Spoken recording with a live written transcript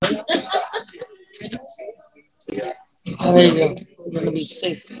there you go. We're gonna be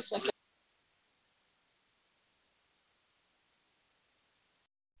safe for a second.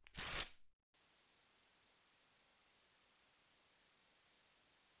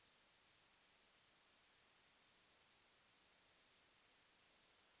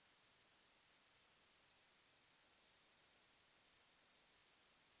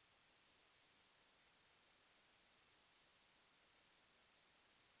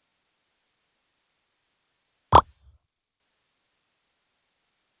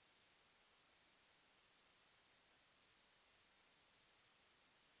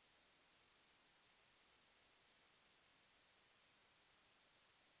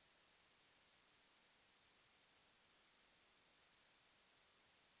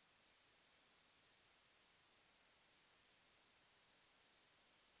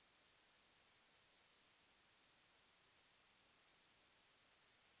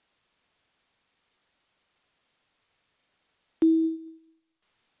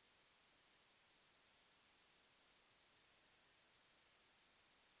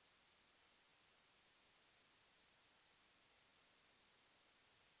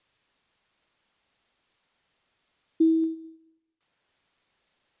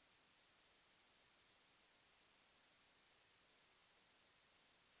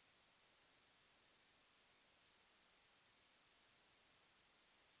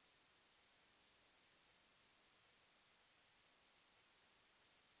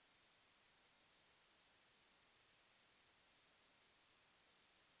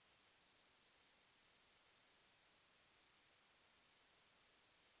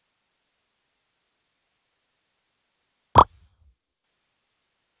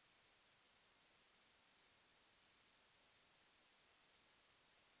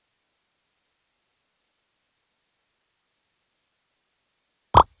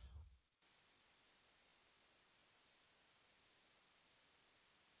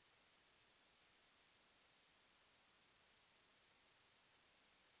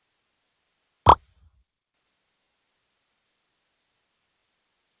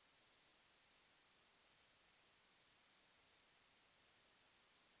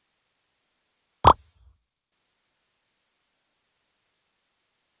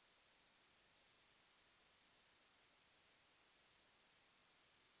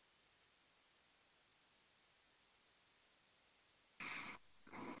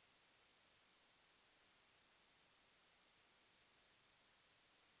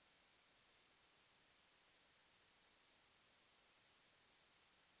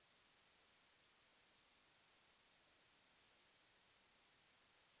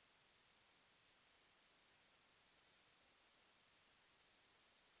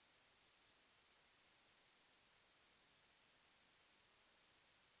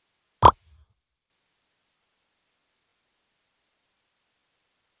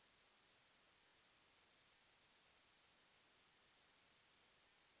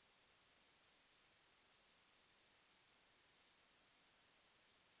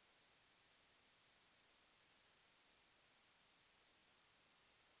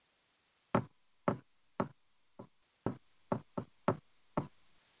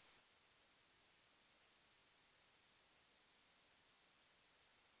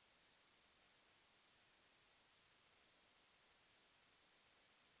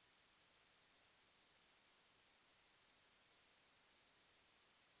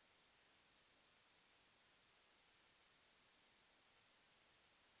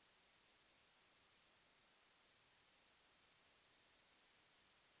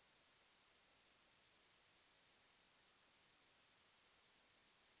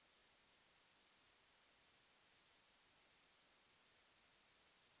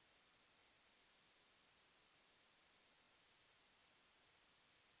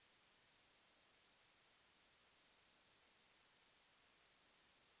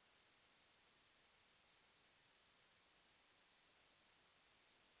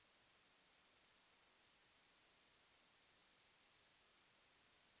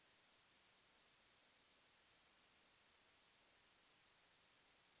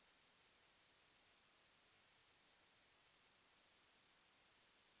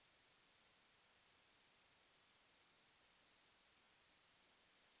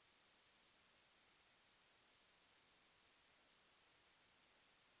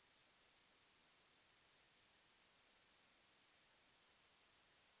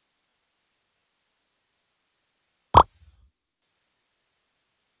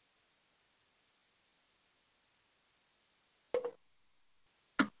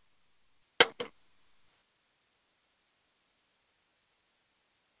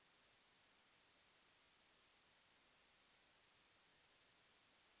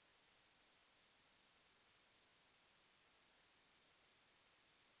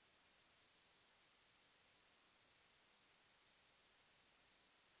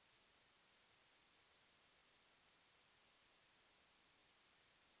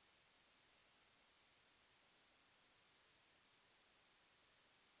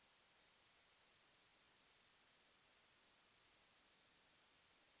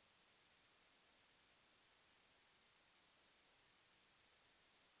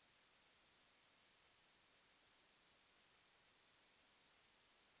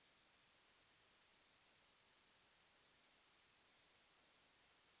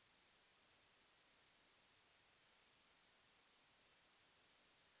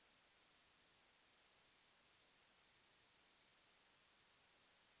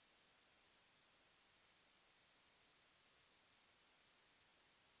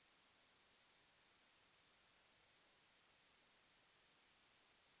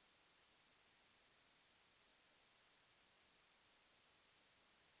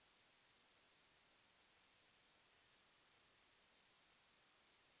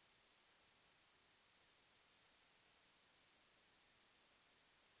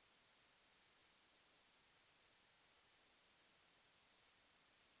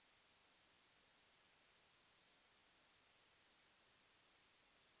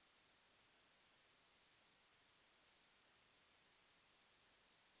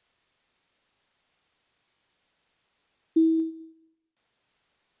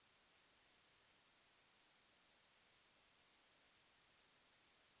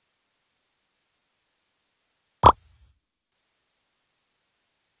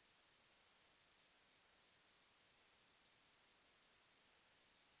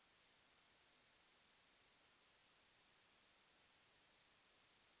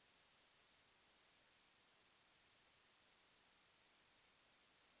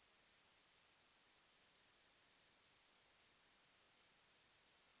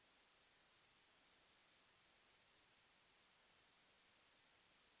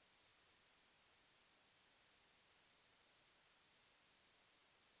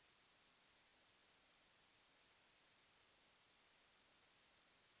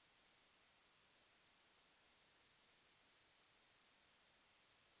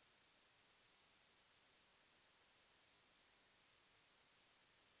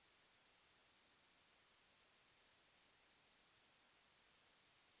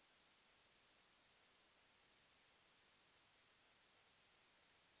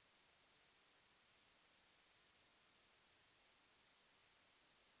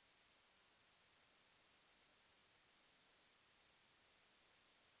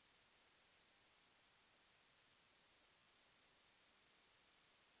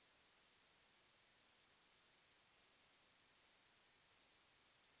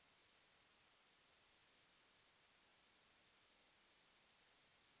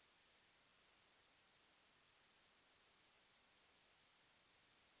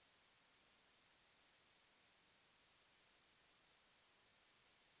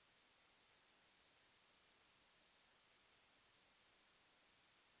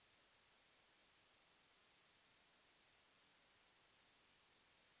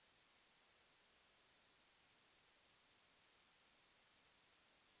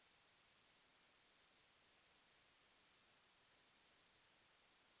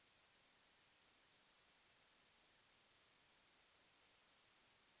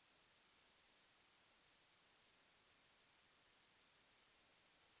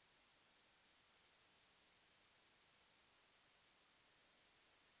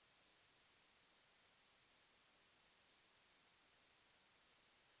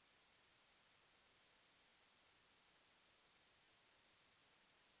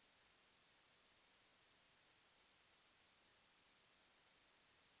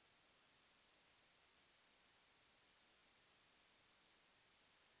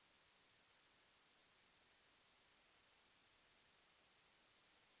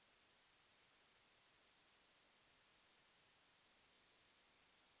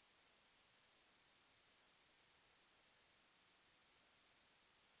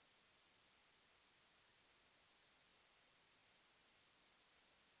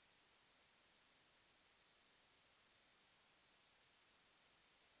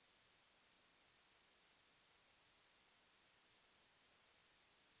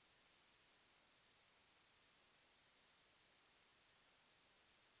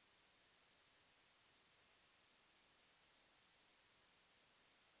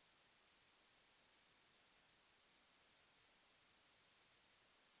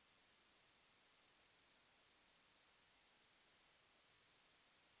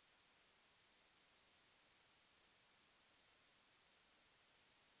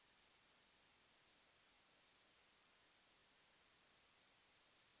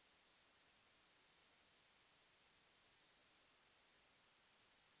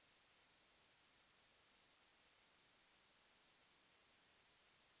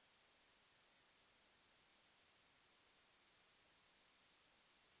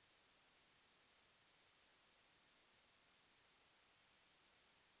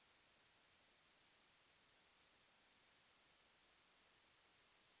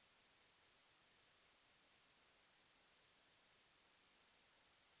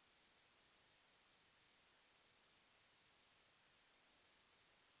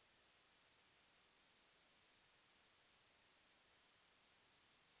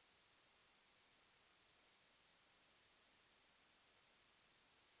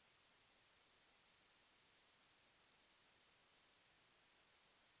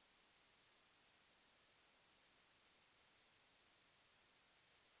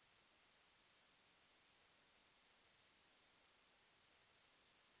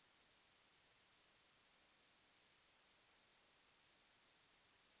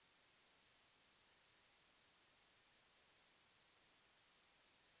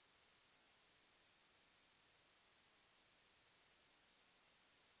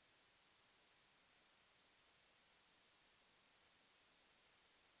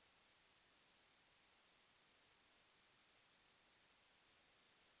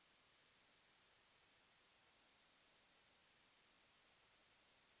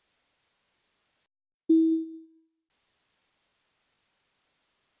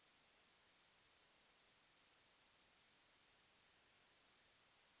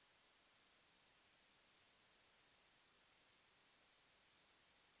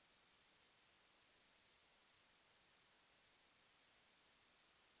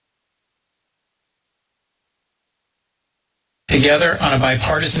 together on a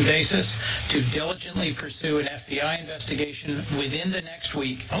bipartisan basis to diligently pursue an FBI investigation within the next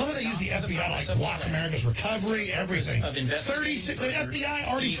week. I love how they use the FBI to like block America's recovery, everything. 36, the FBI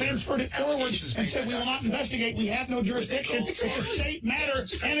already transferred it forward and said we will not investigate. We have no jurisdiction. It's a state matter,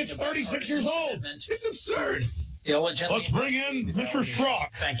 and it's 36 years old. It's absurd. Diligently. Let's bring in Mr.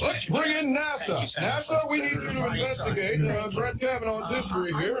 Strzok. Thank you. Let's bring in NASA. NASA, we need you to investigate Brett Kavanaugh's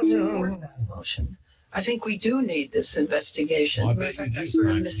history here. Motion. I think we do need this investigation. Well, I bet you I do. sort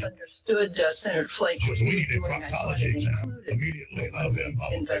of misunderstood Senator Flake. Of course, we need a proctology exam immediately of him.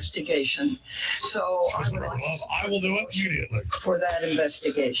 Investigation. So I will do it immediately. for that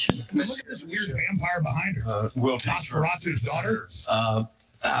investigation. Look at this weird vampire behind her. Will Nosferatu's daughter.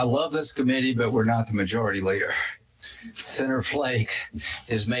 I love this committee, but we're not the majority leader. Senator Flake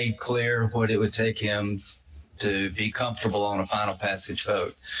has made clear what it would take him to be comfortable on a final passage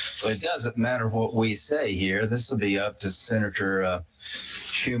vote. But it doesn't matter what we say here. This will be up to Senator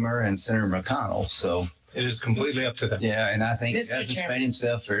Schumer and Senator McConnell. So It is completely up to them. yeah, and I think Mr. Jeff has Chairman. made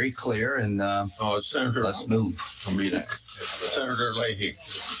himself very clear. And It's Senator. let's move. Senator Leahy.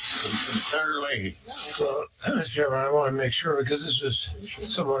 Senator Leahy. Well, Mr. Chairman, I want to make sure, because this was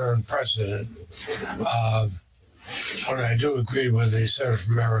somewhat unprecedented. And I do agree with the senator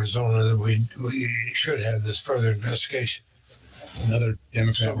from Arizona that we should have this further investigation. Another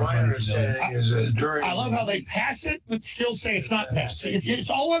Democrat. So my understanding is that during... I love how they pass it, but still say it's not passed. It's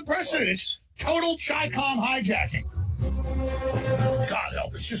all unprecedented. It's total Chi-Com hijacking. God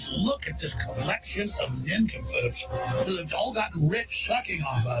help us, just look at this collection of nincompoops who have all gotten rich sucking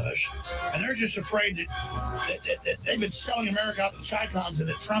off of us. And they're just afraid that they've been selling America out to the Chi-Coms and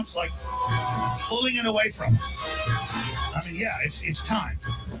that Trump's like pulling it away from them. I mean, yeah, it's time.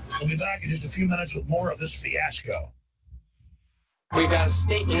 We'll be back in just a few minutes with more of this fiasco. We've got a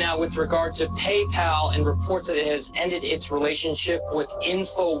statement now with regard to PayPal and reports that it has ended its relationship with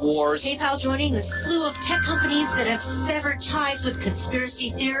InfoWars. PayPal joining the slew of tech companies that have severed ties with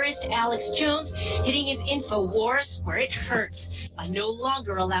conspiracy theorist Alex Jones, hitting his InfoWars where it hurts by no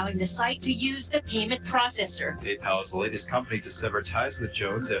longer allowing the site to use the payment processor. PayPal is the latest company to sever ties with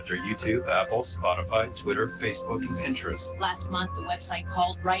Jones after YouTube, Apple, Spotify, Twitter, Facebook, and Pinterest. Last month, the website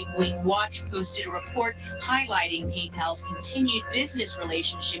called Right Wing Watch posted a report highlighting PayPal's continued business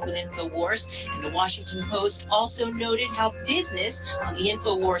relationship with InfoWars, and the Washington Post also noted how business on the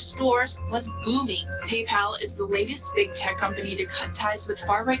InfoWars stores was booming. PayPal is the latest big tech company to cut ties with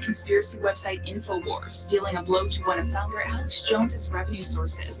far-right conspiracy website InfoWars, dealing a blow to one of founder Alex Jones's revenue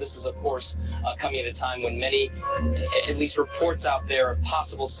sources. This is, of course, coming at a time when many, at least reports out there of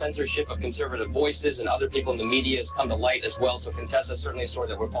possible censorship of conservative voices and other people in the media has come to light as well. So Contessa, certainly a story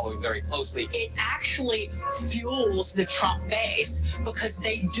that we're following very closely. It actually fuels the Trump base because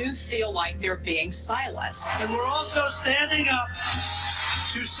they do feel like they're being silenced. And we're also standing up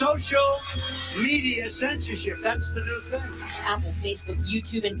to social media censorship. That's the new thing. Apple, Facebook,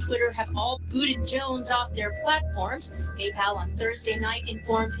 YouTube, and Twitter have all booted Jones off their platforms. PayPal on Thursday night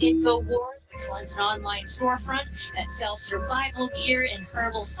informed InfoWars, which runs an online storefront that sells survival gear and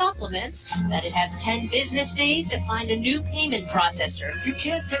herbal supplements, that it has 10 business days to find a new payment processor. You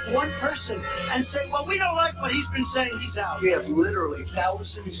can't pick one person and say, well, we don't like what he's been saying, he's out. We have literally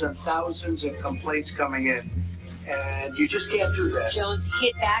thousands and thousands of complaints coming in. And you just can't do that. Jones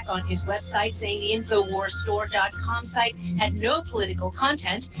hit back on his website, saying the InfoWarsStore.com site had no political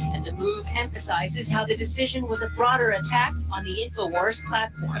content, and the move emphasizes how the decision was a broader attack on the InfoWars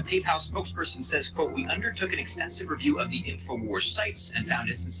platform. A PayPal spokesperson says, quote, we undertook an extensive review of the InfoWars sites and found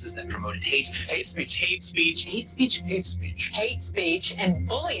instances that promoted hate speech, and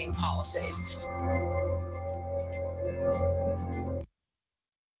bullying policies.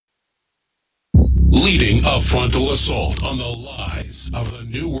 Leading a frontal assault on the lies of the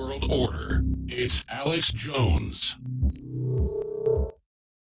New World Order, it's Alex Jones.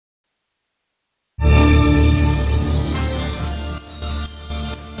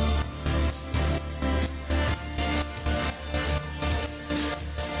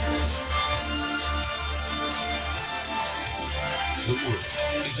 The world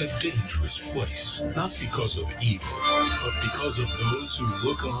is a dangerous place, not because of evil, but because of those who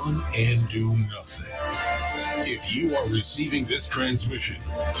look on and do nothing. If you are receiving this transmission,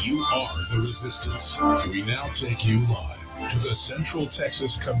 you are the resistance. We now take you live to the Central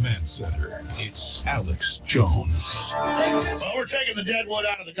Texas Command Center. It's Alex Jones. Well, we're taking the dead wood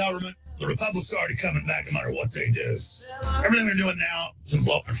out of the government. The Republicans are already coming back no matter what they do. Everything they're doing now is in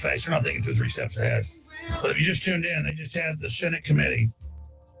blow up their face. They're not thinking 2 or 3 steps ahead. But if you just tuned in, they just had the Senate committee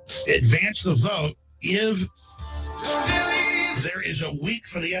advance the vote if there is a week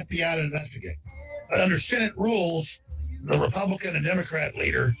for the FBI to investigate. Under Senate rules, the Republican and Democrat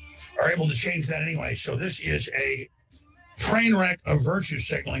leader are able to change that anyway. So this is a train wreck of virtue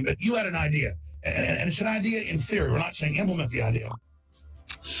signaling. But you had an idea, and it's an idea in theory. We're not saying implement the idea,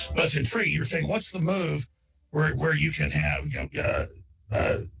 but it's in theory. You're saying what's the move where you can have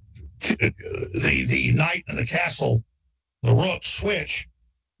the knight and the castle, the rook switch.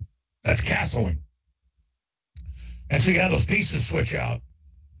 That's castling, and so you have those pieces switch out.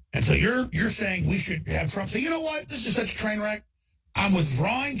 And so you're saying we should have Trump say, you know what, this is such a train wreck. I'm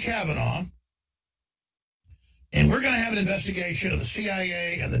withdrawing Kavanaugh, and we're going to have an investigation of the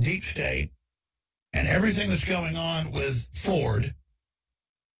CIA and the deep state and everything that's going on with Ford.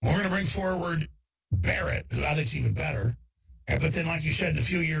 We're going to bring forward Barrett, who I think is even better. But then, like you said, in a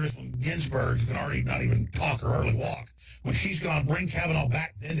few years, when Ginsburg, who can already not even talk or hardly walk, when she's gone, bring Kavanaugh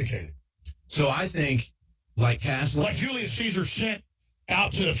back vindicated. So I think, like Castle, like Julius Caesar sent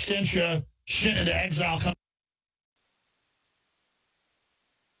out to Abstentia, sent into exile.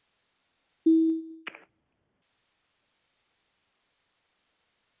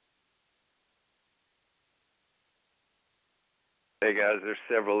 Hey guys, there's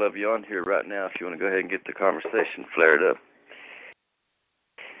several of you on here right now if you want to go ahead and get the conversation flared up.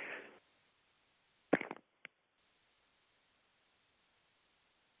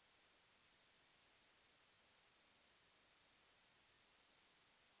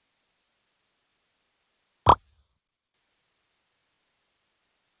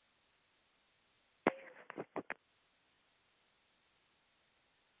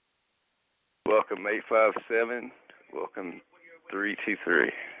 Welcome 857. Welcome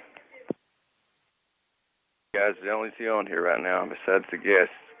 323. Guys, the only two on here right now besides the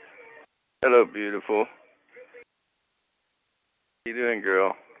guests. Hello, beautiful. How you doing,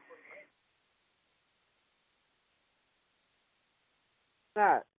 girl?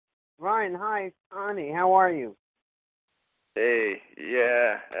 That Ryan, hi, Connie. How are you? Hey,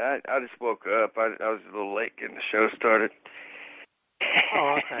 yeah, I just woke up. I was a little late getting the show started.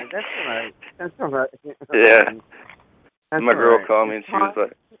 Oh, okay. That's all right. That's all right. Yeah. That's My girl right. called me and she was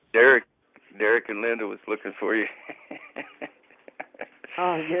like, Derek and Linda was looking for you.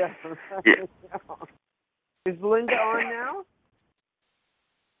 Oh, yeah. Yeah. Is Linda on now?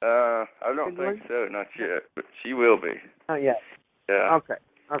 I don't think so, not yet, but she will be. Oh, yeah. Yeah. Okay.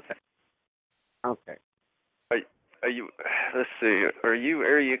 Are you? Let's see. Are you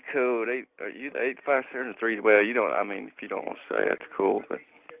area code 8? Are you the 8573? Well, you don't. I mean, if you don't want to say, that's cool. But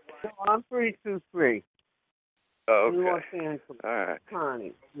No, I'm 323. oh, In Los okay. Angeles. All right.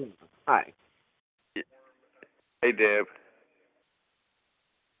 Connie. Yeah. Hi. Hey, Deb.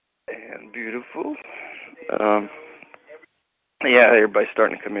 And beautiful. Yeah, everybody's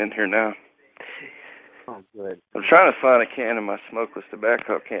starting to come in here now. Oh, good. I'm trying to find a can of my smokeless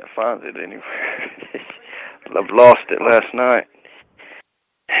tobacco. I can't find it anywhere. I've lost it last night.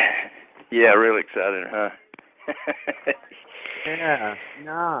 Yeah, really excited, huh? Yeah.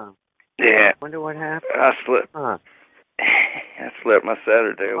 No. Yeah. Wonder what happened. I slept. Huh. I slept my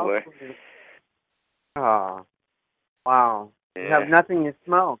Saturday away. Oh. Wow. Yeah. You have nothing to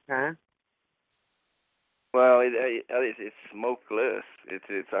smoke, huh? Well, it's smokeless.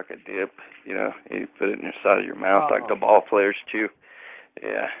 It's like a dip, you know. You put it in the side of your mouth like the ball players chew.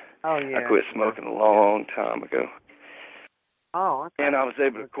 Yeah. Oh, yeah. I quit smoking a long time ago. Oh, okay. And I was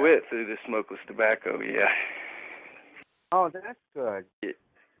able to quit through the smokeless tobacco, yeah. Oh, that's good. Yeah.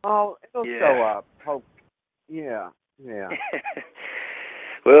 Oh, it'll Yeah. show up. Hope. Yeah.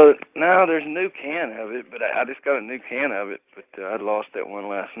 Well, now there's a new can of it, but I just got a new can of it, but I lost that one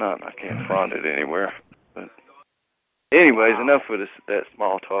last night, and I can't find it anywhere. But anyways, enough with that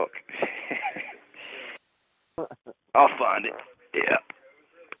small talk. I'll find it. Yeah.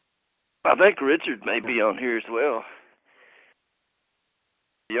 I think Richard may be on here as well.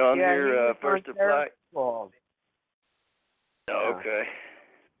 You on here, First of Black? Oh, okay.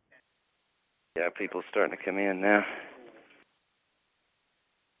 Yeah, people starting to come in now.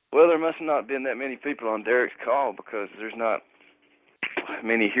 Well, there must not have been that many people on Derek's call because there's not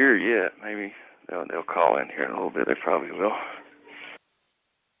many here yet. Maybe they'll call in here in a little bit. They probably will.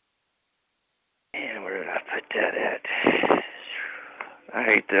 And where did I put that at? I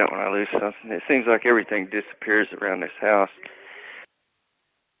hate that when I lose something. It seems like everything disappears around this house.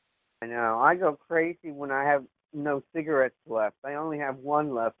 I know. I go crazy when I have no cigarettes left. I only have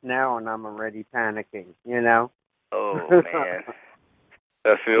one left now, and I'm already panicking, you know? Oh, man.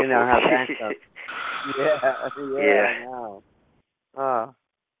 I feel you know how that you. goes. Yeah, I know.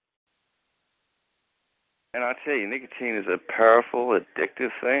 And I tell you, nicotine is a powerful,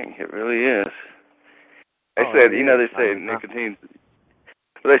 addictive thing. It really is. They said, you know, they say nicotine,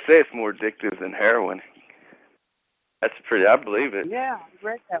 but they say it's more addictive than heroin. That's pretty. I believe it. Yeah, I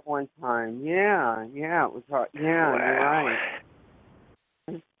read that one time. Yeah, it was hard. Yeah, Wow. you're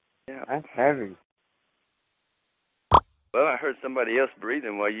right. Yeah. That's heavy. Well, I heard somebody else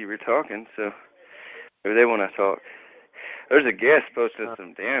breathing while you were talking, so maybe they want to talk. There's a guest posting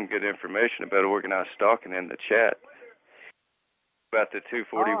some damn good information about organized stalking in the chat. About the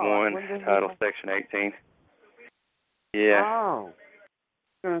 241, Title Section 18. Yeah. Oh.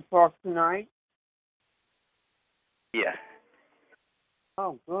 Gonna talk tonight? Yeah.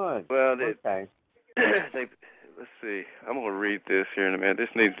 Oh, good. Well, okay. Let's see. I'm going to read this here in a minute.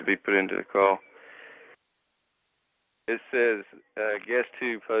 This needs to be put into the call. It says, guest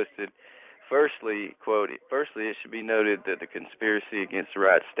 2 posted, firstly, quote, firstly, it should be noted that the Conspiracy Against the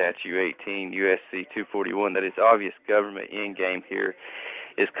Right Statute 18 USC 241, that is obvious government endgame here,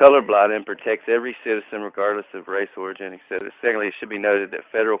 is colorblind and protects every citizen regardless of race, origin, etc. Secondly, it should be noted that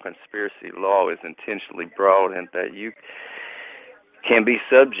federal conspiracy law is intentionally broad and that you can be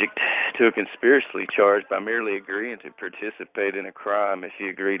subject to a conspiracy charge by merely agreeing to participate in a crime if you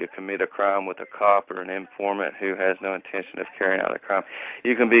agree to commit a crime with a cop or an informant who has no intention of carrying out a crime.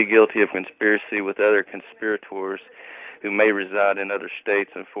 You can be guilty of conspiracy with other conspirators who may reside in other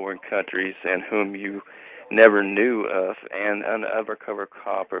states and foreign countries and whom you never knew of, and an undercover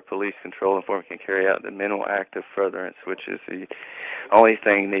cop or police control informant can carry out the mental act of furtherance, which is the only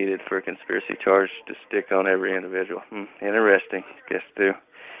thing needed for a conspiracy charge to stick on every individual. Interesting. Guess too.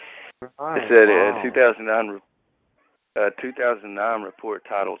 It said a 2009 report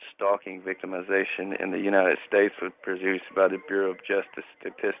titled "Stalking Victimization in the United States" was produced by the Bureau of Justice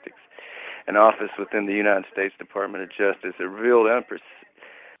Statistics, an office within the United States Department of Justice. It revealed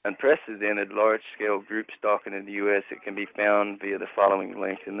unprecedented large-scale group stalking in the U.S. It can be found via the following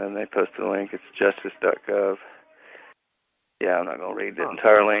link, and then they posted a link. It's justice.gov. Yeah, I'm not going to read the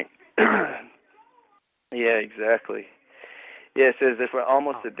entire link. Yeah, exactly. Yeah, it says that for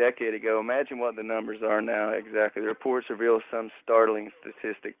almost a decade ago. Imagine what the numbers are now. Exactly. The reports reveal some startling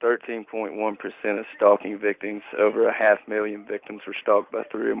statistic. 13.1% of stalking victims, over 500,000 victims, were stalked by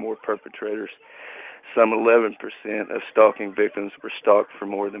 3 or more perpetrators. Some 11% of stalking victims were stalked for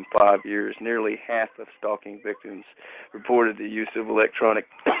more than 5 years. Nearly half of stalking victims reported the use of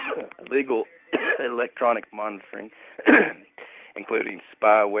illegal electronic monitoring, including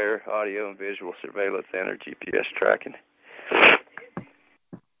spyware, audio and visual surveillance, and or GPS tracking.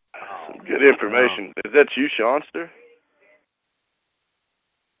 Some good information. Is that you, Seanster?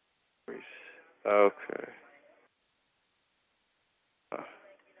 Okay.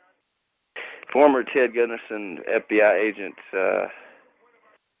 Former Ted Gunderson FBI agent,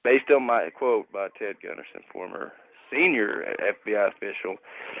 based on my quote by Ted Gunderson, former senior FBI official,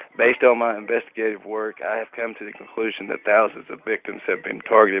 based on my investigative work, I have come to the conclusion that thousands of victims have been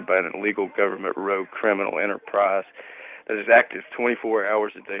targeted by an illegal government rogue criminal enterprise that is active 24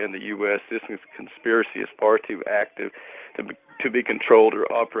 hours a day in the U.S. This conspiracy is far too active to be controlled or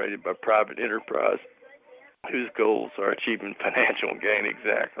operated by private enterprise whose goals are achieving financial gain.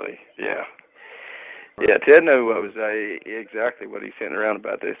 Exactly. Yeah. Yeah, Ted knew what was exactly what he's saying around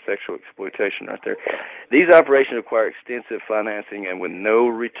about this sexual exploitation right there. These operations require extensive financing and with no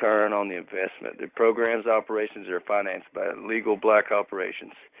return on the investment. The program's operations are financed by illegal black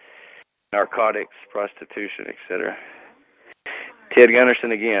operations, narcotics, prostitution, etc. Ted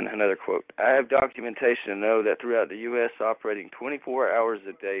Gunderson again, another quote. I have documentation to know that throughout the U.S., operating 24 hours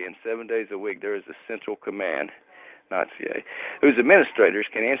a day and 7 days a week, there is a central command, not CIA, whose administrators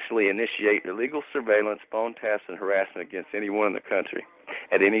can instantly initiate illegal surveillance, phone taps, and harassment against anyone in the country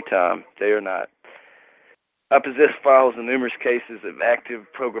at any time, day or night. I possess files in numerous cases of active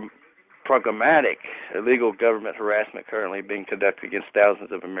programmatic illegal government harassment currently being conducted against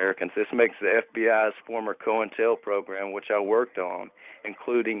thousands of Americans. This makes the FBI's former COINTEL program, which I worked on,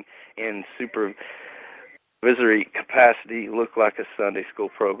 including in supervisory capacity, look like a Sunday school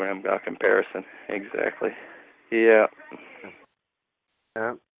program by comparison. Exactly. Yeah.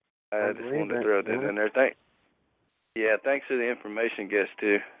 I just wanted to throw that in there. Thanks for the information, guest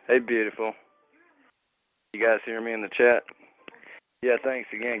too. Hey, beautiful. You guys hear me in the chat? Yeah,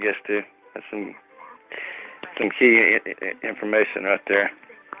 thanks again, guest too. That's some key information right there.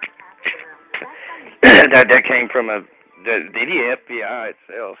 that came from the FBI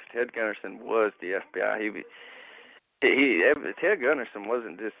itself. Ted Gunderson was the FBI. Ted Gunderson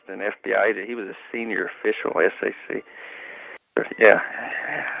wasn't just an FBI agent. He was a senior official, SAC. Yeah.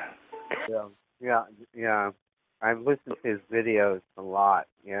 I've listened to his videos a lot.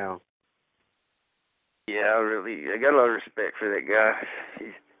 Yeah. Yeah, I got a lot of respect for that guy.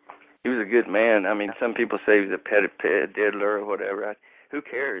 He was a good man. I mean, some people say he was a pedophile or whatever. Who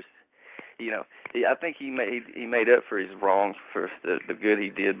cares? I think he made up for his wrongs for the good he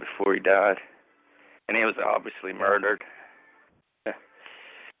did before he died, and he was obviously murdered.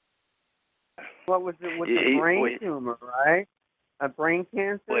 What was it with the brain tumor, right? A brain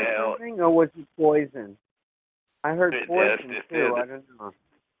cancer or something? Or was it poison? I heard poison, too. I don't know.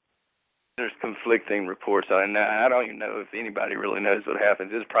 There's conflicting reports on it. Now, I don't even know if anybody really knows what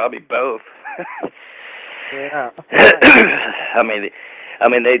happened. It's probably both. Yeah. I mean,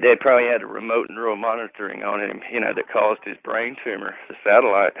 they probably had a remote neural monitoring on him, that caused his brain tumor. The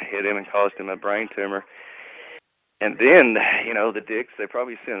satellite hit him and caused him a brain tumor. And then, the dicks, they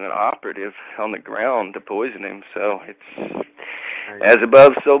probably sent an operative on the ground to poison him. So it's as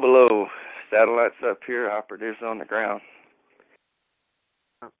above, so below. Satellites up here, operatives on the ground.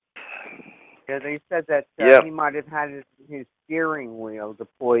 Yeah, they said that he might have had his steering wheel, the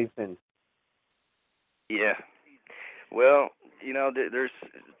poison. Yeah. Well, there's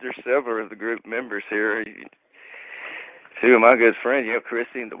several of the group members here. Two of my good friends,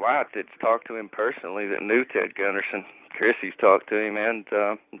 Chrissy and Dwight, that's talked to him personally, that knew Ted Gunderson. Chrissy's talked to him, and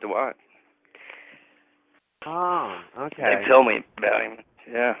Dwight. Oh, okay. They told me about him.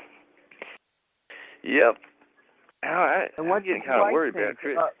 Yeah. Yep. I'm getting kind of worried about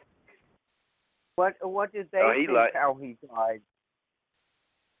Chris. What did they think how he died?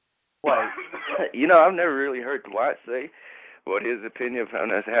 What? I've never really heard Dwight say what his opinion on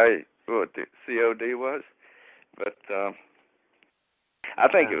what the COD was, but I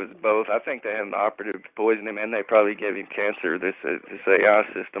think it was both. I think they had an operative to poison him, and they probably gave him cancer. This AI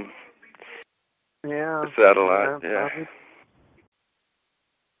system. Yeah. The satellite. Yeah.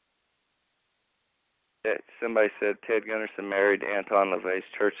 Somebody said Ted Gunderson married Anton LaVey's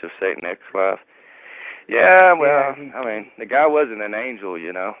Church of Satan ex-wife. Yeah, well, the guy wasn't an angel,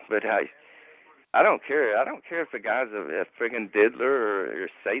 but I don't care. I don't care if the guy's a friggin' diddler or a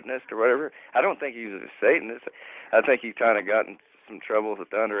Satanist or whatever. I don't think he was a Satanist. I think he kind of got in some trouble with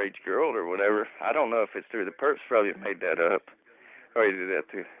the underage girl or whatever. I don't know if it's true. The perps probably made that up. Or he did that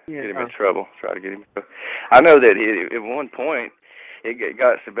to get him in trouble, try to get him in trouble. I know that at one point, it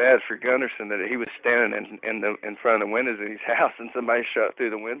got so bad for Gunderson that he was standing in front of the windows in his house, and somebody shot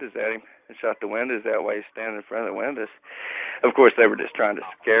through the windows at him and shot the windows that way, standing in front of the windows. Of course, they were just trying to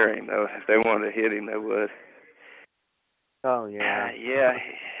scare him, though. If they wanted to hit him, they would. Oh, yeah. Yeah.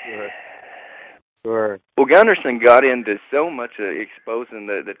 Sure. Well, Gunderson got into so much exposing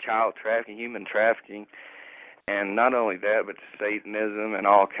the child trafficking, human trafficking, and not only that, but Satanism and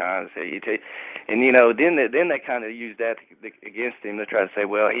all kinds. And then they kind of used that against him to try to say,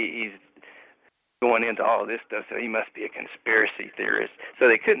 well, he's going into all this stuff, so he must be a conspiracy theorist. So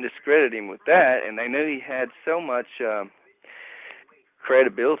they couldn't discredit him with that, and they knew he had so much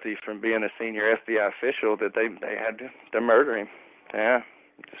credibility from being a senior FBI official that they had to murder him. Yeah,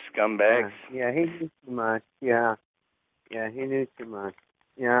 scumbags. Yeah, he knew too much. Yeah, he knew too much.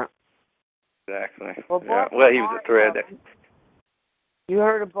 Yeah. Exactly. Well, he was a threat. You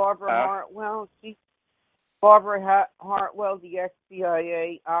heard of Barbara Hartwell? Barbara Hartwell, the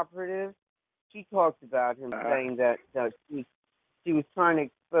ex-CIA operative. She talked about him saying that she was trying to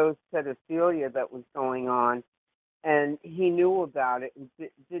expose pedophilia that was going on, and he knew about it and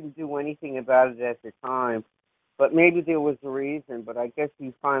didn't do anything about it at the time. But maybe there was a reason, but I guess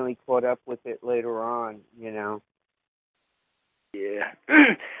he finally caught up with it later on, Yeah.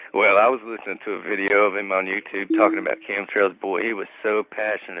 Well, I was listening to a video of him on YouTube talking about chemtrails. Boy, he was so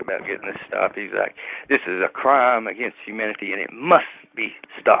passionate about getting this stopped. He's like, this is a crime against humanity, and it must be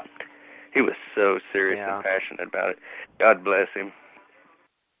stopped. He was so serious and passionate about it. God bless him.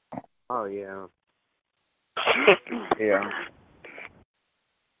 Oh, yeah.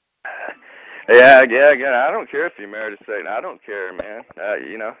 Again, I don't care if you're married to Satan. I don't care, man.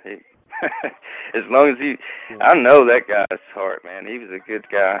 As long as I know that guy's heart, man. He was a good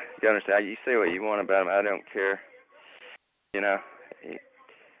guy. You understand? You say what you want about him. I don't care.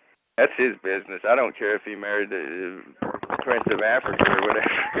 That's his business. I don't care if he married the Prince of Africa or whatever.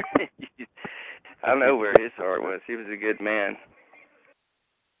 I know where his heart was. He was a good man.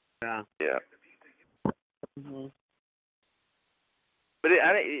 Yeah. Yeah. Mm-hmm. But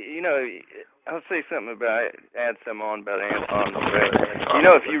I'll say something add some on about Anton.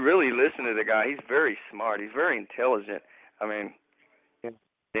 If you really listen to the guy, he's very smart. He's very intelligent. I mean,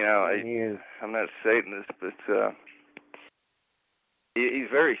 I'm not a Satanist, but he's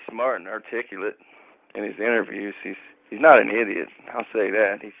very smart and articulate in his interviews. He's not an idiot. I'll say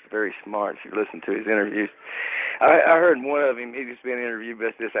that. He's very smart if you listen to his interviews. I heard one of him. He was being interviewed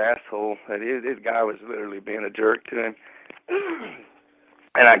by this asshole. This guy was literally being a jerk to him.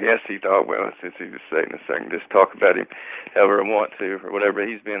 And I guess he thought, well, since he's a Satanist, I can just talk about him however I want to or whatever.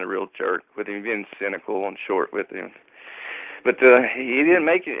 He's been a real jerk with him, being cynical and short with him. But he didn't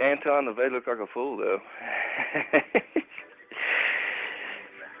make it Anton LaVey look like a fool, though.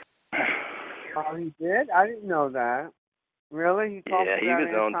 Oh, he did? I didn't know that. Really? He talked Yeah, he about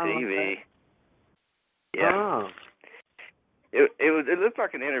was on Anton TV. LaVey? Yeah. Oh. It looked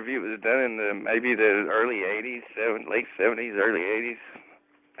like an interview. It was done in maybe the early 80s, late 70s, early 80s.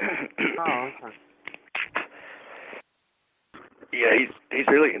 Oh, okay. Yeah, he's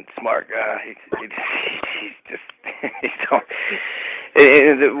really a smart guy. He's just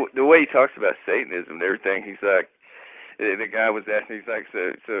and the way he talks about Satanism and everything, he's like, the guy was asking, he's like,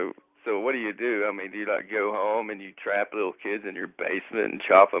 so what do? I mean, do you like go home and you trap little kids in your basement and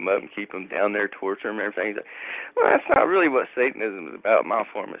chop them up and keep them down there, torture them and everything? He's like, well, that's not really what Satanism is about. My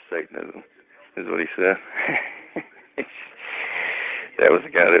form of Satanism is what he said. That was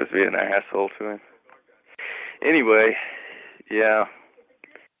the guy that was being an asshole to him. Anyway, yeah.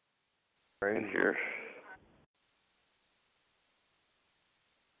 Right here.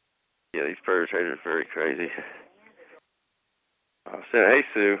 Yeah, these perpetrators are very crazy. I said, hey,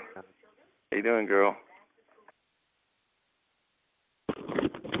 Sue. How you doing, girl?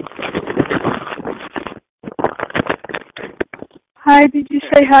 Hi, did you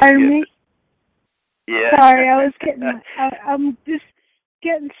say hi to me? Yeah. Sorry, I was getting. I'm just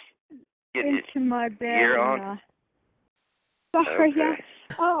getting into my bed. Gear on? Sorry, Okay. yeah.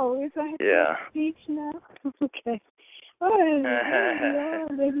 Oh, is I Yeah. speech now? Okay. Oh, yeah,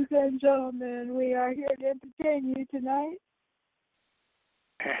 ladies and gentlemen, we are here to entertain you tonight.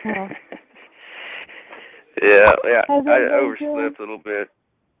 Oh. Yeah. How's I everybody overslept a little bit.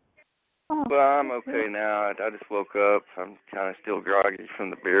 Oh, Well, I'm okay now. I just woke up. I'm kind of still groggy from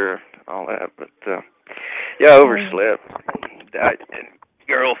the beer and all that, but yeah, I overslept. A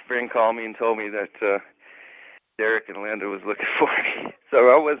girlfriend called me and told me that Derek and Linda was looking for me,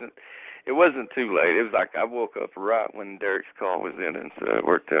 so it wasn't too late. It was like I woke up right when Derek's call was in, and so it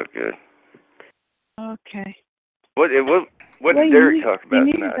worked out good. Okay. What did Derek talk about you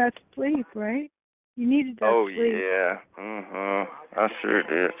needed tonight? that sleep, right? You needed that sleep. Yeah. I sure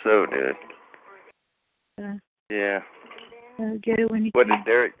did. So did. Yeah. Get it when you What can. did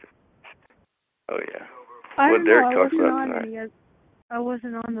Derek? Oh yeah. I What don't did Derek know. I talk wasn't about on tonight? it yet. I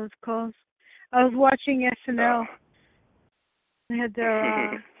wasn't on those calls. I was watching SNL. They had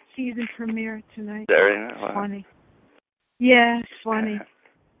their season premiere tonight. Saturday Night Live. Funny. Yeah, it's funny.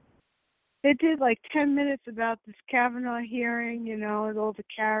 They did like 10 minutes about this Kavanaugh hearing, you know, with all the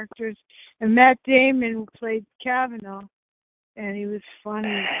characters. And Matt Damon played Kavanaugh, and he was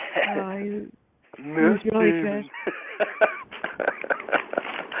funny. He was really good.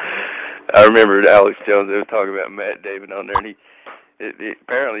 I remember Alex Jones. They was talking about Matt Damon on there, and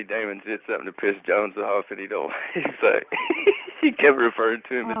apparently Damon did something to piss Jones off, and he's like, he kept referring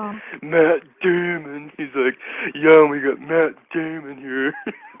to him as Matt Damon. He's like, yeah, we got Matt Damon here.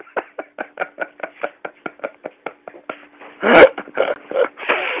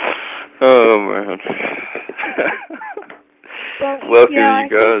 Oh man. Welcome, yeah, you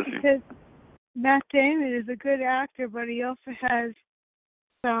guys. Because Matt Damon is a good actor, but he also has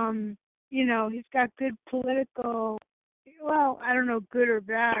some, you know, he's got good political, well, I don't know, good or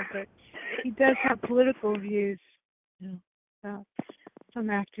bad, but he does have political views. You know, some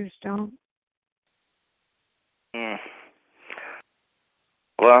actors don't.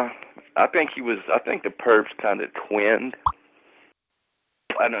 Well, I think the Perps kind of twinned.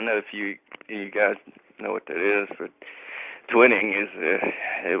 I don't know if you guys know what that is, but twinning is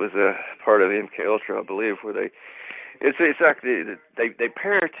it was a part of MK Ultra, I believe, where it's like they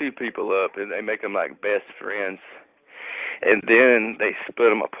pair two people up and they make them like best friends, and then they split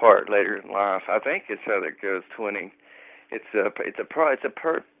them apart later in life. I think it's how that goes, twinning. It's a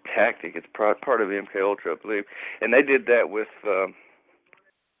perp tactic. It's part of MK Ultra, I believe, and they did that with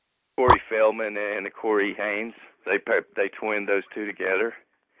Corey Feldman and Corey Haines. They twinned those two together,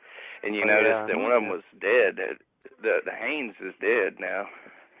 and you notice that one of them was dead. The Haines is dead now,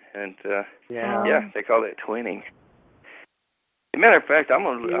 and they call that twinning. As a matter of fact, I'm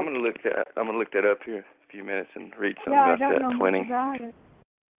gonna look that up here in a few minutes and read something about that twinning. About it.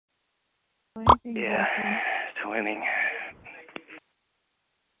 Yeah, twinning.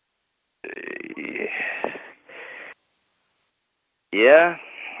 Yeah,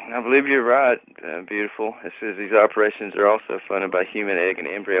 I believe you're right, beautiful. It says these operations are also funded by human egg and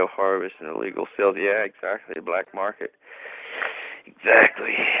embryo harvest and illegal sales. Yeah, exactly, the black market.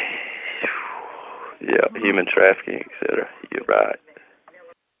 Exactly. Yeah, human trafficking, etc. You're right.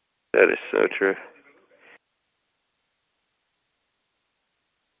 That is so true.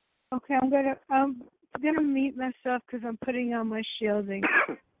 Okay, I'm gonna mute myself because I'm putting on my shielding.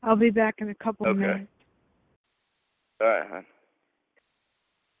 I'll be back in a couple minutes. All right, hon.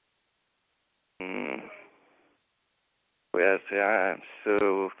 Yeah, see, I am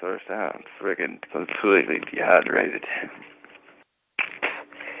so thirsty. I'm freaking completely dehydrated.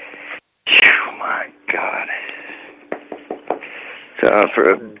 Oh my God. Time for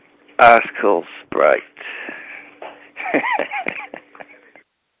a ice cold Sprite.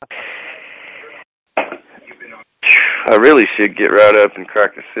 I really should get right up and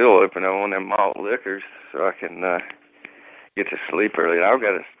crack the seal open on one of them malt liquors so I can get to sleep early. I've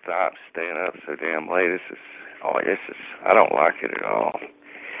got to stop staying up so damn late. I don't like it at all.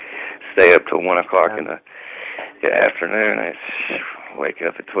 Stay up till 1 o'clock in the afternoon. Wake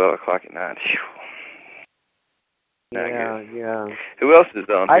up at 12 o'clock at night. Yeah. Who else is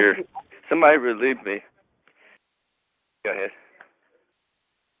on here? Somebody relieve me. Go ahead.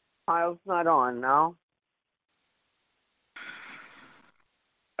 Kyle's not on, no?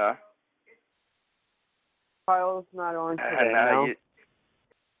 Huh? Kyle's not on today, no?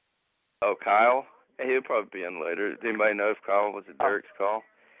 Oh, Kyle? Hey, he'll probably be in later. Does anybody know if Kyle was Derek's call?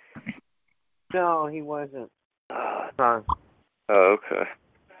 No, he wasn't. Oh, okay.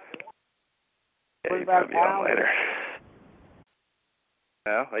 Yeah, he'll probably be on later.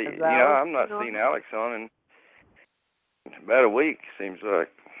 Well, I'm not seeing Alex on in about a week, seems like.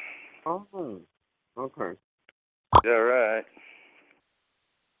 Oh, okay. Is that right?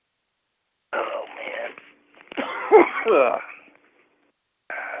 Oh, man.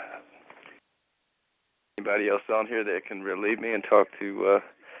 Anybody else on here that can relieve me and talk to,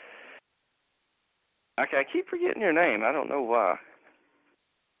 I keep forgetting your name. I don't know why.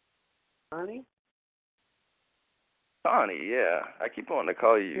 Connie? Connie, yeah. I keep wanting to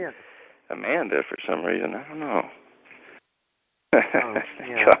call you Amanda for some reason. I don't know.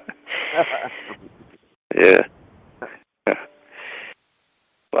 Yeah.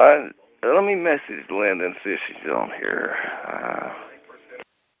 Well, let me message Linda and see if she's on here.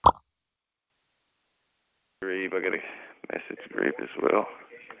 Grebe, I got to message Grebe as well.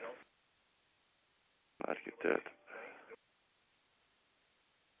 Let's get that.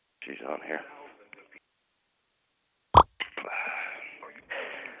 She's on here.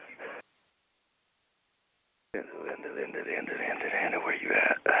 Linda, where you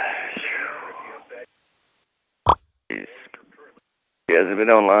at? She hasn't been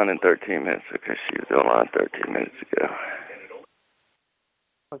online in 13 minutes because she was online 13 minutes ago.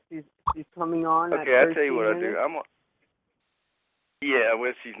 Oh, she's coming on. Okay, I'll tell you what I do.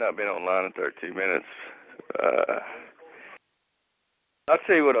 Well, she's not been online in 13 minutes. I'll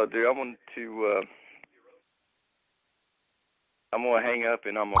tell you what I'll do. I'm gonna hang up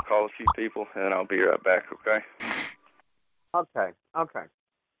and I'm gonna call a few people and I'll be right back. Okay. Okay.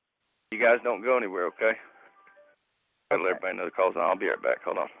 You guys don't go anywhere. Okay. I'll let everybody know the call's on. I'll be right back.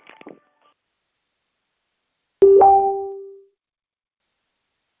 Hold on.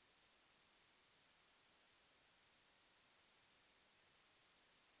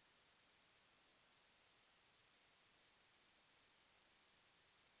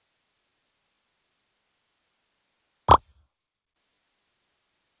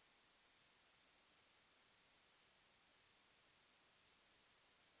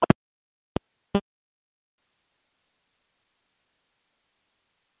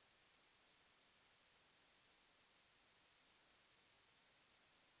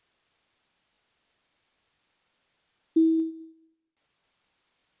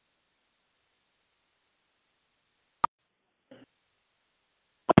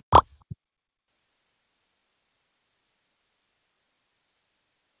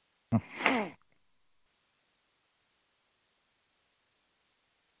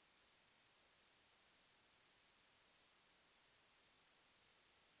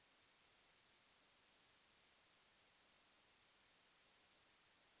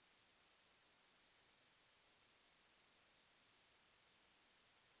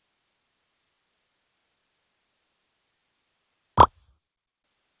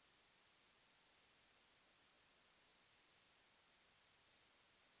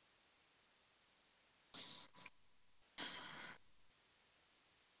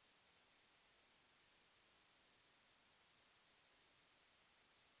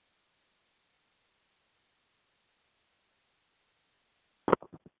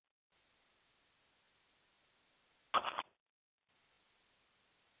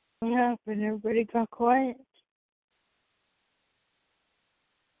 What happened? Everybody got quiet.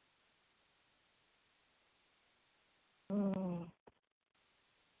 Oh.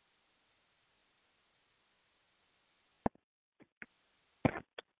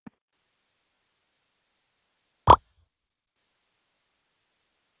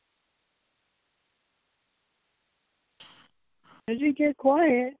 Did you get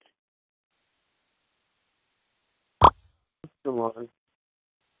quiet? Come on.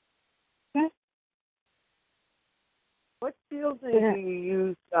 Okay. What shielding Yeah. do you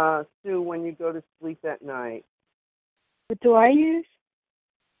use, Sue, when you go to sleep at night? What do I use?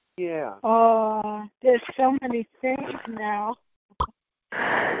 Yeah. There's so many things now.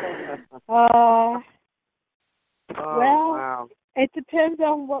 Oh, Well, wow. it depends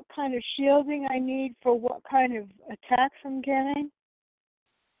on what kind of shielding I need for what kind of attacks I'm getting.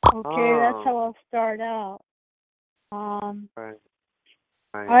 Okay, that's how I'll start out. Right.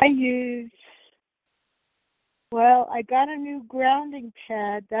 I use, well, I got a new grounding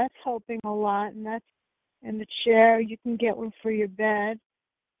pad. That's helping a lot, and that's in the chair. You can get one for your bed.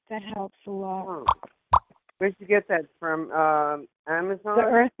 That helps a lot. Oh. Where'd you get that from? Amazon?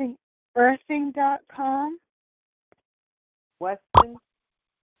 The earthing.com. Weston?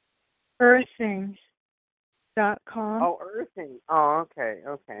 Earthing.com. Oh, Earthing. Oh, okay.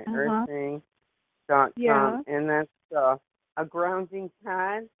 Earthing.com. Yeah. And that's a grounding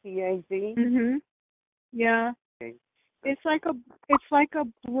pad, PAD? Yeah. Okay. It's like a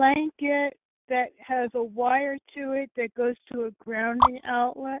blanket that has a wire to it that goes to a grounding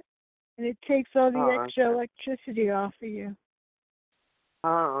outlet, and it takes all the extra electricity off of you.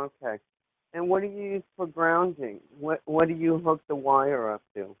 Oh, okay. And what do you use for grounding? What do you hook the wire up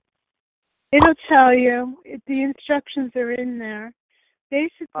to? It'll tell you. The instructions are in there.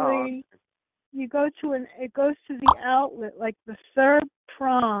 Basically, you go to it goes to the outlet, like the third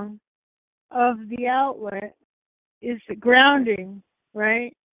prong of the outlet is the grounding,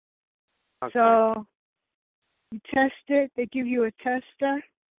 right? Okay. So you test it. They give you a tester,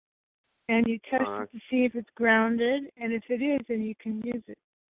 and you test it to see if it's grounded, and if it is, then you can use it.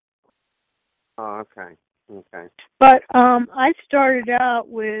 Oh, okay. Okay. But I started out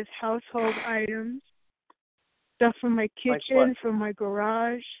with household items, stuff from my kitchen, from my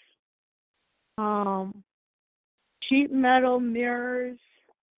garage, sheet metal mirrors,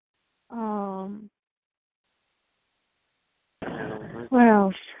 what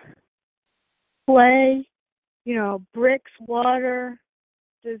else? Clay, bricks, water.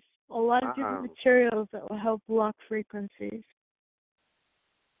 There's a lot of different materials that will help block frequencies.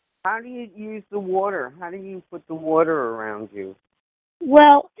 How do you use the water? How do you put the water around you?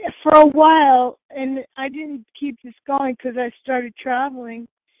 Well, for a while, and I didn't keep this going because I started traveling,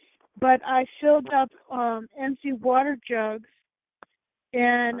 but I filled up empty water jugs,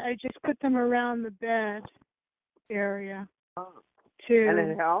 and I just put them around the bed area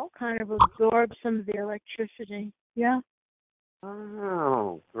to kind of absorb some of the electricity. Yeah.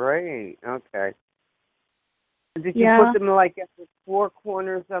 Oh, great. Okay. Did you Yeah. put them like at the four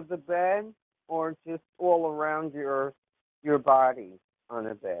corners of the bed, or just all around your body on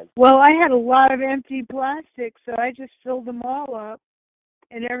the bed? Well, I had a lot of empty plastic, so I just filled them all up.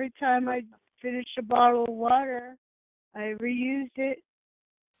 And every time I finished a bottle of water, I reused it,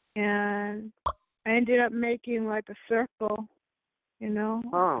 and I ended up making like a circle,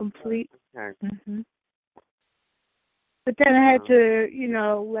 complete. Okay. But then I had to,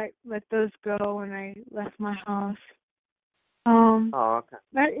 let those go, and I left my house. Okay.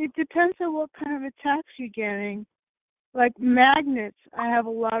 But it depends on what kind of attacks you're getting. Like magnets, I have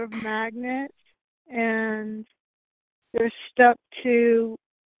a lot of magnets, and they're stuck to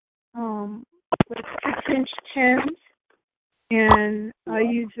like 6-inch tins, and I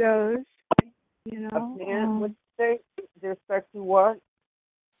use those. What'd you say? They're stuck to what?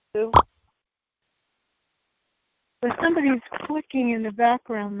 Sue? But somebody's clicking in the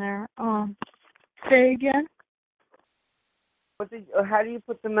background there. Say again. How do you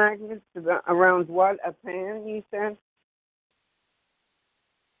put the magnets around what? A pan, you said?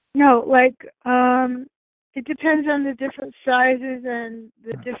 No, like it depends on the different sizes and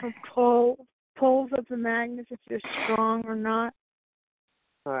the different pulls of the magnets, if they're strong or not.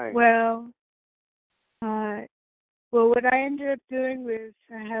 Right. Well, what I ended up doing was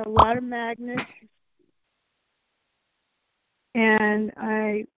I had a lot of magnets, and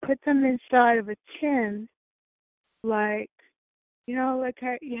I put them inside of a tin, like like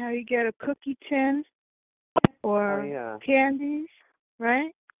how you get a cookie tin or candies,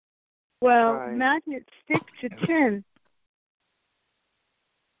 right? Well, magnets stick to tin.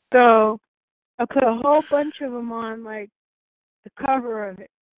 So I put a whole bunch of them on, like, the cover of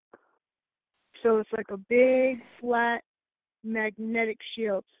it. So it's like a big, flat, magnetic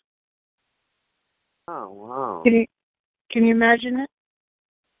shield. Oh, wow. Can you imagine it?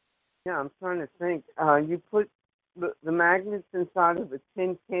 Yeah, I'm trying to think. You put the magnets inside of a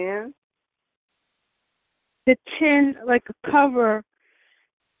tin can? The tin, like a cover.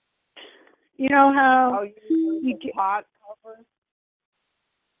 You know how you get pot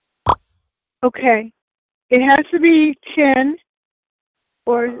Okay. It has to be tin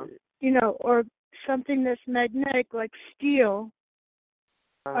or, or something that's magnetic like steel.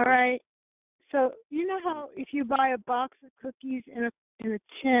 All right. So you know how if you buy a box of cookies in a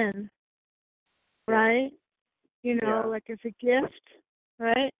tin, right? Like as a gift,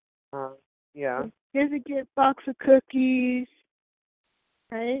 right? Yeah. Here's a gift box of cookies,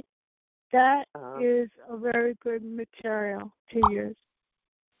 right? That is a very good material to use.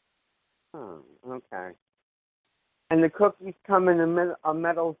 Oh, okay. And the cookies come in a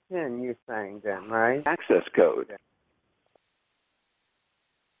metal tin, you're saying then, right? Access code.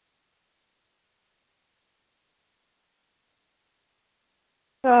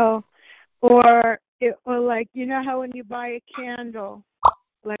 So, or like how when you buy a candle,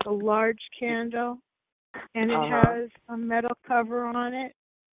 like a large candle, and it has a metal cover on it.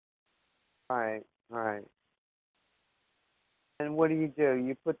 Right. And what do?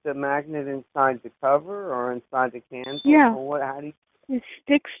 You put the magnet inside the cover or inside the candle? Yeah. Or what? How do you? It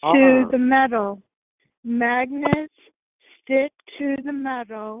sticks to the metal. Magnets stick to the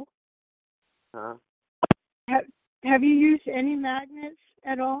metal. Have you used any magnets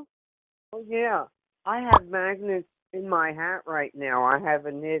at all? Oh yeah, I have magnets in my hat right now. I have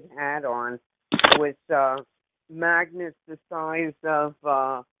a knit hat on with magnets the size of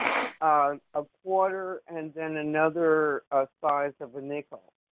a quarter and then another size of a nickel.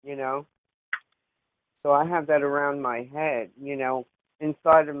 So I have that around my head.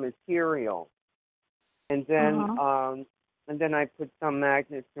 Inside a material, and then I put some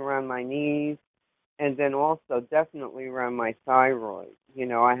magnets around my knees, and then also definitely around my thyroid.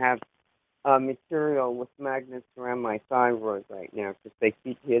 I have material with magnets around my thyroid right now because they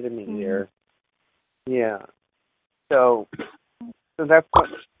keep hitting me there. Yeah. So that's what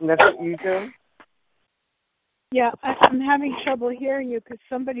you do? Yeah, I'm having trouble hearing you because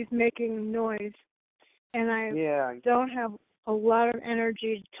somebody's making noise, and I don't have a lot of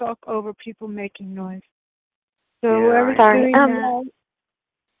energy to talk over people making noise. So whoever's doing that,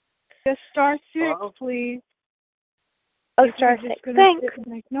 just star 6, please. Oh, star 6. Thanks.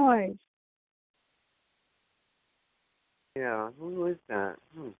 Make noise. Yeah, who is that?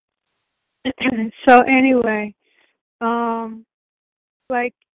 So anyway,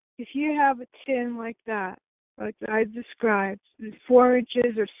 like if you have a tin like that, like I described, 4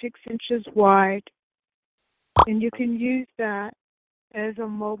 inches or 6 inches wide, and you can use that as a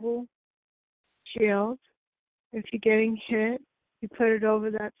mobile shield. If you're getting hit, you put it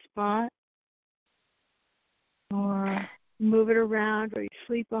over that spot, or move it around, or you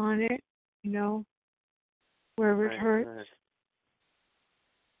sleep on it, wherever it hurts.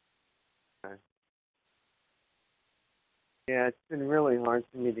 Right. Yeah, it's been really hard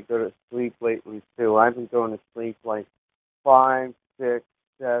for me to go to sleep lately too. I've been going to sleep like 5, 6,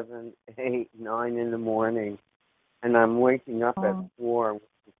 7, 8, 9 in the morning, and I'm waking up at 4, which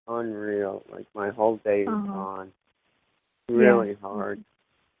is unreal. Like my whole day is gone. Really hard.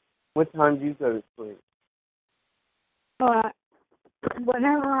 What time do you go to sleep?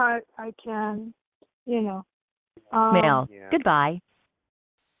 Whenever I can, Mail. Goodbye.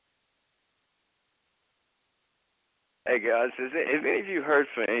 Hey guys, have any of you heard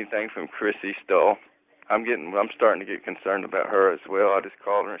anything from Chrissy Stoll? I'm starting to get concerned about her as well. I just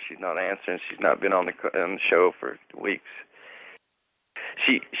called her and she's not answering. She's not been on the show for weeks.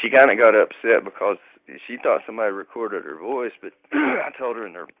 She kind of got upset because she thought somebody recorded her voice, but I told her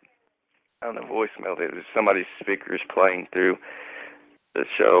on the voicemail that it was somebody's speakers playing through the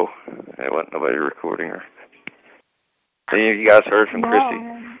show. It wasn't nobody recording her. Any of you guys heard from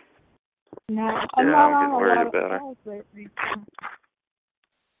Chrissy? No, I'm getting worried about her. Lately.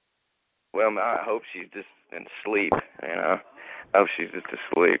 Well, I hope she's just in sleep, I hope she's just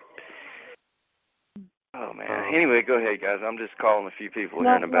asleep. Oh, man. Anyway, go ahead, guys. I'm just calling a few people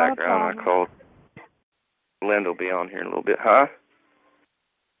here in the background. I called. Linda will be on here in a little bit. Huh?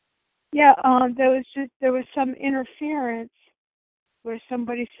 Yeah, there was some interference where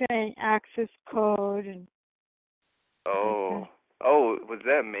somebody saying access code and. Oh, was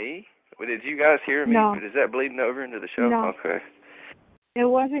that me? Did you guys hear me? No. Is that bleeding over into the show? No. Okay. It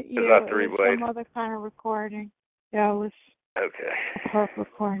wasn't you. It was some other kind of recording. Yeah, it was a perp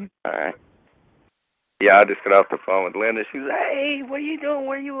recording. All right. Yeah, I just got off the phone with Linda. She was like, hey, what are you doing?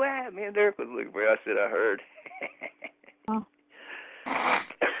 Where you at? Me and Derek was looking for you. I said, I heard.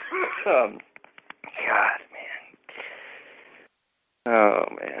 God, man. Oh,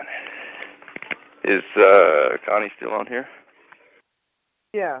 man. Is Connie still on here?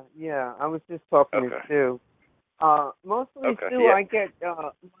 Yeah. I was just talking to Sue. Mostly, Sue, I get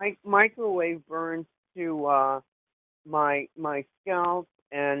microwave burns to my scalp,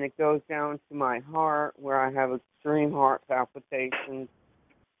 and it goes down to my heart where I have extreme heart palpitations,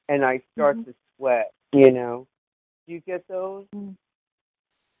 and I start to sweat. You know, do you get those?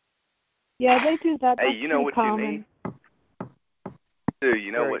 Yeah, they do that. Hey, That's you know pretty what common. you need? Dude,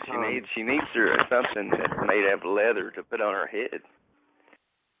 you know Very what she common. needs? She needs something that's made out of leather to put on her head.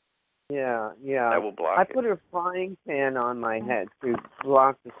 Yeah. That will block I it. put a frying pan on my head to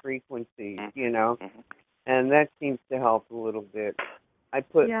block the frequencies, you know, and that seems to help a little bit. I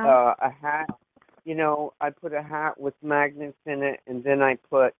put a hat, you know, I put a hat with magnets in it, and then I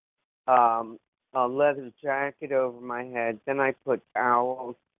put a leather jacket over my head. Then I put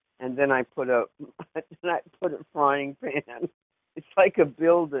towels, and then I put a frying pan. It's like a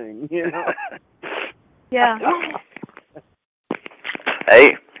building, you know. Yeah.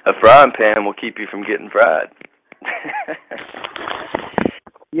 Hey, a frying pan will keep you from getting fried.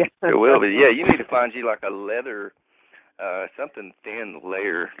 Yeah. It will, but yeah, you need to find you like a leather, something thin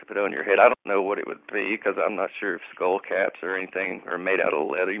layer to put on your head. I don't know what it would be because I'm not sure if skull caps or anything are made out of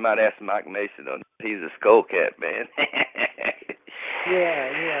leather. You might ask Mike Mason. He's a skull cap man.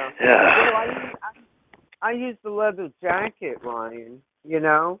 Yeah. Well, I use the leather jacket, Ryan, you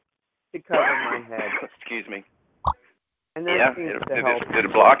know, to cover my head. Excuse me. And that seems to help. Did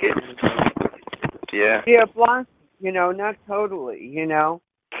it block it? Yeah. Yeah, blocks, you know, not totally, you know.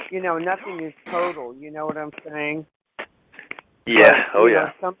 You know, nothing is total, you know what I'm saying? Yeah, but,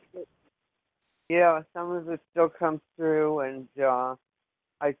 you know, some of it still comes through, and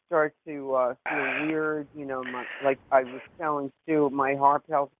I start to feel weird, you know, like I was telling Stu, my heart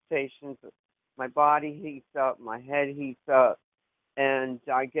palpitations, my body heats up, my head heats up, and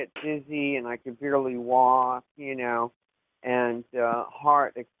I get dizzy, and I can barely walk, you know, and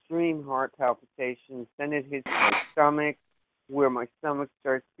extreme heart palpitations. Then it hits my stomach, where my stomach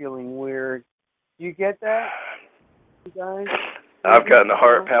starts feeling weird. Do you get that, you guys? I've gotten the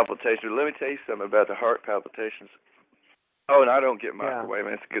heart palpitations. Let me tell you something about the heart palpitations. Oh, and I don't get microwave.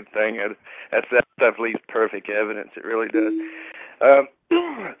 That's a good thing. That stuff leaves perfect evidence. It really does. Oh,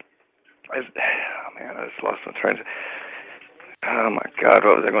 man, I just lost my train. Oh, my God.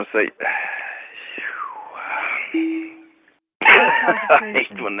 What was I going to say? I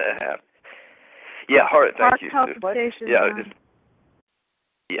hate when that happens. Yeah, heart. Thank you. Palpitations.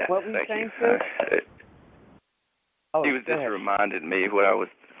 Yeah, what were you thank saying, you. Oh, he was go just ahead. reminded me what I was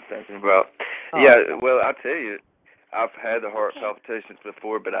thinking about. Oh, Yeah, well, I tell you, I've had the heart palpitations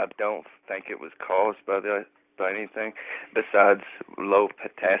before, but I don't think it was caused by anything besides low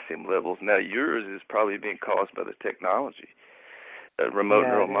potassium levels. Now, yours is probably being caused by the technology, remote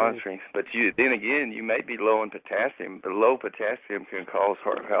neural monitoring. But then again, you may be low in potassium, but low potassium can cause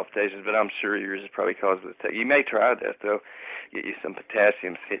heart palpitations. But I'm sure yours is probably caused by the tech. You may try that though. Get you some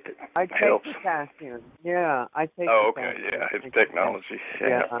potassium. I helps. take potassium. Yeah, I take Oh, potassium. okay. Yeah, it's technology.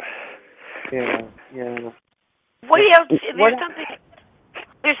 Yeah. What else?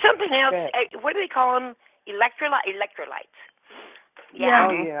 There's something else. What do they call them? Electrolytes. Yeah.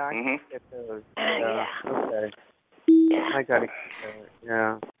 Oh, yeah. I can get those. Yeah. Okay. Yeah. I gotta get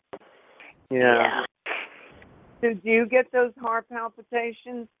those. Yeah. So do you get those heart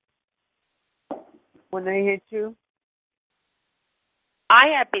palpitations when they hit you? I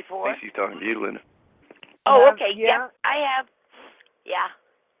have before. She's talking to you, Linda. Oh, okay. Yeah. I have. Yeah.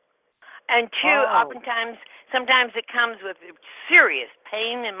 And two, sometimes it comes with serious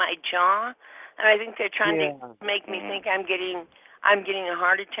pain in my jaw, and I think they're trying to make me think I'm getting a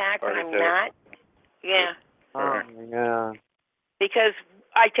heart attack when I'm not. Yeah. Oh, yeah. Because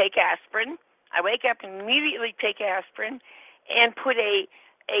I take aspirin. I wake up and immediately take aspirin, and put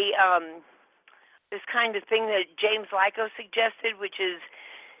this kind of thing that James Lyko suggested, which is,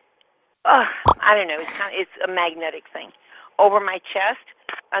 I don't know, it's a magnetic thing over my chest,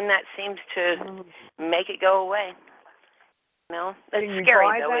 and that seems to make it go away. No, that's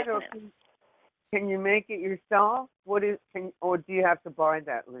scary though, isn't it? Can you make it yourself? Or do you have to buy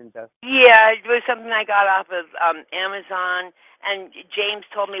that, Linda? Yeah, it was something I got off of Amazon, and James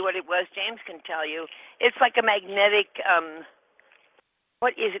told me what it was. James can tell you. It's like a magnetic.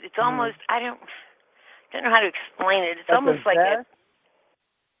 What is it? It's almost. I don't know how to explain it. It's like almost like a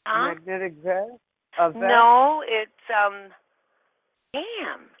magnetic vest. A vest? No, it's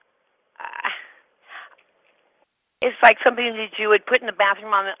it's like something that you would put in the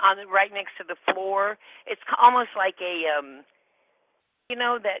bathroom on the right next to the floor. It's almost like a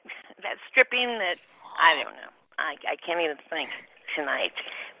that stripping that I don't know. I can't even think tonight.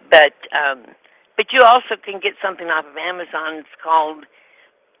 But you also can get something off of Amazon. It's called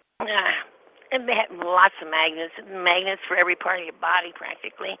and they have lots of magnets for every part of your body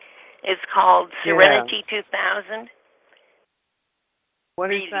practically. It's called Serenity 2000.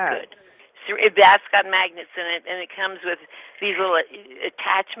 What is really that? good. So that's got magnets in it, and it comes with these little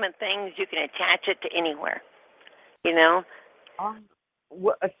attachment things. You can attach it to anywhere. You know.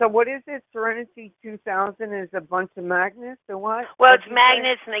 So what is it? Serenity 2000 is a bunch of magnets or what? Well, What'd it's you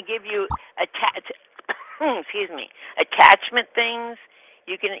magnets, and they give you attachment things.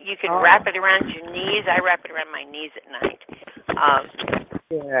 You can wrap it around your knees. I wrap it around my knees at night.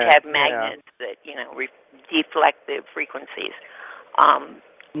 To have magnets that deflect the frequencies.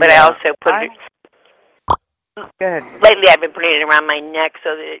 But I also put it. Lately, I've been putting it around my neck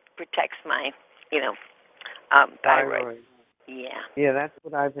so that it protects my, thyroid. Yeah. Yeah, that's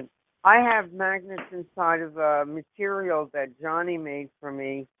what I've been. I have magnets inside of a material that Johnny made for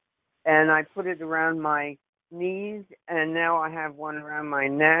me, and I put it around my knees, and now I have one around my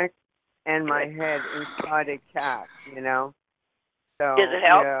neck and my head inside a cap. So does it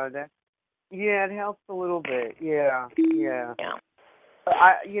help? Yeah, it helps a little bit. Yeah. But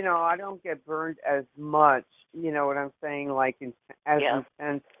I don't get burned as much. You know what I'm saying? Like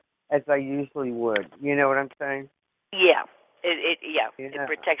intense as I usually would. You know what I'm saying? Yeah. It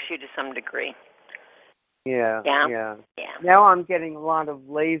protects you to some degree. Yeah. Yeah. Now I'm getting a lot of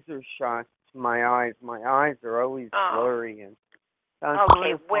laser shots to my eyes. My eyes are always blurry, and so I'm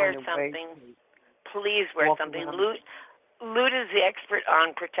trying to wear find a something. way Please wear something. Lute is the expert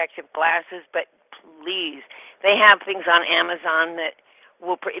on protective glasses, but please, they have things on Amazon that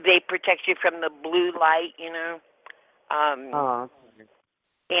they protect you from the blue light.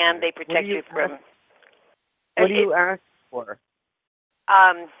 And they protect you from. What do you ask for?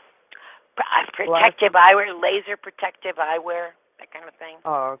 Protective eyewear, laser protective eyewear, that kind of thing.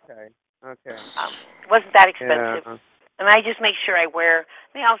 Oh, okay. Wasn't that expensive? Yeah. And I just make sure I wear.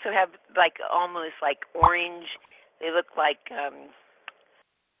 They also have almost like orange. They look like I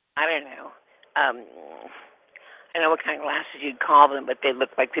don't know. I don't know what kind of glasses you'd call them, but they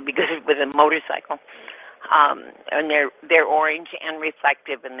look like they'd be good with a motorcycle. And they're orange and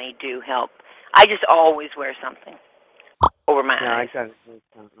reflective, and they do help. I just always wear something over my eyes. I gotta do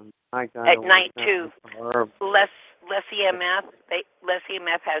something. At night too. Less EMF. Less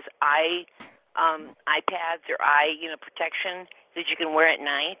EMF has iPads or eye protection that you can wear at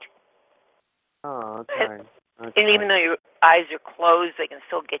night. Oh, okay. And even though your eyes are closed, they can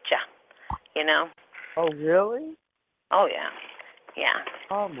still get you. Oh, really? Oh yeah.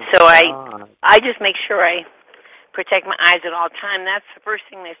 Oh my So God. I just make sure I protect my eyes at all time. That's the first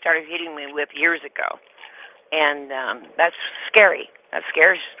thing they started hitting me with years ago, and that's scary. That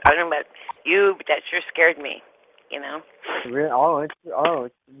scares. I don't know about you, but that sure scared me. It's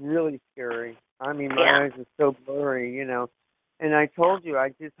really scary. I mean, my eyes are so blurry. And I told you I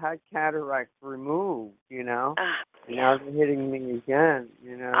just had cataracts removed. And now they're hitting me again.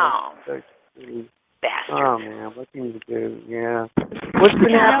 Oh. So, bastard. Oh man, what can you do? Yeah. What's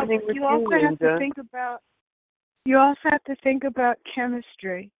been happening with you also Linda? have to think about. You also have to think about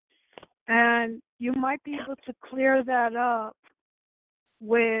chemistry, and you might be able to clear that up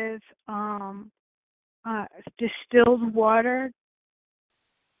with distilled water,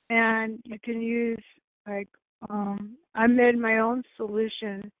 and you can use I made my own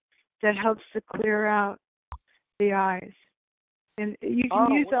solution that helps to clear out the eyes, and you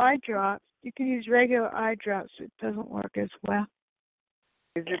can use eye drops. You can use regular eye drops. It doesn't work as well.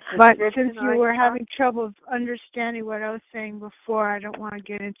 But since you were having trouble understanding what I was saying before, I don't want to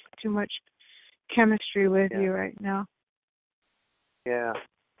get into too much chemistry with you right now. Yeah.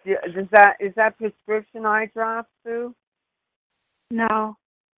 Is that prescription eye drops, Sue? No.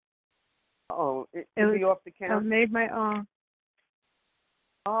 Oh, is it off the counter? I made my own.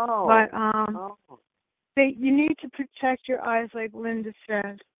 Oh. But you need to protect your eyes, like Linda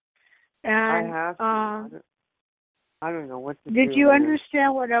said. And I have to. I don't know what to do. Did you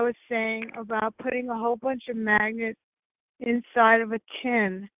understand what I was saying about putting a whole bunch of magnets inside of a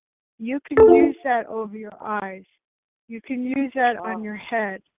tin? You can use that over your eyes. You can use that on your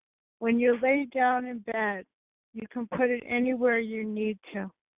head. When you lay down in bed, you can put it anywhere you need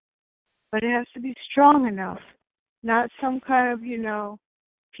to. But it has to be strong enough, not some kind of,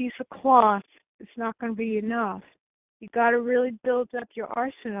 piece of cloth. It's not going to be enough. You got to really build up your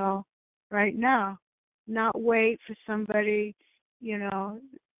arsenal right now. Not wait for somebody, you have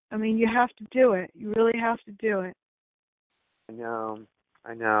to do it. You really have to do it. I know.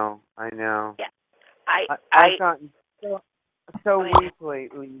 Yeah. I've gotten so weak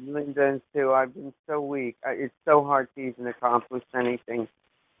lately, Linda and Sue. I've been so weak. It's so hard to even accomplish anything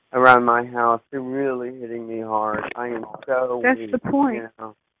around my house. They're really hitting me hard. I am so weak. That's the point.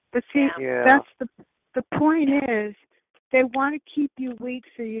 But see, that's the point is, they want to keep you weak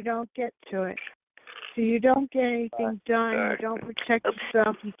so you don't get to it. So you don't get anything done. You don't protect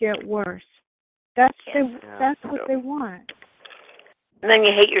yourself. You get worse. That's what they want. And then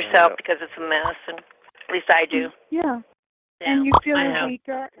you hate yourself because it's a mess, and at least I do. Yeah. Yeah. And you feel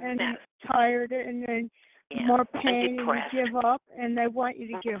weaker and tired, and then more pain, and you give up, and they want you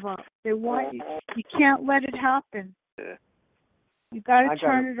to give up. They want you. You can't let it happen. You got to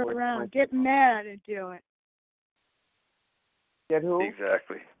turn it around. Get mad and do it. Get who?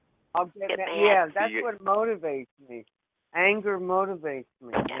 Exactly. I'll get mad. Yeah, that's what motivates me. Anger motivates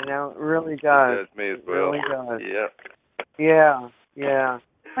me. You know, it really does. It does me as well. It really does. Yeah. Yeah.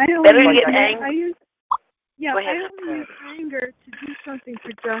 I don't Better use to get angry. I don't use anger to do something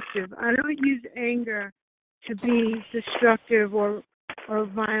productive. I don't use anger to be destructive or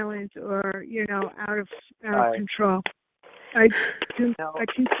violent or out of control. I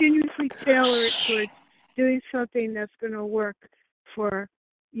continuously tailor it towards doing something that's going to work for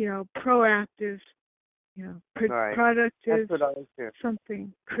proactive, productive, that's what I do.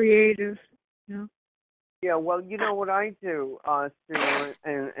 something creative. Yeah, well, you know what I do, Sue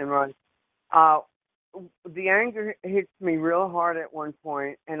and Ron. The anger hits me real hard at one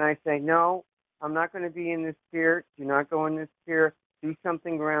point, and I say, no, I'm not going to be in this sphere. Do not go in this sphere. Do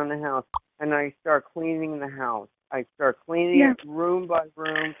something around the house. And I start cleaning the house. I start cleaning it room by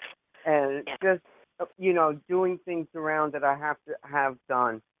room, and just, doing things around that I have to have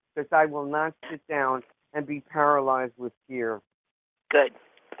done, because I will not sit down and be paralyzed with fear. Good.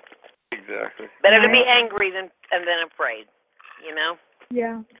 Exactly. Better to be angry than afraid, Yeah.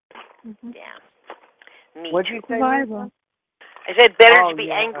 Yeah. Me What too. did you say? I said better to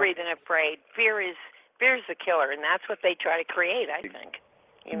be angry than afraid. Fear is the killer, and that's what they try to create, I think.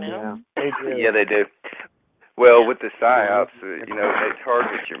 Yeah, they do. Yeah, they do. Well, with the psyops, it's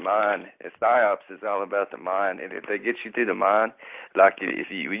hard with your mind. Psyops is all about the mind, and if they get you through the mind, like if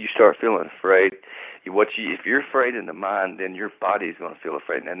you start feeling afraid, if you're afraid in the mind, then your body's going to feel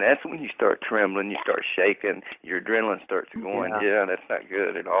afraid, and that's when you start trembling, you start shaking, your adrenaline starts going. Yeah, that's not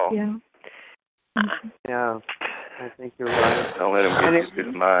good at all. Yeah. Yeah, I think you're right. Don't let them get you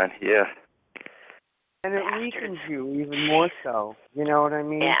through the mind. Yeah. And it weakens you even more so. You know what I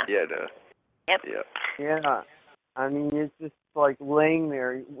mean? Yeah. Yeah, it does. Yep. Yep. Yeah. I mean, it's just like laying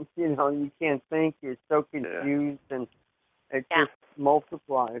there. You can't think. You're so confused, and it just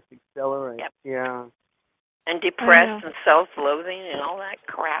multiplies, accelerates. Yep. Yeah. And depressed and self-loathing and all that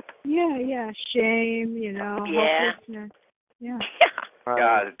crap. Yeah. Shame, hopelessness. Yeah.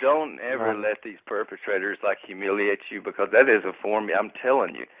 Guys, don't ever let these perpetrators humiliate you, because that is a form. I'm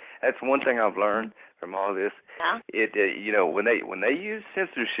telling you, that's one thing I've learned from all this. When they use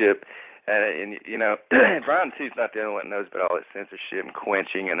censorship, and Brian too's not the only one that knows about all that censorship and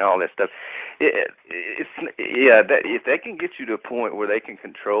quenching and all that stuff. If they can get you to a point where they can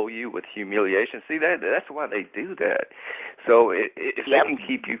control you with humiliation, see that's why they do that. So if they can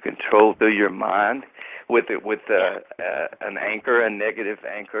keep you controlled through your mind with an anchor, a negative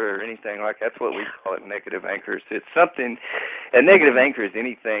anchor, or anything like that's what we call it, negative anchors. It's something. A negative anchor is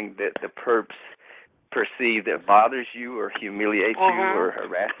anything that the perps perceive that bothers you or humiliates you or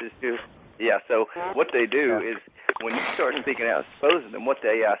harasses you. Yeah, so what they do is when you start speaking out, exposing them, what the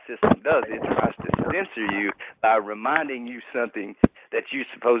AI system does, it tries to censor you by reminding you something that you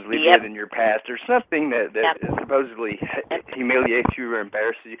supposedly did in your past, or something that supposedly humiliates you or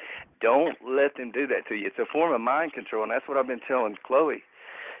embarrasses you. Don't let them do that to you. It's a form of mind control, and that's what I've been telling Chloe.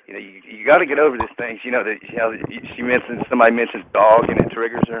 You got to get over these things. She mentioned, somebody mentioned dog and it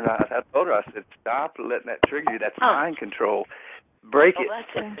triggers her, and I told her, I said, stop letting that trigger you. That's mind control. Break it.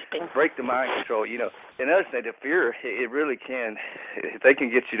 Break the mind control. Another thing, the fear, it really can. If they can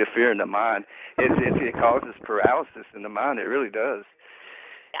get you to fear in the mind, it causes paralysis in the mind. It really does.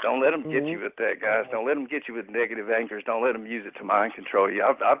 Don't let them get you with that, guys. Don't let them get you with negative anchors. Don't let them use it to mind control you.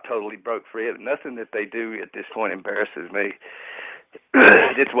 I've totally broke free of it. Nothing that they do at this point embarrasses me.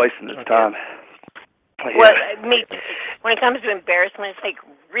 It's wasting its time. Well, when it comes to embarrassment, it's like,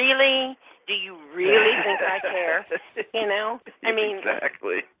 really? Do you really think I care? I mean,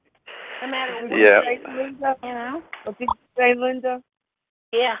 exactly. No matter what. Linda? What did you say, Linda?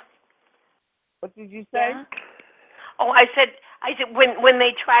 Yeah. What did you say? Yeah. Oh, I said when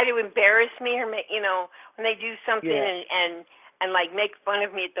they try to embarrass me, or when they do something and make fun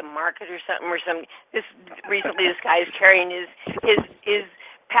of me at the market or something. Recently this guy is carrying his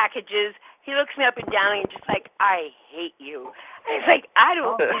packages. He looks me up and down and just like, I hate you. And it's like, I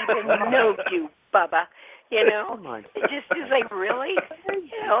don't even know you, Bubba. It just is like, really?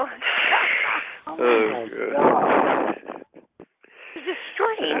 Oh my God. It's just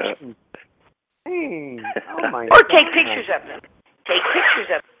strange. Hey. Oh my or take pictures of them. Take pictures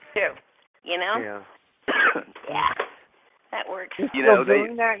of them too. Yeah. Yeah, that works. You're You still know,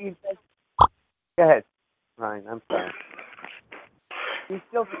 doing that? You said... Go ahead, Ryan. I'm sorry. You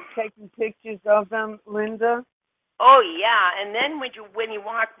still taking pictures of them, Linda? Oh yeah, and then when you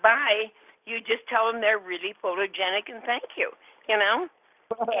walk by, you just tell them they're really photogenic and thank you. You know,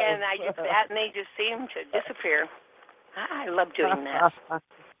 and I just that and they just seem to disappear. I love doing that.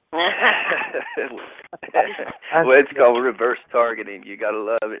 Well, it's called reverse targeting. You gotta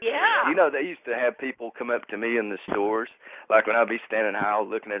love it. Yeah. You know, they used to have people come up to me in the stores, like when I'd be standing aisle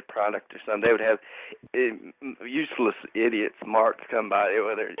looking at a product or something. They would have useless idiots, marks, come by.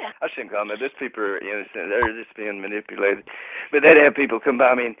 Well, I shouldn't call them that. These people are innocent. They're just being manipulated. But they'd have people come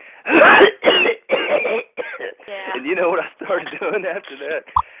by me and you know what I started doing after that?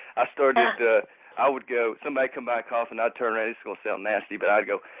 I started. I would go. Somebody come by coughing. I'd turn around. It's gonna sound nasty, but I'd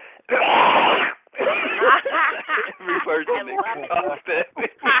go. Reversing the cough at me.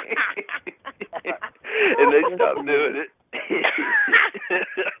 And they stopped doing it.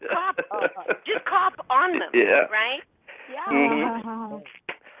 Just cough on them. Yeah. Right? Yeah. Mm-hmm.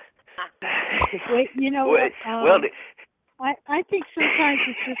 Wait, you know what? I think sometimes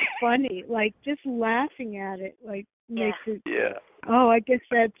it's just funny, like just laughing at it, like makes it. Yeah. Oh, I guess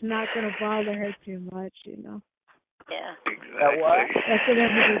that's not going to bother her too much, you know. Yeah. Exactly. That's what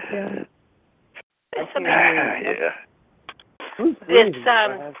everybody's doing. Yeah.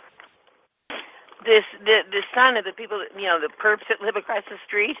 The son of the people that, the perps that live across the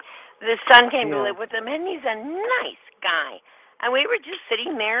street, the son came to live with them, and he's a nice guy. And we were just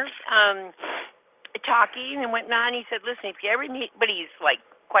sitting there talking and whatnot, and he said, listen, if you ever need, but he's like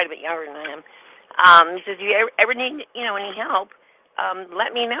quite a bit younger than I am, he says, if you ever need, any help,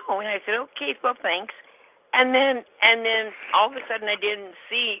 let me know. And I said, okay, well, thanks. And then all of a sudden I didn't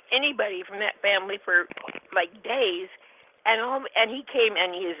see anybody from that family for like days. And he came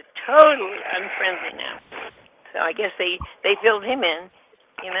and he is totally unfriendly now. So I guess they filled him in,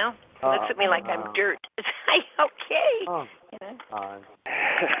 Looks at me like I'm dirt. It's like, okay.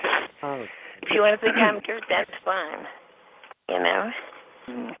 If you want to think I'm dirt, that's fine.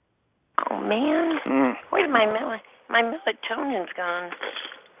 Oh man. Where's my melatonin's gone?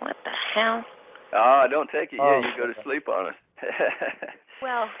 What the hell? Oh, don't take it. Yeah, you go to sleep on us.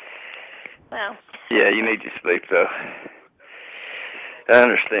 Well. Yeah, you need your sleep though. I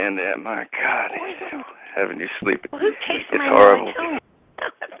understand that. My God, having you sleep, it's horrible. What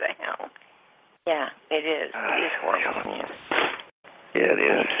the hell? Yeah, it is. It is horrible. Yeah, it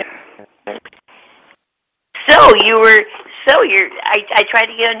is. I tried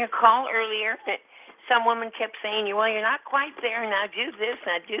to get on your call earlier. Some woman kept saying, well, you're not quite there. Now do this,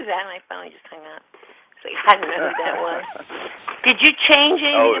 now do that. And I finally just hung up. So I didn't know who that was. Did you change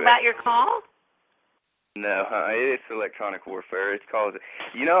anything about your call? No, it's electronic warfare. It's called,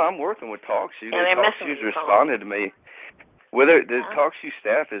 I'm working with TalkShoe. And TalkShoe's responded to me. The TalkShoe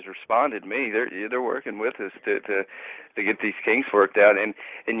staff has responded to me. They're working with us to get these kinks worked out. And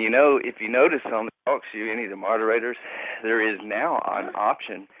if you notice on the TalkShoe, any of the moderators, there is now an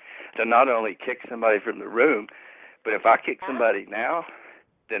option to not only kick somebody from the room, but if I kick somebody now,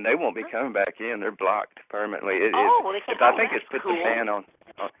 then they won't be coming back in. They're blocked permanently. I think it's put the ban on.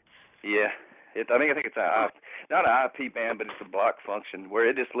 Yeah. I think it's not an IP ban, but it's a block function where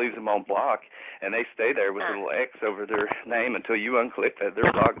it just leaves them on block, and they stay there with a little X over their name until you unclick that.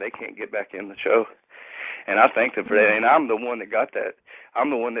 They're blocked. They can't get back in the show. And I thank them for that. And I'm the one that got that. I'm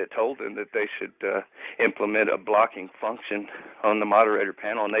the one that told them that they should implement a blocking function on the moderator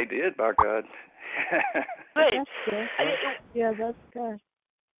panel, and they did, by God. Good. That's good. Yeah, that's good.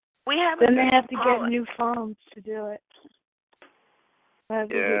 Then they have to get new phones to do it. They have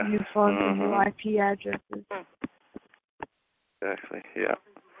to get new phones and new IP addresses. Exactly, yeah.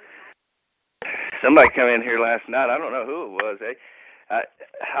 Somebody came in here last night. I don't know who it was. I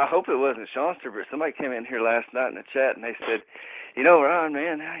hope it wasn't Shawnster, but somebody came in here last night in the chat, and they said, Ron,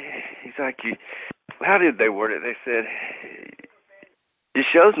 man, he's like, how did they word it? They said, your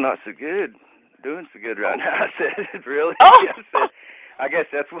show's not so good, doing so good right now. I said, really? I guess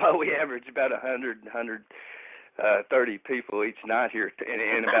that's why we average about 130 people each night here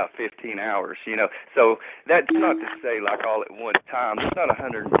in about 15 hours, So that's not to say like all at one time. There's not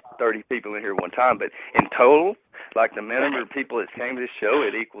 130 people in here at one time, but in total, like the number of people that came to this show,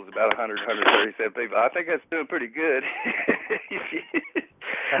 it equals about 137 people. I think that's doing pretty good.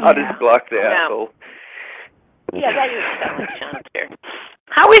 I'll just block the asshole. Yeah, that is Shawnster.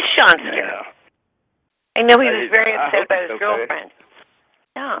 How is Shawnster? Yeah. I know he was very upset about his girlfriend.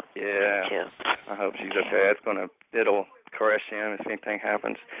 Yeah. Yeah. I hope she's okay. It'll crush him if anything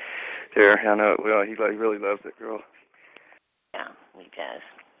happens to her. I know it will. He really loves that girl. Yeah, he does.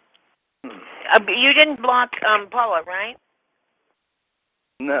 You didn't block Paula, right?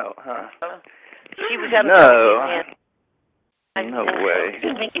 No, huh? She was on No way. I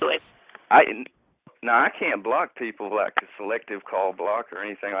think you would. I can't block people like a selective call block or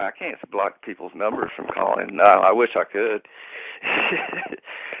anything. I can't block people's numbers from calling. No, I wish I could.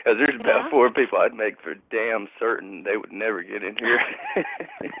 Because there's about 4 people I'd make for damn certain they would never get in here.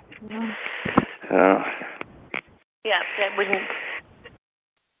 Yeah, that wouldn't.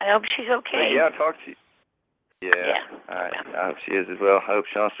 I hope she's okay. Yeah, I talked to you. Yeah. I hope she is as well. I hope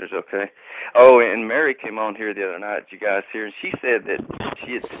Shonster's okay. Oh, and Mary came on here the other night, you guys here, and she said that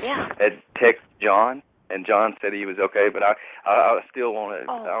she had texted John, and John said he was okay, but I still want it.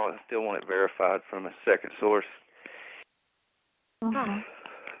 I still want it verified from a second source. I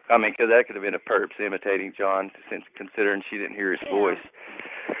mean, because that could have been a perps imitating John, since considering she didn't hear his voice.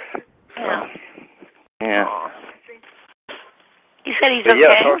 Yeah. He said he's but okay.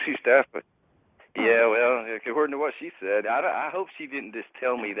 Yeah, talk to your staff, but. Yeah, well, according to what she said, I hope she didn't just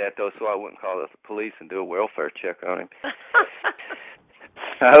tell me that, though, so I wouldn't call the police and do a welfare check on him.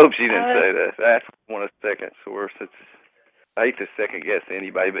 I hope she didn't say that. That's one of the second source. I hate to second guess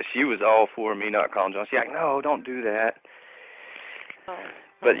anybody, but she was all for me not calling John. She's like, no, don't do that.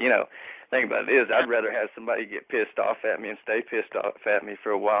 But, the thing about it is, I'd rather have somebody get pissed off at me and stay pissed off at me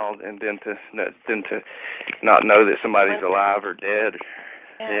for a while than to not know that somebody's alive or dead.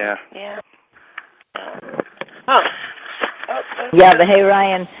 Yeah. Yeah, but hey,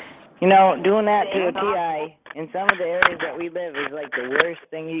 Ryan, doing that to a TI in some of the areas that we live is like the worst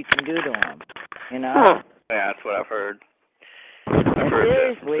thing you can do to them, Yeah, that's what I've heard.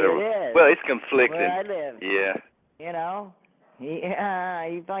 Seriously, it is. Well, it's conflicting. Where I live. Yeah. Yeah,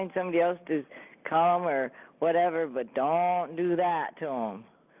 you find somebody else to call them or whatever, but don't do that to them.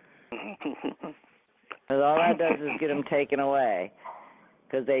 Because all that does is get them taken away.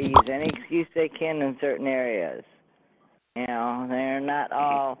 Because they use any excuse they can in certain areas. They're not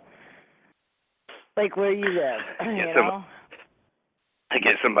all like where you live, I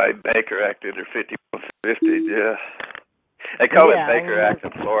get somebody Baker acted or 5150, yeah. They call it Baker Act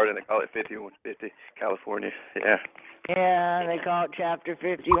in Florida, and they call it 5150 California, yeah. Yeah, they call it Chapter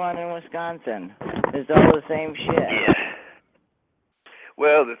 51 in Wisconsin. It's all the same shit. Yeah.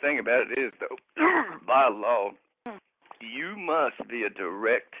 Well, the thing about it is, though, by law, you must be a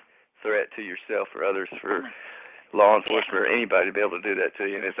direct threat to yourself or others for law enforcement or anybody to be able to do that to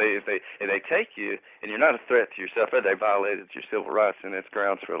you. And if they take you and you're not a threat to yourself, they violated your civil rights, and it's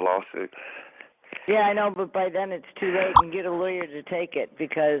grounds for a lawsuit. Yeah, I know, but by then it's too late, and get a lawyer to take it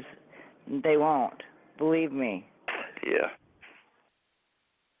because they won't. Believe me. Yeah.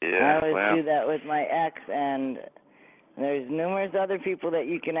 I always do that with my ex, and there's numerous other people that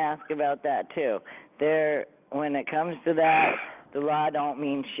you can ask about that too. When it comes to that, the law don't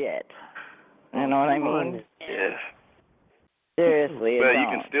mean shit. You know what I mean? Yeah. Seriously, it Well, don't. you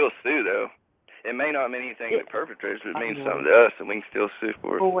can still sue, though. It may not mean anything to perpetrators, but it means something to us, and we can still sue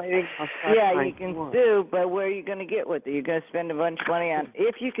for it. Yeah, you can sue, but where are you going to get with it? You're going to spend a bunch of money on.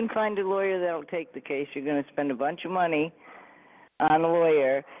 If you can find a lawyer that'll take the case, you're going to spend a bunch of money on a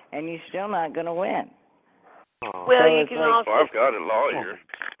lawyer, and you're still not going to win. Well, so you can also. I've got a lawyer.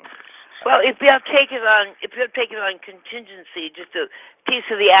 Well, if they'll take it on contingency, just a piece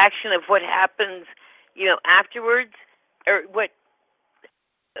of the action of what happens, afterwards, or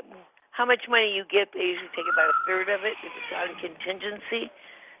how much money you get, they usually take about a third of it if it's on contingency,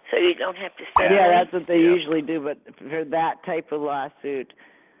 so you don't have to spend money. That's what they usually do, but for that type of lawsuit,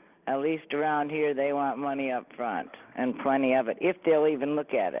 at least around here, they want money up front, and plenty of it, if they'll even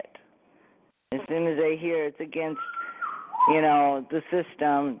look at it. As soon as they hear it's against the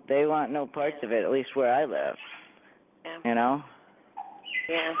system, they want no parts of it, at least where I live. Yeah.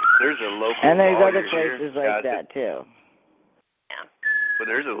 Yeah. There's a local and there's lawyer other places here, like that, too. Yeah. But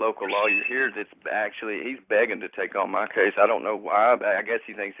there's a local lawyer here that's he's begging to take on my case. I don't know why, but I guess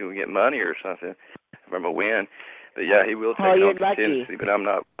he thinks he will get money or something from a win. But yeah, he will take it on contingency, but I'm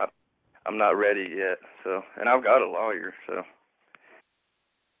not ready yet. So, and I've got a lawyer, so.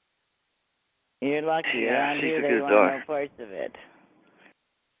 You're lucky. Yeah, Around she's here, a they good want daughter. no parts of it.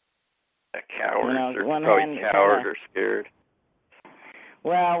 Cowards. They're one probably hand cowards or scared.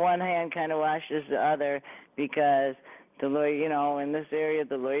 Well, one hand kind of washes the other because the lawyer, in this area,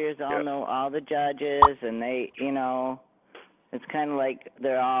 the lawyers all know all the judges, and they, it's kind of like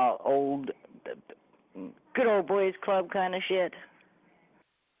they're all old, good old boys club kind of shit,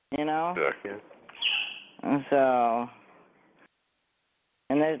 Sure. And so,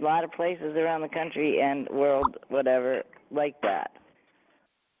 and there's a lot of places around the country and world, whatever, like that.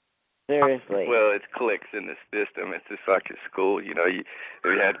 Seriously. Well, it's cliques in the system. It's just like at school. You know,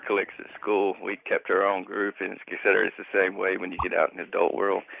 we had cliques at school. We kept our own group, and it's considered it's the same way when you get out in the adult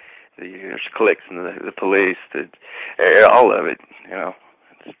world. There's cliques in the police, all of it. You know,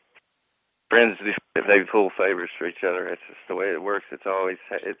 friends, they pull favors for each other. That's just the way it works. That's how it's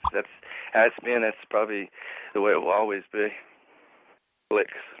been. That's probably the way it will always be.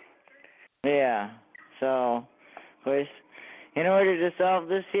 Cliques. Yeah. So, of course, in order to solve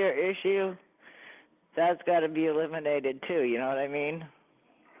this here issue, that's got to be eliminated too. You know what I mean?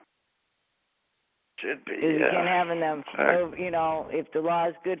 Should be. Because you can't have them. You know, if the law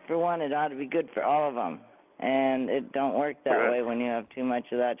is good for one, it ought to be good for all of them. And it don't work that way when you have too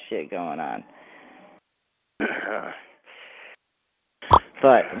much of that shit going on.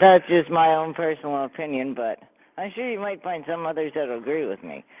 But that's just my own personal opinion. But I'm sure you might find some others that'll agree with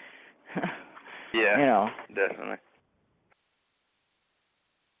me. Yeah. You know. Definitely.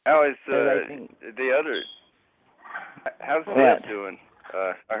 How is the other? How's Deb doing?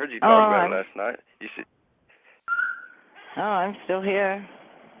 I heard you talk about it last night. You should. Oh, I'm still here.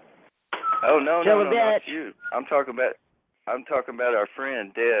 Oh no, not you. I'm talking about our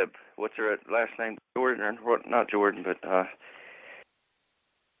friend Deb. What's her last name? Jordan, or not Jordan, but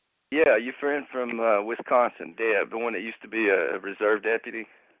yeah, your friend from Wisconsin, Deb, the one that used to be a reserve deputy.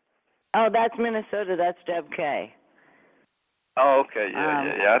 Oh, that's Minnesota. That's Deb K. Oh, okay,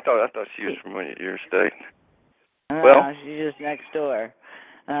 yeah. I thought she was from your state. Well, she's just next door.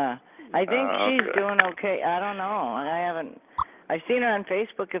 I think she's doing okay. I don't know. I've seen her on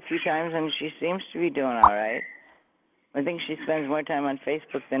Facebook a few times, and she seems to be doing all right. I think she spends more time on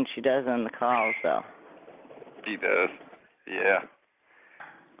Facebook than she does on the calls, though. She does. Yeah.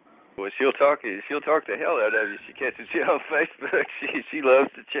 Well, she'll talk the hell out of you. She catches you on Facebook. She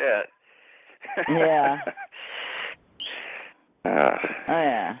loves to chat. Yeah. Oh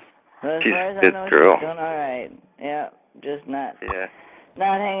yeah. Well, as far as I know, girl. she's doing all right. Yeah, just not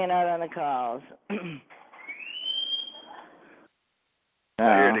hanging out on the calls. I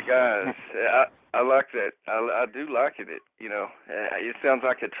hear the guys. I like that. I do like it. You know, it sounds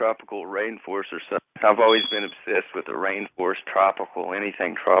like a tropical rainforest or something. I've always been obsessed with the rainforest, tropical,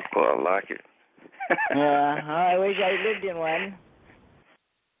 anything tropical. I like it. Yeah, I wish I lived in one.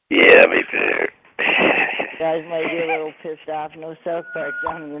 Yeah, me too. Guys might be a little pissed off. No South Park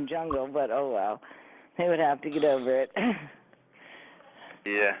down in the jungle, but oh well. They would have to get over it.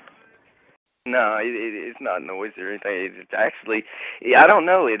 Yeah. No, it's not noise or anything. It's actually, I don't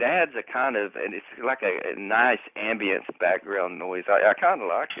know. It adds a kind of, and it's like a nice ambience background noise. I kind of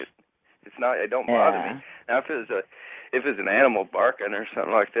like it. It's not. It don't bother me. Now, if it's an animal barking or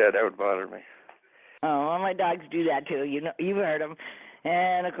something like that, that would bother me. Oh, well, my dogs do that too. You know, you've heard them.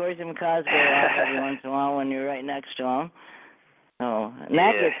 And of course, the macaws go off every once in a while when you're right next to them. Oh, and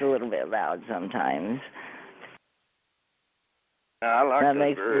that gets a little bit loud sometimes. No, I like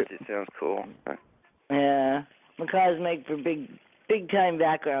those birds. It sounds cool. Yeah, macaws make for big time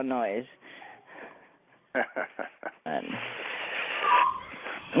background noise. And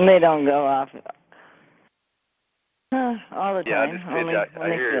they don't go off all the time. Only when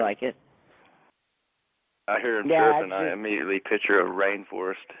they feel like it. I hear them chirping. I immediately picture a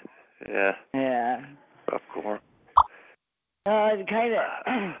rainforest. Yeah. Yeah. Of course. It kind of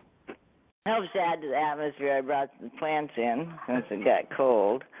helps add to the atmosphere. I brought the plants in since it got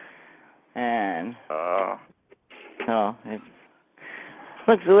cold, and so it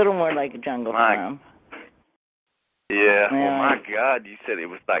looks a little more like a jungle farm. Yeah. Well, my God, you said it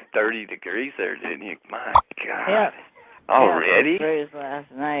was like 30 degrees there, didn't you? My God. Yeah. Already? Yeah,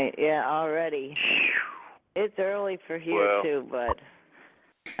 last night. Yeah, already. It's early for here too, but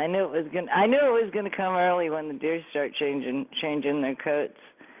I knew it was gonna come early when the deer start changing their coats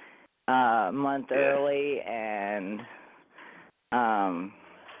a month early, and the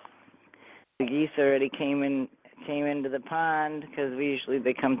geese already came into the pond because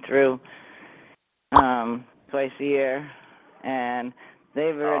they come through twice a year, and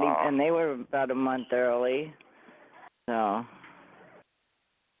they were about a month early, so.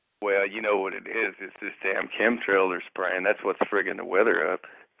 Well, you know what it is. It's this damn chemtrail they're spraying. That's what's frigging the weather up.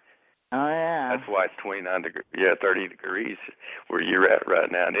 Oh, yeah. That's why it's 30 degrees where you're at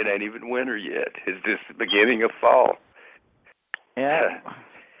right now. And it ain't even winter yet. It's just the beginning of fall. Yeah.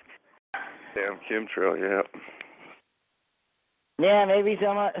 Damn chemtrail, yeah. Yeah, maybe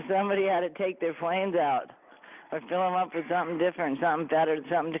somebody had to take their planes out or fill them up with something different, something better,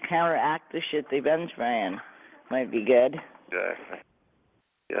 something to counteract the shit they've been spraying. Might be good. Exactly.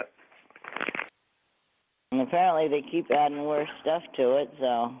 Yeah. And apparently they keep adding worse stuff to it,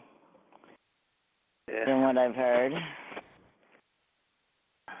 so. Yeah. From what I've heard.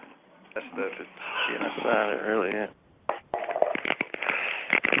 That stuff is genocide, it really is.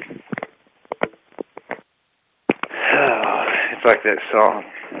 It's like that song.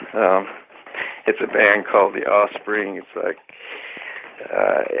 It's a band called The Offspring. It's like,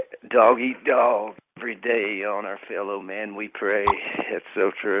 dog eat dog. Every day on our fellow man we pray. It's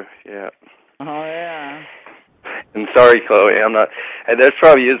so true, yeah. Oh, yeah. And sorry, Chloe, I'm not. And there's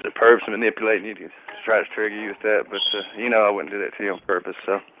probably is a purpose manipulating you to try to trigger you with that, but you know I wouldn't do that to you on purpose.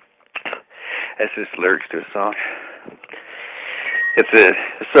 So that's just lyrics to a song. It's a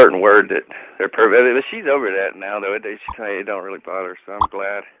certain word that they're perfect. But she's over that now, though. It don't really bother her, so I'm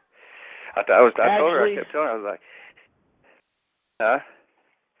glad. I told her. I kept telling her. I was like, huh?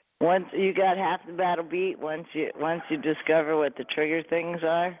 Once you got half the battle beat, once you discover what the trigger things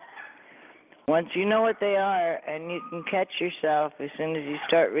are, once you know what they are, and you can catch yourself as soon as you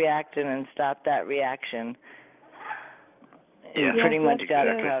start reacting and stop that reaction, you pretty much got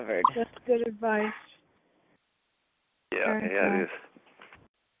it covered. That's good advice. Yeah, it is.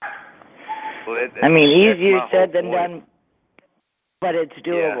 Well, I mean, easier said than done, but it's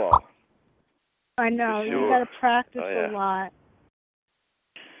doable. Yeah. I know. Sure. You got to practice a lot.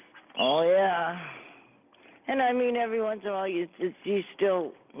 Oh, yeah. And I mean, every once in a while, you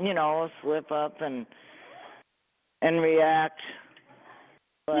still, slip up and react.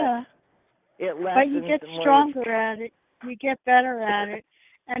 But it lessens. But you get stronger at it. You get better at it.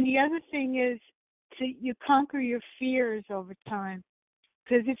 And the other thing is, you conquer your fears over time.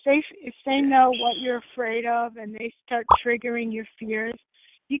 Because if they know what you're afraid of and they start triggering your fears,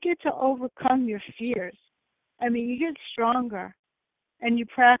 you get to overcome your fears. I mean, you get stronger. And you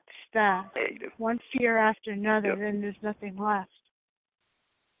practice that. One fear after another, then there's nothing left.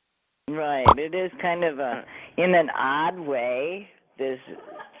 Right. It is kind of in an odd way, this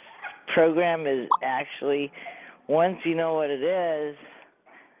program is actually, once you know what it is,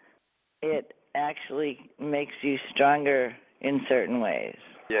 it actually makes you stronger in certain ways.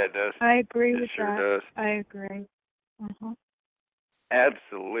 Yeah, it does. I agree with sure that. Does. I agree.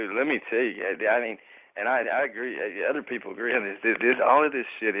 Absolutely. Let me tell you, I mean, and I agree. Other people agree on this. All of this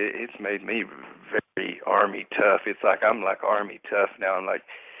shit, it's made me very Army tough. It's like I'm like Army tough now. I'm like,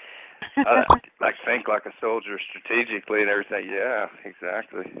 like think like a soldier strategically and everything. Yeah,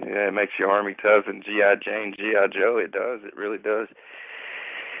 exactly. Yeah, it makes you Army tough and G.I. Jane, G.I. Joe. It does. It really does.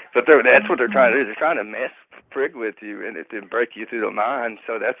 But that's what they're trying to do. They're trying to prig with you and to break you through the mind.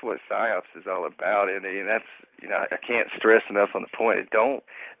 So that's what PSYOPs is all about. And that's, I can't stress enough on the point. Don't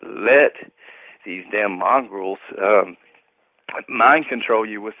let these damn mongrels mind control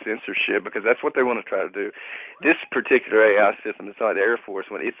you with censorship, because that's what they want to try to do. This particular AI system, it's like the Air Force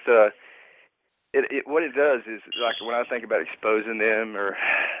one. It's what it does is, like, when I think about exposing them, or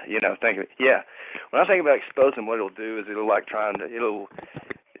when I think about exposing, what it'll do is it'll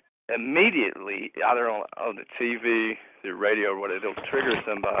immediately, either on the TV, the radio, or whatever, it'll trigger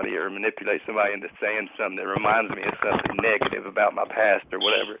somebody or manipulate somebody into saying something that reminds me of something negative about my past or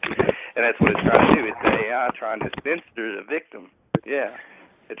whatever. And that's what it's trying to do. It's the AI trying to censor the victim. Yeah.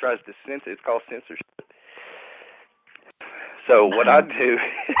 It tries to censor. It's called censorship. So what I do,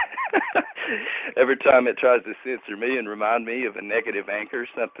 every time it tries to censor me and remind me of a negative anchor,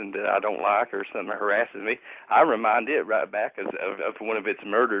 something that I don't like or something that harasses me, I remind it right back of one of its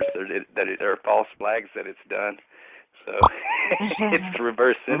murders that there are false flags that it's done. So it's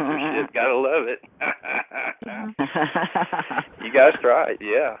reverse censorship. Gotta love it. You guys try it,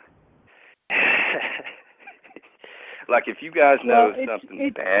 yeah. Like if you guys know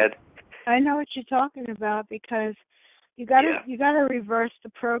something's bad. I know what you're talking about, because you gotta reverse the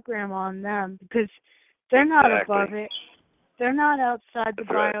program on them, because they're not above it. They're not outside the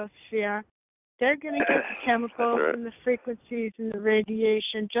biosphere. They're gonna get the chemicals and the frequencies and the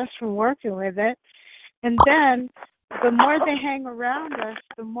radiation just from working with it. And then the more they hang around us,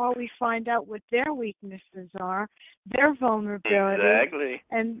 the more we find out what their weaknesses are, their vulnerabilities,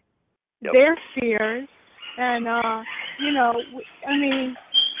 and their fears. And I mean,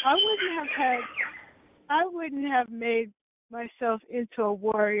 I wouldn't have made myself into a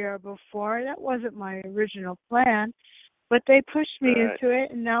warrior before. That wasn't my original plan. But they pushed me into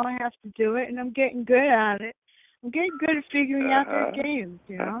it, and now I have to do it, and I'm getting good at it. I'm getting good at figuring out their games,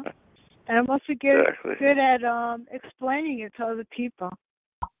 And I'm also good at explaining it to other people,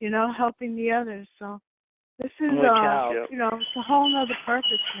 helping the others. So this is, it's a whole other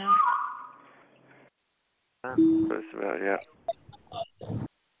purpose now. That's about,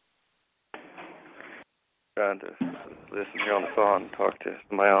 trying to listen here on the phone and talk to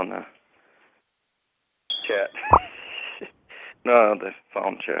somebody on the chat. No, the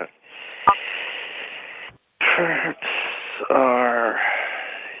phone chat. Perps are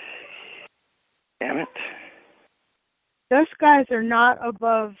damn it. Those guys are not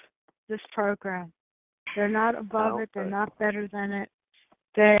above this program. They're not above it. They're not better than it.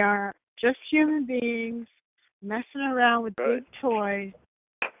 They are just human beings messing around with big toys,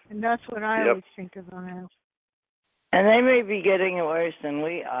 and that's what I always think of them as. And they may be getting it worse than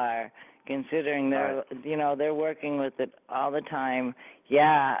we are, considering they're, they're working with it all the time.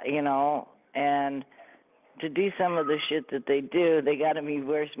 Yeah, and to do some of the shit that they do, they got to be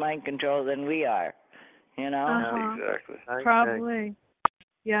worse mind control than we are. Exactly. Probably.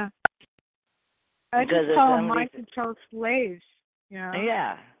 Yeah. I just call them mind control slaves.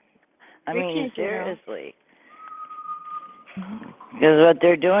 Yeah. I mean, seriously. Mm-hmm. Because what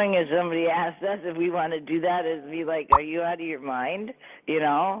they're doing is somebody asked us if we want to do that, is be like, are you out of your mind?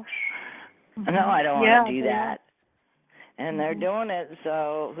 No, I don't want to do that. And they're doing it,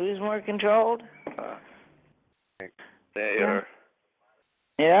 so who's more controlled? They are.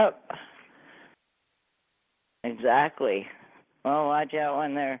 Yep. Exactly. Well, watch out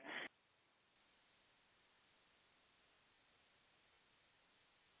when they're...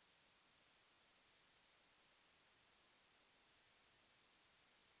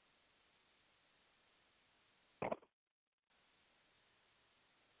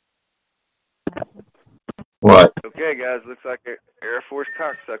 What? Okay, guys, looks like Air Force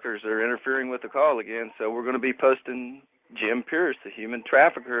cocksuckers are interfering with the call again, so we're going to be posting Jim Pierce, the human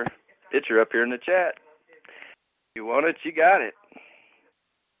trafficker, picture up here in the chat. You want it, you got it.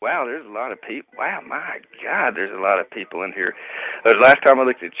 Wow, there's a lot of people. Wow, my God, there's a lot of people in here. Last time I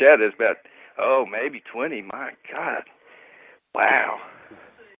looked at the chat, there's about, maybe 20. My God. Wow.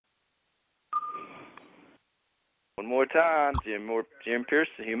 One more time, Jim Pierce,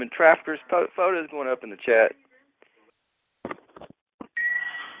 the human trafficker's photo is going up in the chat.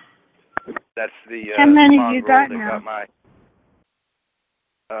 That's the how many you got now? Got my,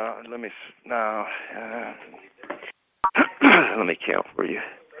 let me count for you.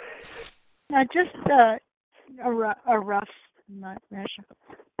 Now, just a rough measure.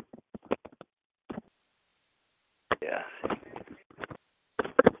 Yeah.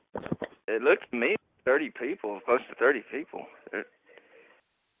 It looks to me 30 people, close to 30 people.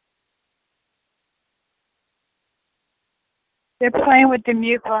 They're playing with the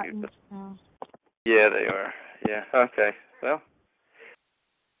mute buttons. Yeah, they are. Yeah, okay. Well,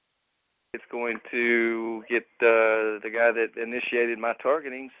 it's going to get the guy that initiated my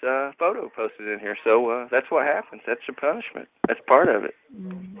targeting's photo posted in here. So that's what happens. That's your punishment. That's part of it.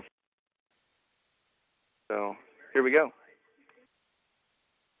 Mm-hmm. So here we go.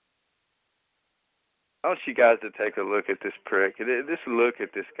 I want you guys to take a look at this prick. Just look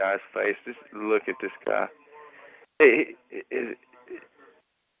at this guy's face. Just look at this guy.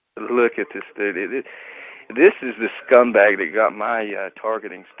 Look at this dude. This is the scumbag that got my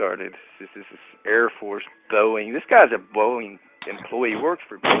targeting started. This is Air Force Boeing. This guy's a Boeing employee. He works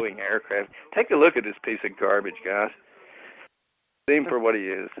for Boeing Aircraft. Take a look at this piece of garbage, guys. See him for what he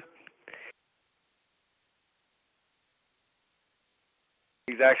is.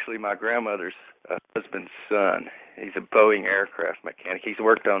 He's actually my grandmother's husband's son. He's a Boeing aircraft mechanic. He's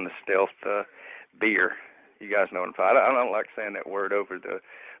worked on the stealth beer. You guys know what I'm talking about. I don't like saying that word over the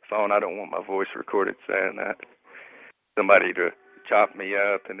phone. I don't want my voice recorded saying that. Somebody to chop me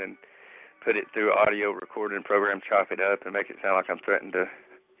up and then put it through audio recording program, chop it up and make it sound like I'm threatening to,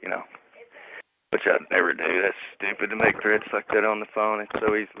 which I'd never do. That's stupid to make threats like that on the phone. It's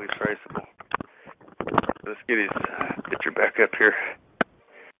so easily traceable. Let's get his picture back up here.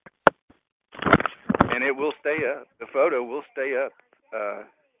 And it will stay up. The photo will stay up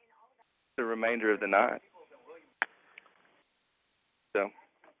the remainder of the night. So.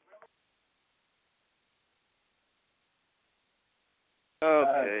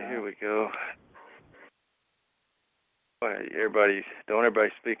 Okay, here we go. Boy, don't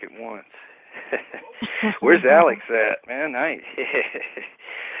everybody speak at once. Where's Alex at, man?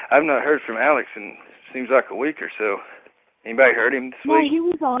 I've not heard from Alex in seems like a week or so. Anybody heard him this week? No, he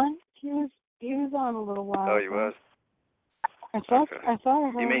was on. He was on a little while. Oh, he was. I thought I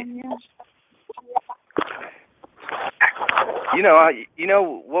heard him. Yeah. You know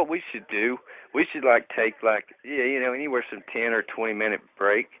what we should do? We should take anywhere from 10 or 20 minute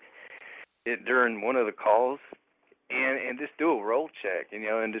break during one of the calls, and just do a roll check,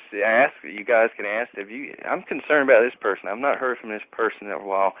 and just ask. You guys can ask. I'm concerned about this person. I've not heard from this person in a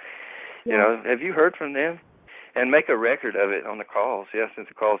while. Yeah. Have you heard from them? And make a record of it on the calls. Yeah, since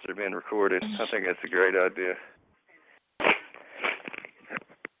the calls are being recorded, I think that's a great idea.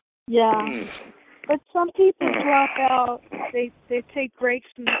 Yeah. But some people drop out. They take breaks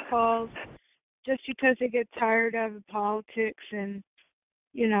from the calls just because they get tired of the politics and,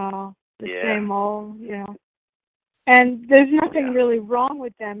 the Yeah. same old, you know. And there's nothing really wrong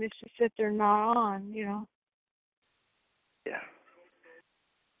with them. It's just that they're not on, you know. Yeah.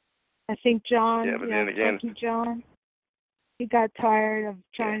 I think John, Yeah, but then again, Funky John, he got tired of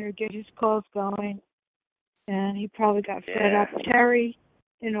trying to get his calls going, and he probably got fed up. Terry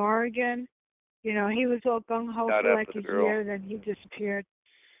in Oregon, you know, he was all gung-ho Tied for up like with a the girl. year, then he disappeared.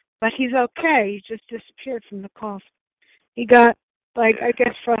 But he's okay. He just disappeared from the calls. He got, I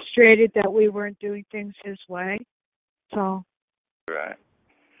guess, frustrated that we weren't doing things his way. So Right.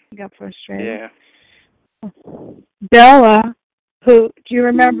 he got frustrated. Yeah. Bella, do you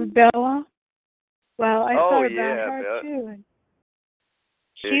remember Bella? Well, I Oh, thought about yeah, her Bella. too. And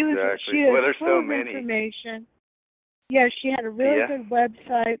she Exactly. was Well, there's full so of many. information. Yeah, she had a really Yeah. good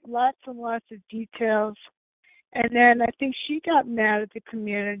website, lots and lots of details. And then I think she got mad at the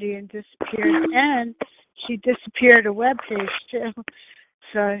community and disappeared. And she disappeared a webpage too.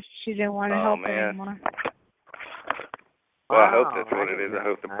 So she didn't want to Oh, help man. anymore. Well, I hope that's what it is. I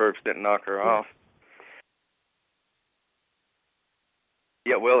hope the perps didn't knock her off.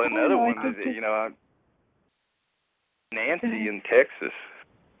 Yeah, well, another one is, Nancy in Texas.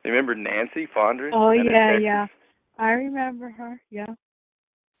 You remember Nancy Fondren? Oh, in yeah, Texas? yeah. I remember her, yeah.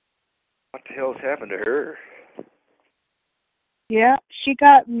 What the hell's happened to her? Yeah,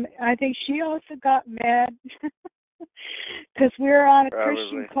 I think she also got mad because we were on a Christian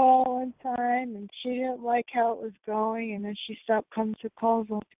Probably. call one time and she didn't like how it was going, and then she stopped coming to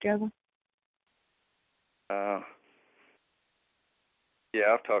calls altogether.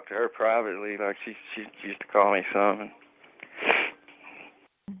 Yeah, I've talked to her privately. Like she used to call me some. And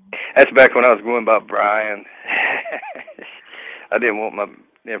that's back when I was going by Brian. I didn't want my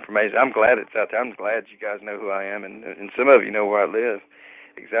information. I'm glad it's out there. I'm glad you guys know who I am, and some of you know where I live,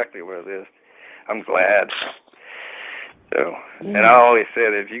 exactly where I live. I'm glad. So, and I always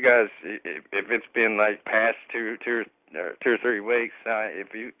said, if you guys, if it's been like past two or 3 weeks,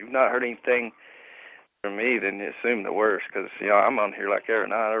 if you've not heard anything from me, then you assume the worst, because I'm on here like every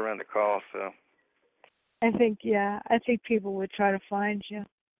night. I run the call, so. I think people would try to find you.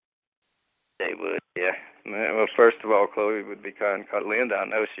 They would, yeah. Well, first of all, Chloe would be trying to call Linda. I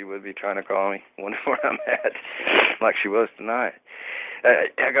know she would be trying to call me, wonder where I'm at, like she was tonight.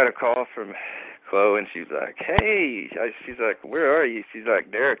 I got a call from Chloe, and she's like, "Hey," she's like, "Where are you?" She's like,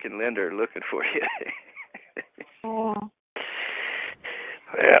 "Derek and Linda are looking for you." Oh.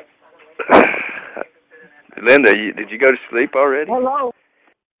 Yeah. Linda, did you go to sleep already? Hello.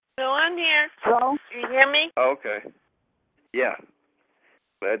 No, I'm here. Hello. Do you hear me? Oh, okay. Yeah.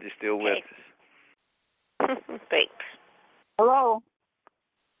 Glad you're still with us. Thanks. Hello.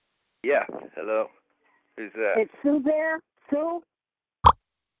 Yeah. Hello. Who's that? It's Sue there. Sue.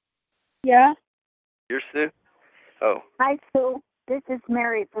 Yeah. You're Sue? Oh. Hi, Sue. This is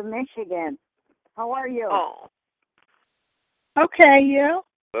Mary from Michigan. How are you? Oh. Okay, you?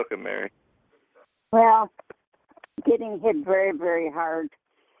 Welcome, Mary. Well, getting hit very, very hard.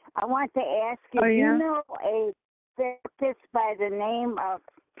 I want to ask you, do you know a therapist by the name of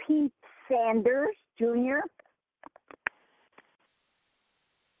Pete Sanders, Jr.?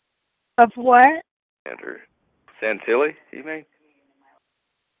 Of what? Andrew Santilli, you mean?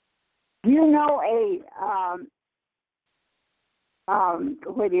 Do you know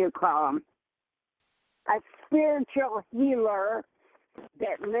what do you call him? A spiritual healer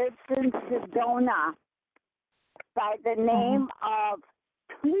that lives in Sedona by the name of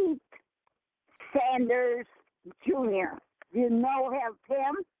Pete Sanders Jr. Do you know him?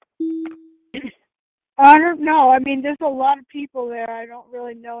 I don't know. I mean, there's a lot of people there. I don't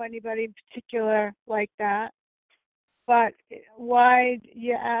really know anybody in particular like that. But why do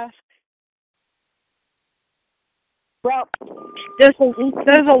you ask? Well, there's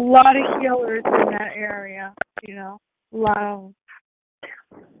a lot of healers in that area, you know, a lot of them.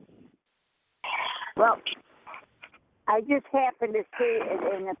 Well, I just happened to see it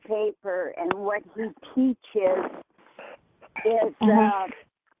in the paper, and what he teaches is the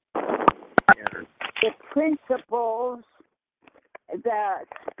principles, the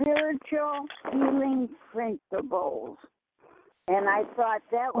spiritual healing principles. And I thought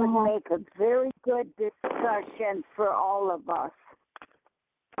that would make a very good discussion for all of us.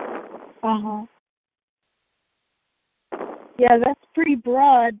 Yeah, that's pretty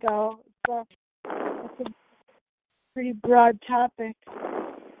broad, though. It's a pretty broad topic.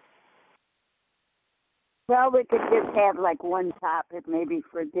 Well, we could just have like one topic, maybe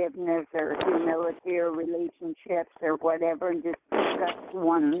forgiveness or humility or relationships or whatever, and just discuss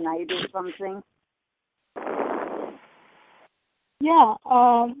one night or something. Yeah,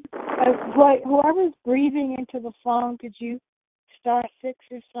 whoever's breathing into the phone, could you star 6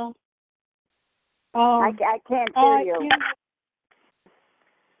 or so? I can't hear you.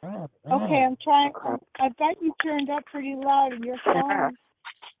 Okay, I'm trying. I've got you turned up pretty loud, and your phone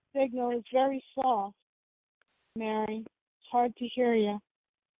signal is very soft, Mary. It's hard to hear you.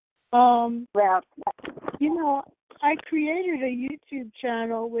 Well, you know, I created a YouTube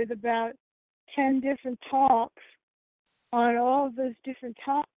channel with about 10 different talks on all of those different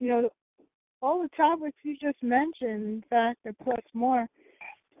topics. You know, all the topics you just mentioned. In fact, and plus more.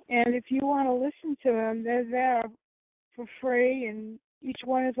 And if you want to listen to them, they're there for free, and each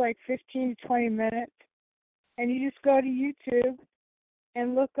one is like 15 to 20 minutes. And you just go to YouTube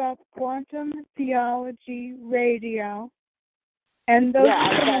and look up Quantum Theology Radio. And those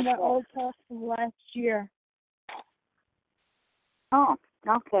are some of my old talks from last year. Oh,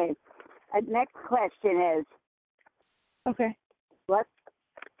 okay. Next question is, okay, what's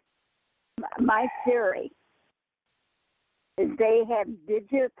my theory is they have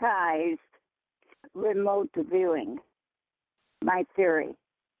digitized remote viewing. My theory.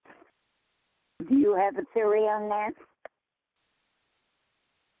 Do you have a theory on that?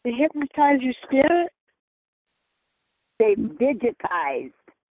 They hypnotize your spirit? They digitized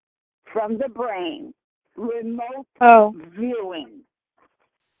from the brain remote viewing.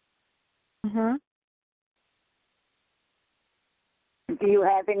 Uh-huh. Do you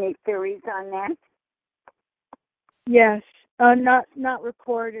have any theories on that? Yes. Not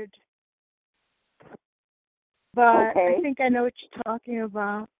recorded. But okay. I think I know what you're talking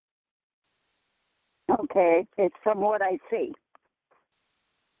about. Okay. It's from what I see.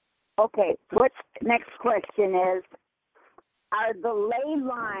 Okay. What's next question is, are the ley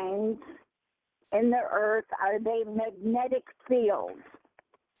lines in the earth, are they magnetic fields?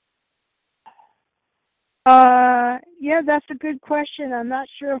 Yeah, that's a good question. I'm not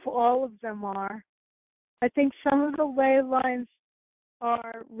sure if all of them are. I think some of the ley lines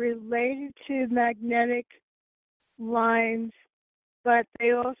are related to magnetic lines, but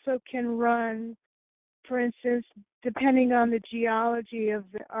they also can run, for instance, depending on the geology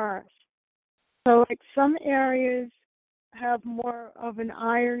of the earth. So like some areas have more of an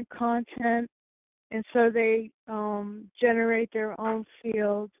iron content, and so they generate their own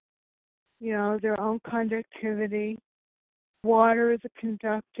field, you know, their own conductivity. Water is a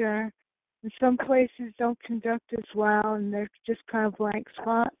conductor, and some places don't conduct as well, and they're just kind of blank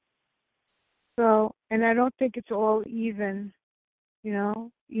spots. So, and I don't think it's all even, you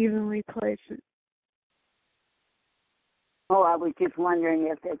know, evenly placed. Oh, I was just wondering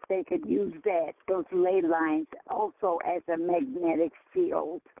if they could use that, those ley lines, also as a magnetic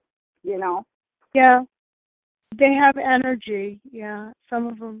field, you know? Yeah, they have energy. Yeah, some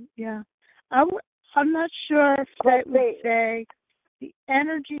of them. Yeah, I'm not sure if they would say the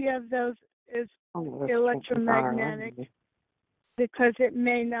energy of those is electromagnetic, because it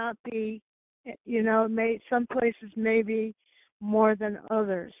may not be. You know, some places may be more than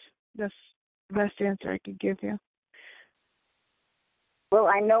others. That's the best answer I could give you. Well,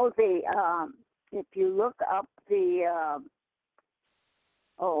 I know if you look up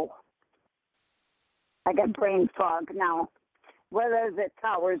I got brain fog now. What are the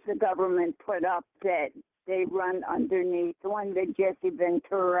towers the government put up that they run underneath? The one that Jesse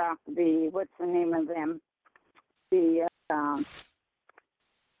Ventura, what's the name of them? You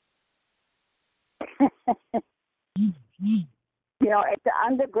know, it's the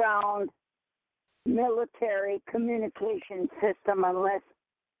underground military communication system, unless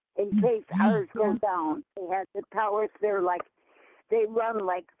in case ours goes down. They have the towers, they run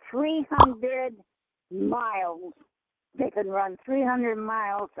like 300 miles. They can run 300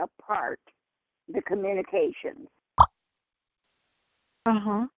 miles apart, the communications.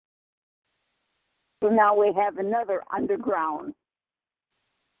 Uh-huh. So now we have another underground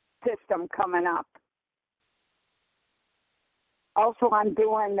system coming up. Also, I'm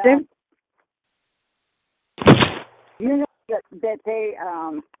doing you know that they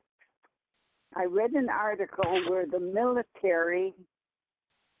I read an article where the military,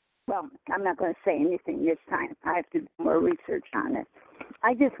 well, I'm not going to say anything this time. I have to do more research on it.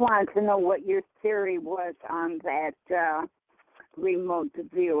 I just wanted to know what your theory was on that remote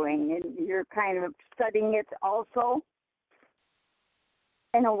viewing, and you're kind of studying it also,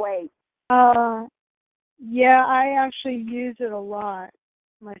 in a way. Yeah, I actually use it a lot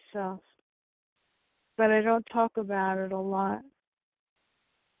myself, but I don't talk about it a lot.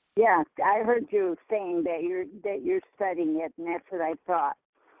 Yeah, I heard you saying that you're studying it, and that's what I thought.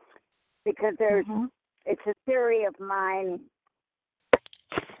 Because it's a theory of mine,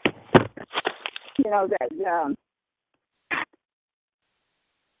 you know, that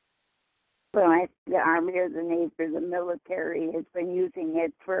the Army or the Navy or the military has been using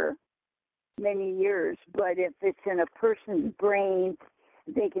it for many years, but if it's in a person's brain,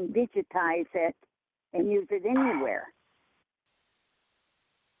 they can digitize it and use it anywhere.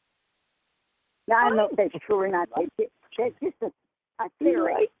 Now, I don't know if that's true or not. That's just a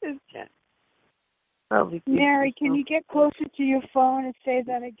theory. Mary, can you get closer to your phone and say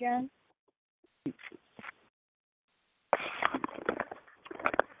that again?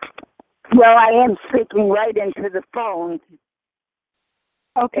 Well, I am speaking right into the phone.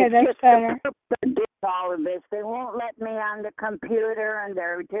 Okay, It's that's just better. All of this, they won't let me on the computer, and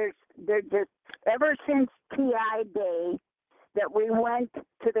they're just ever since TI Day that we went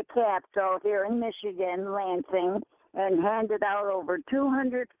to the Capitol here in Michigan, Lansing, and handed out over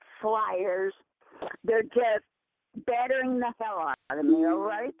 200 flyers. They're just battering the hell out of me, all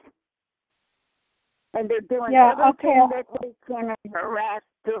right? And they're doing everything that they can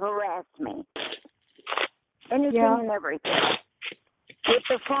to harass me. Anything and everything. With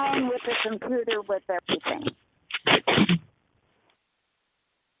the phone, with the computer, with everything.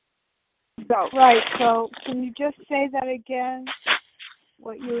 Right, so can you just say that again?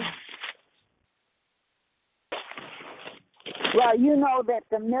 What you... Well, you know that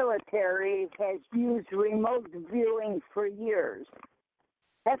the military has used remote viewing for years.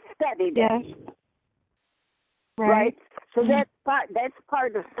 Has studied it. Right. So that's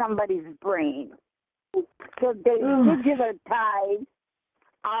part of somebody's brain. So they digitize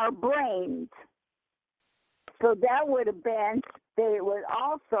our brains. So that would have been, they would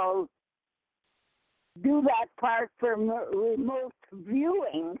also do that part for remote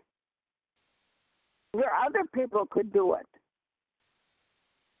viewing where other people could do it.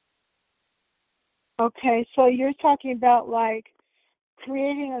 Okay, so you're talking about like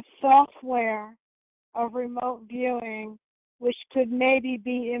creating a software of remote viewing which could maybe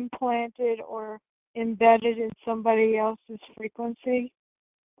be implanted or embedded in somebody else's frequency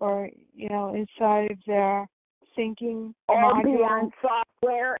or, inside of their thinking Or be module. on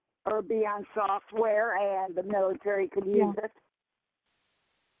software and the military could use it.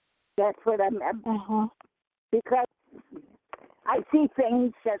 That's what I'm... Because I see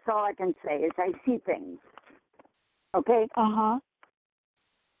things, that's all I can say, is I see things. Okay?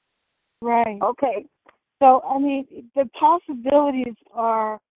 Right. Okay. So, the possibilities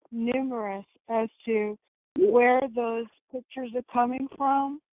are numerous as to where those pictures are coming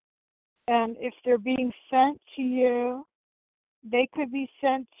from. And if they're being sent to you, they could be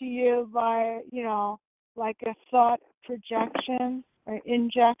sent to you by, like a thought projection or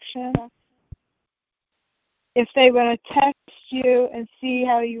injection. If they want to test you and see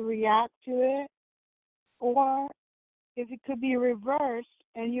how you react to it, or if it could be reversed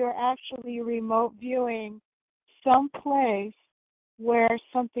and you're actually remote viewing someplace where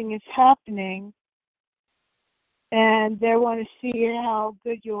something is happening and they want to see how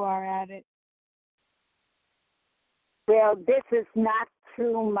good you are at it. Well, this is not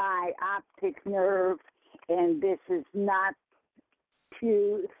through my optic nerve, and this is not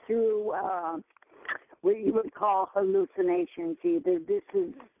through what you would call hallucinations either. This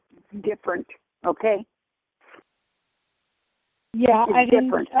is different, okay? Yeah,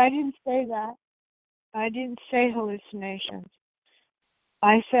 It's I didn't say that. I didn't say hallucinations.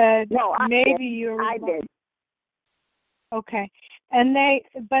 I said maybe you're... I did. Okay.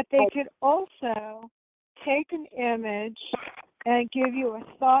 But they could also take an image and give you a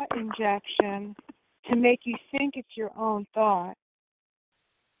thought injection to make you think it's your own thought.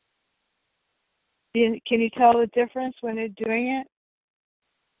 Can you tell the difference when they're doing it?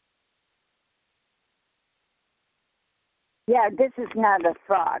 Yeah, this is not a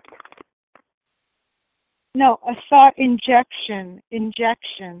thought. No, a thought injection.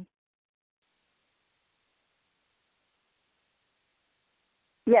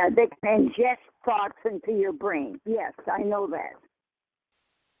 Yeah, they can ingest thoughts into your brain. Yes, I know that.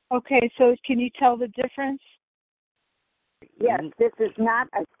 Okay, so can you tell the difference? Yes, this is not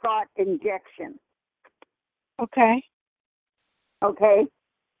a thought injection. Okay. Okay?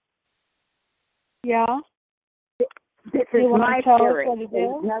 Yeah? This is my theory. What it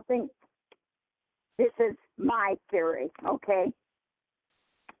is? Nothing. This is my theory, okay?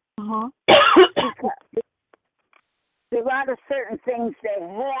 There are a lot of certain things that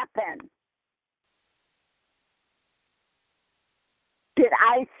happen that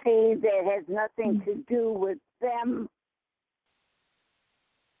I see that has nothing to do with them.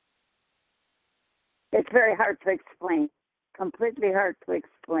 It's very hard to explain. Completely hard to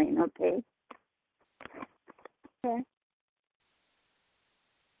explain, okay? Okay.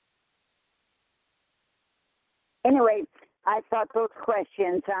 Anyway, I thought those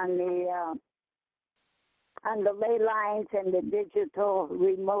questions on on the ley lines and the digital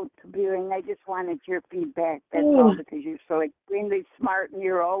remote viewing. I just wanted your feedback. That's all, because you're so extremely smart and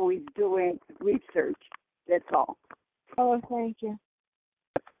you're always doing research. That's all. Oh, thank you.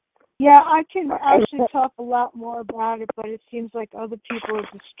 Yeah, I can actually talk a lot more about it, but it seems like other people are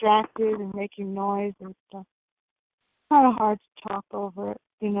distracted and making noise and stuff. Kind of hard to talk over it,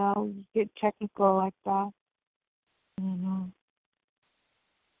 you know. You get technical like that.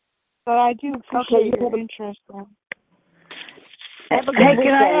 But I do appreciate your interest. Have a Hey, good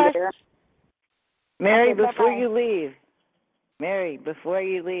can I weekend, ask, Mary, Okay, before bye-bye. you leave, Mary, before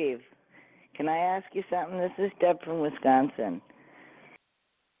you leave, can I ask you something? This is Deb from Wisconsin.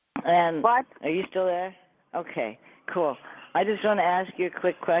 And what? Are you still there? Okay, cool. I just want to ask you a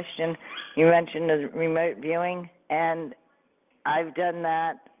quick question. You mentioned the remote viewing, and I've done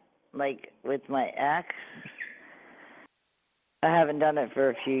that, like, with my ex. I haven't done it for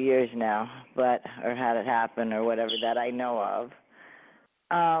a few years now, or had it happen or whatever that I know of.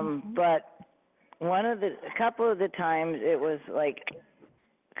 But a couple of the times it was like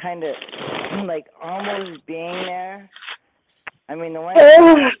kind of like almost being there. I mean, the one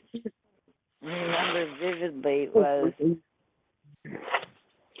I remember vividly was.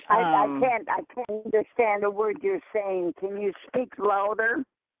 I can't understand a word you're saying. Can you speak louder?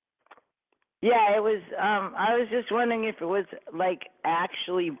 Yeah, it was. I was just wondering if it was like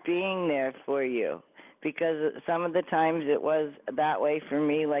actually being there for you, because some of the times it was that way for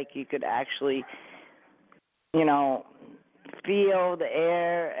me. Like you could actually, feel the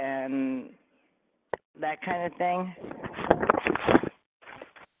air and that kind of thing.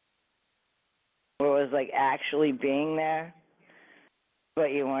 Where it was like actually being there,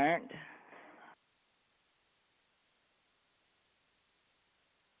 but you weren't.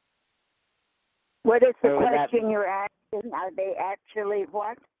 What is the Or was question you're asking? Are they actually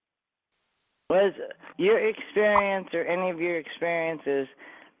what? Was your experience or any of your experiences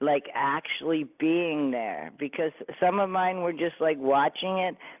like actually being there? Because some of mine were just like watching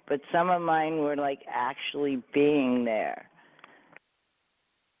it, but some of mine were like actually being there.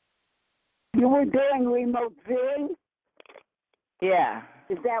 You were doing remote viewing? Yeah.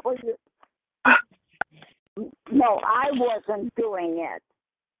 Is that what you... No, I wasn't doing it.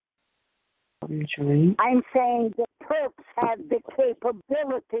 I'm saying the perps have the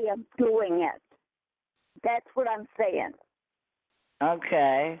capability of doing it. That's what I'm saying.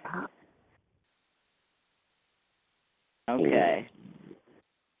 Okay. Okay.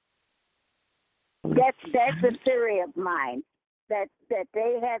 That's a theory of mine. That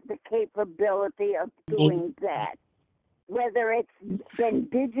they have the capability of doing that. Whether it's been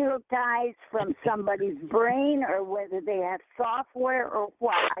digitized from somebody's brain or whether they have software or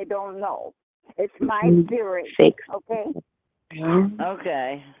what, I don't know. It's my theory. Okay?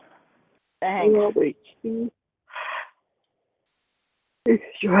 Okay. Thanks.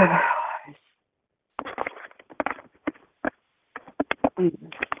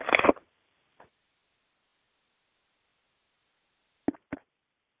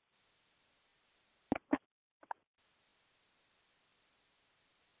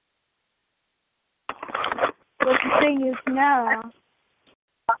 But the thing is now.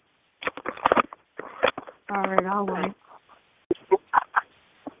 All right, I'll wait.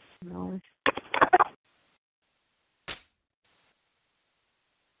 No.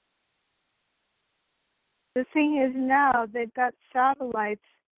 The thing is now they've got satellites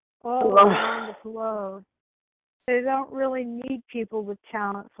all around the globe. They don't really need people with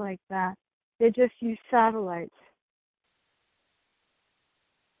talents like that. They just use satellites.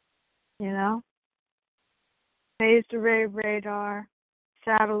 You know? Phased array radar,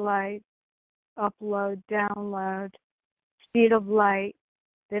 satellite, upload, download, speed of light.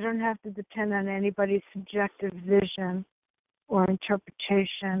 They don't have to depend on anybody's subjective vision or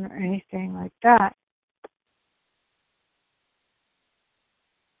interpretation or anything like that.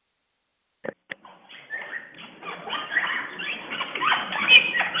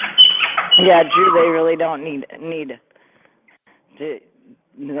 Yeah, Drew, they really don't need to.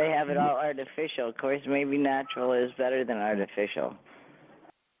 They have it all artificial. Of course, maybe natural is better than artificial.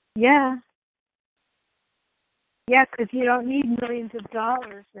 Yeah. Yeah, because you don't need millions of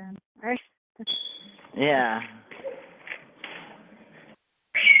dollars then, right? Yeah.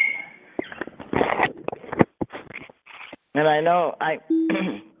 And I know I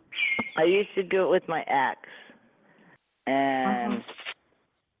used to do it with my ex, and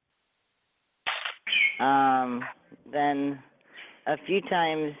then a few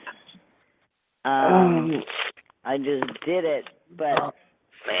times I just did it, but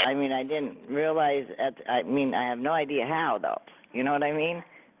I mean I didn't realize I have no idea how though. You know what I mean?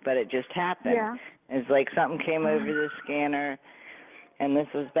 But it just happened. Yeah. It's like something came over the scanner, and this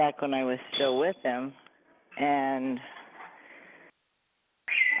was back when I was still with him, and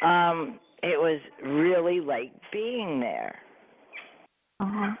it was really like being there.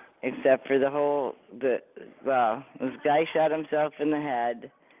 Except for this guy shot himself in the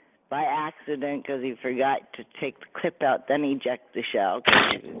head by accident because he forgot to take the clip out, then eject the shell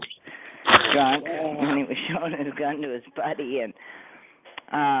because he was drunk and he was showing his gun to his buddy. And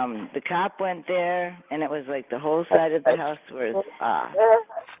the cop went there, and it was like the whole side of the house was off.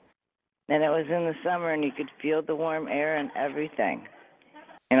 And it was in the summer, and you could feel the warm air and everything.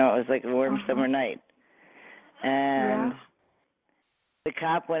 You know, it was like a warm summer night. And the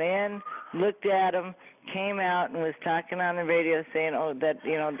cop went in, looked at him, came out, and was talking on the radio saying,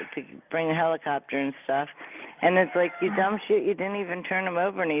 to bring a helicopter and stuff. And it's like, you dumb shit, you didn't even turn him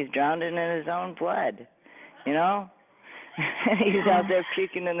over, and he's drowning in his own blood, you know? He's out there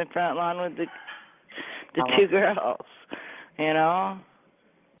puking in the front lawn with the two girls, you know?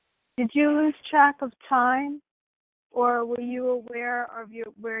 Did you lose track of time, or were you aware of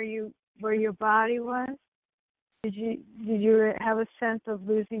where your body was? Did you have a sense of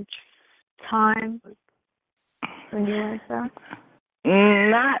losing time when you went back?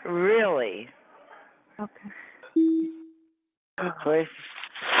 Not really. Okay. Of course.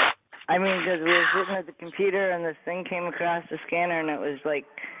 I mean, because we were sitting at the computer and this thing came across the scanner, and it was like,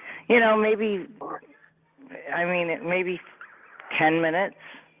 maybe 10 minutes.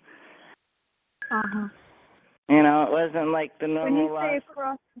 It wasn't like the normal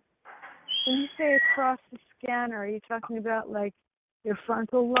When you say across the scanner, are you talking about like your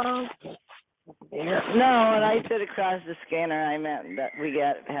frontal lobe? No, when I said across the scanner, I meant that we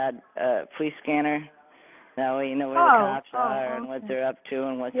had a police scanner. That way you know where the cops are and what they're up to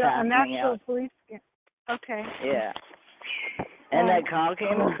and what's happening an actual out. police scanner. Okay. Yeah. And that call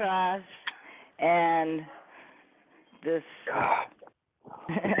came across, and this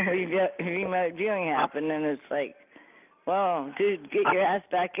remote viewing happened, and it's like, well, dude, get your ass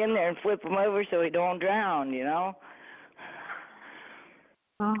back in there and flip him over so he don't drown, you know?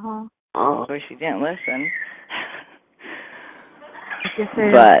 Of course, he didn't listen.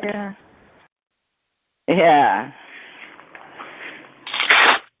 But, yeah.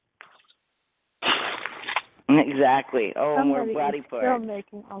 Exactly. Oh, and we're body parts. Still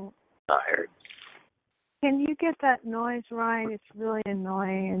making tired. Can you get that noise right? It's really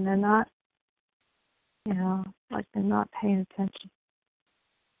annoying, and they're not, like they're not paying attention.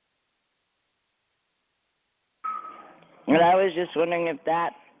 And I was just wondering if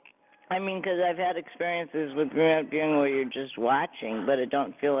because I've had experiences with remote viewing where you're just watching, but it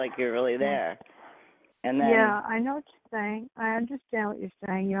don't feel like you're really there. And then, yeah, I know what you're saying. I understand what you're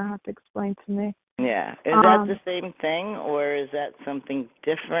saying. You don't have to explain to me. Yeah. Is that the same thing, or is that something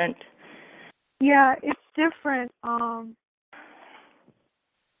different? Yeah, it's different.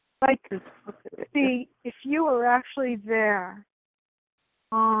 See, if you were actually there,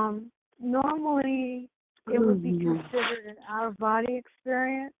 normally it would be considered an out-of-body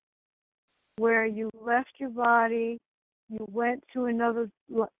experience where you left your body, you went to another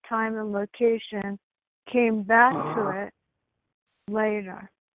time and location, came back to it later.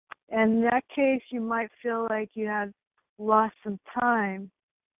 And in that case, you might feel like you had lost some time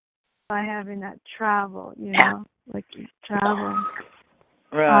by having that travel, like you travel.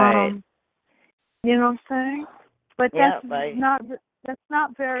 Right. You know what I'm saying? But that's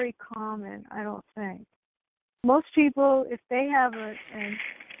not very common, I don't think. Most people, if they have an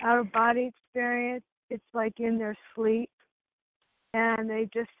out-of-body experience, it's like in their sleep, and they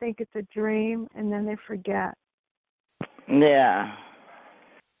just think it's a dream, and then they forget. Yeah.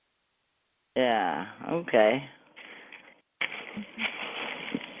 Yeah, okay.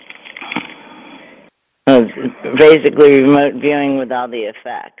 So it's basically remote viewing with all the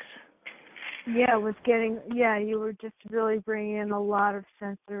effects. Yeah, you were just really bringing in a lot of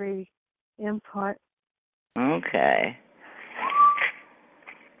sensory input. Okay.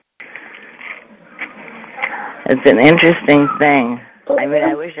 It's an interesting thing. I mean,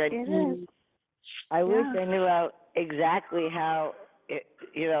 I wish I knew exactly how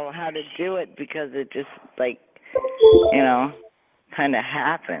to do it, because it just kind of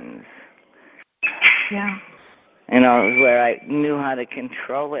happens. Yeah. Where I knew how to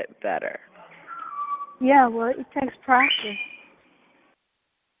control it better. Yeah, well, it takes practice.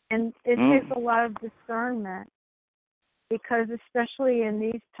 And it takes a lot of discernment, because especially in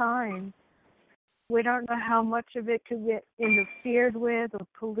these times, we don't know how much of it could get interfered with or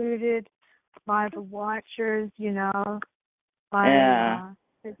polluted by the watchers, by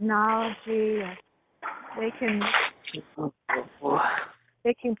technology. They can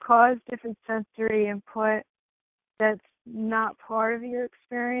they can cause different sensory input that's not part of your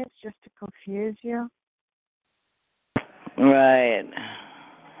experience just to confuse you. Right.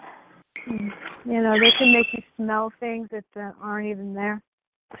 You know, they can make you smell things that aren't even there.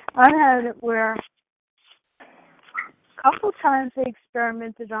 I've had it where a couple times they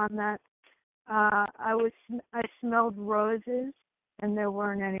experimented on that. I smelled roses, and there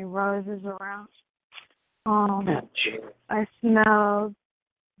weren't any roses around. I smelled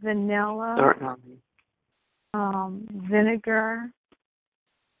vanilla, vinegar,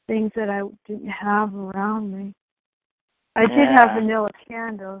 things that I didn't have around me. I did have vanilla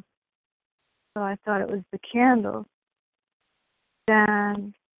candles, so I thought it was the candles.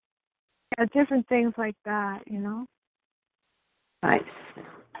 Then different things like that, you know. Nice.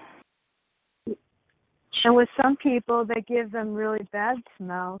 And with some people, they give them really bad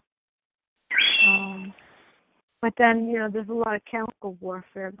smells. But then, you know, there's a lot of chemical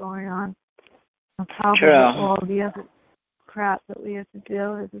warfare going on top of all the other crap that we have to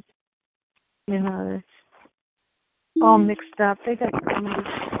deal with. It's, you know, it's all mixed up. They got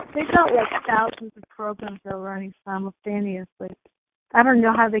like thousands of programs that are running simultaneously. I don't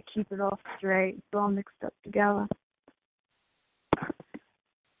know how they keep it all straight. It's all mixed up together.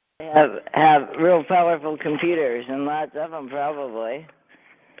 They have real powerful computers, and lots of them probably.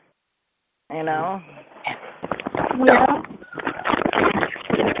 You know? Yeah.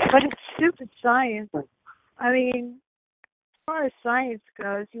 But it's stupid science. I mean, as far as science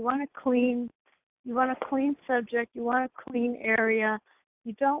goes, you want a clean subject, you want a clean area,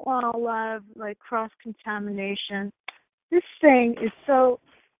 you don't want a lot of like cross-contamination. This thing is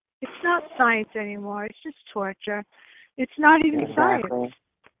it's not science anymore, it's just torture. It's not even science.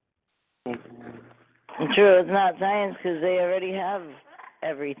 True, it's not science because they already have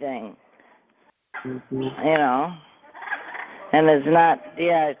everything. You know? And it's not,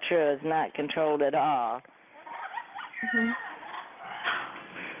 true, it's not controlled at all.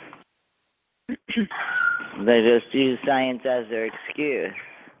 They just use science as their excuse.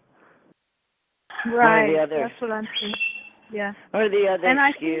 Right, that's what I'm saying. Yeah. Or the other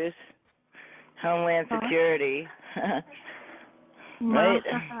excuse, Homeland Security. Right?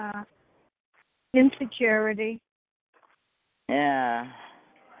 Insecurity. Yeah,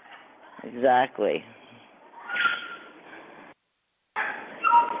 exactly.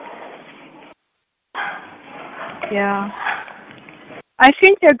 Yeah. I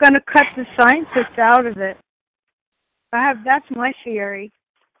think they're going to cut the scientists out of it. That's my theory.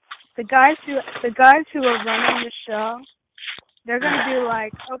 The guys who are running the show, they're going to be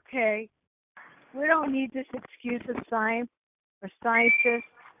like, okay, we don't need this excuse of science or scientists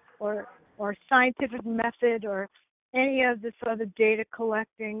or scientific method or any of this other data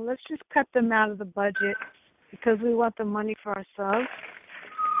collecting. Let's just cut them out of the budget because we want the money for ourselves.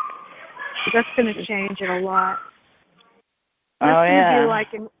 That's going to change it a lot.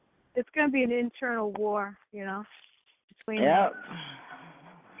 It's going to be an internal war, you know, between them.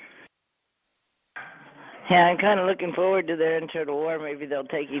 Yeah, I'm kind of looking forward to their internal war. Maybe they'll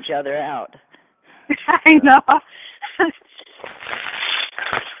take each other out. I know.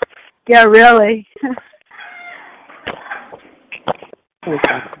 Yeah, really.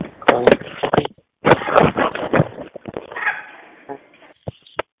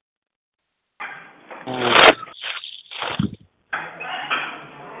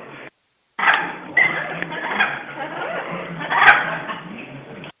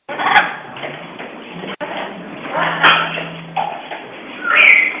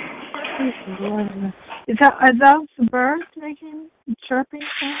 Are those birds making chirping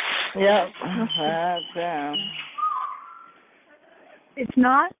sounds? Yep, that's It's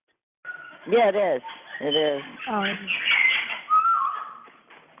not? Yeah, it is. It is. Oh,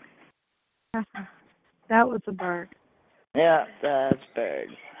 that was a bird. Yeah, that's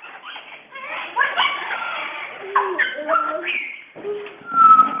birds.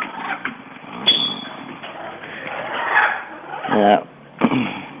 Yeah.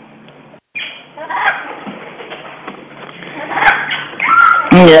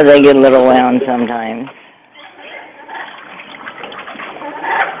 Yeah, they get a little loud sometimes.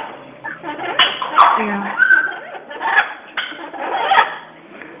 Yeah.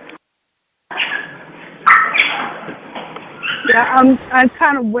 Yeah, I'm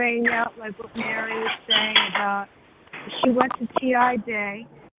kind of weighing out like what Mary was saying about she went to TI Day,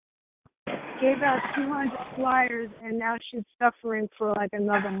 gave out 200 flyers, and now she's suffering for like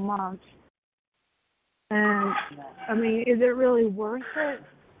another month. And I mean, is it really worth it?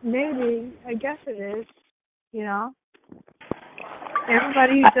 Maybe. I guess it is. You know,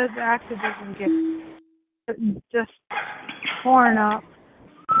 everybody who does activism gets just torn up.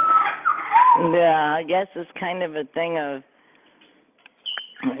 Yeah, I guess it's kind of a thing of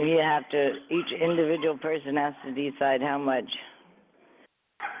each individual person has to decide how much,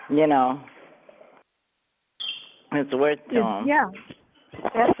 it's worth to them. Yeah,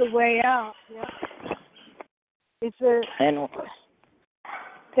 that's the way out. Yeah. And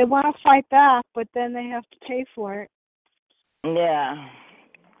They want to fight back, but then they have to pay for it. yeah.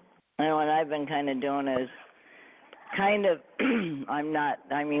 And what I've been kind of doing is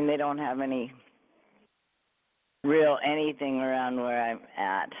they don't have any real anything around where I'm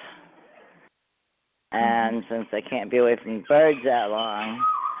at. And since I can't be away from birds that long,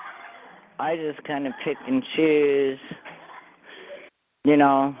 I just kind of pick and choose,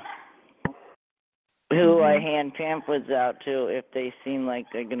 who I hand pamphlets out to if they seem like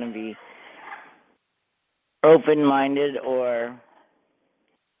they're going to be open-minded or,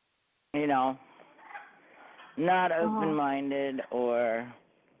 not open-minded or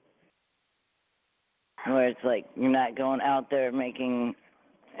where it's like you're not going out there making,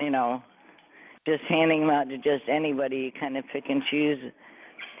 just handing them out to just anybody. You kind of pick and choose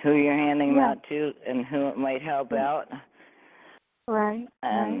who you're handing them out to and who it might help out. Right.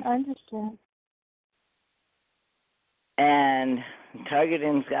 And, I understand. And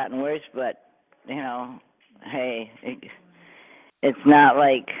targeting's gotten worse, but, hey, it's not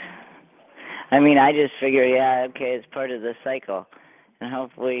like, I just figure, okay, it's part of the cycle. And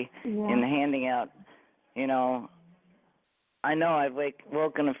hopefully in the handing out, I know I've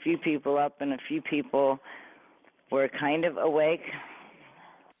woken a few people up and a few people were kind of awake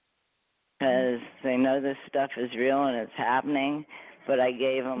because they know this stuff is real and it's happening, but I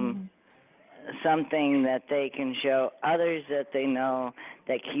gave them something that they can show others that they know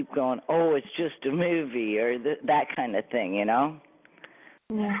that keep going, oh, it's just a movie or that kind of thing, Yeah.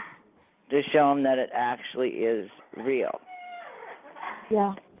 To show them that it actually is real.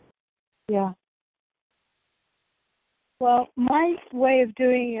 Yeah. Yeah. Well, my way of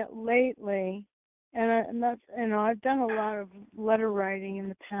doing it lately, and that's, I've done a lot of letter writing in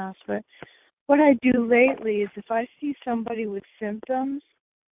the past, but what I do lately is if I see somebody with symptoms,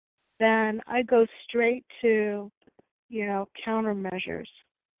 then I go straight to, countermeasures.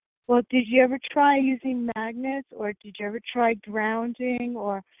 Well, did you ever try using magnets, or did you ever try grounding,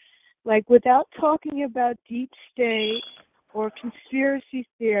 or without talking about deep state or conspiracy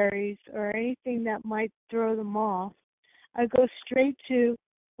theories or anything that might throw them off? I go straight to,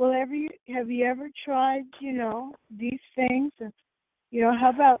 well, have you ever tried, these things? And, how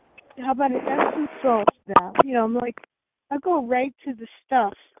about an Epsom salt bath? I'm like, I go right to the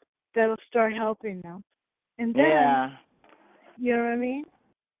stuff that'll start helping them. And then, you know what I mean?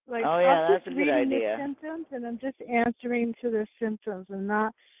 I'm that's just a good reading idea. the symptoms and I'm just answering to their symptoms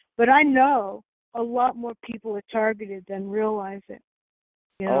but I know a lot more people are targeted than realize it.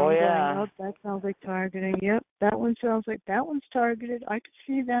 I'm going, oh, that sounds like targeting. Yep, that one sounds like that one's targeted. I could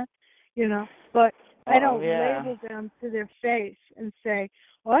see that, But I don't label them to their face and say,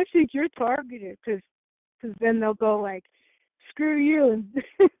 well, I think you're targeted, because then they'll go like, screw you, and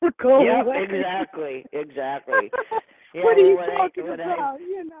go away. Exactly. What are you talking about?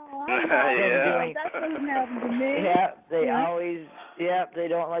 That doesn't happen to me. Yeah, they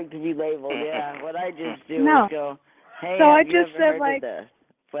don't like to be labeled. Yeah, what I just do is go, hey, so have you ever heard of this?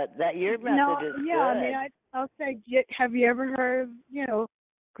 But your method is good. I'll say, have you ever heard of,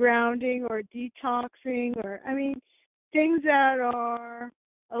 grounding or detoxing, or, things that are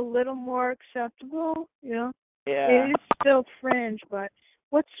a little more acceptable, Yeah. It is still fringe, but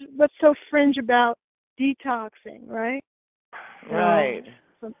what's so fringe about detoxing, right? Right.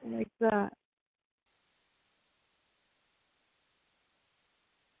 Something like that.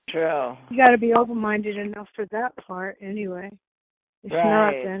 True. You got to be open-minded enough for that part, anyway. If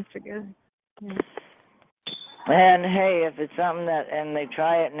not, then forget it. Yeah. And hey, if it's something and they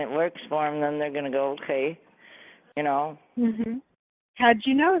try it and it works for them, then they're gonna go, okay, Mhm. How'd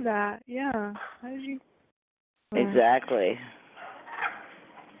you know that? Yeah. How did you? Exactly.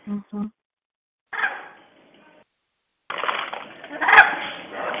 Mhm.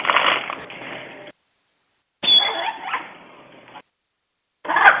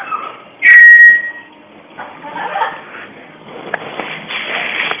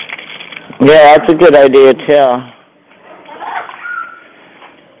 Yeah, that's a good idea too.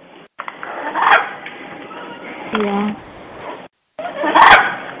 Yeah.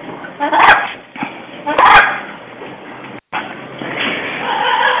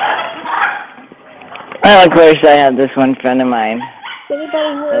 Well, of course, I have this one friend of mine. Anybody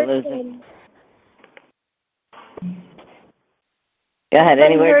heard from? Go ahead.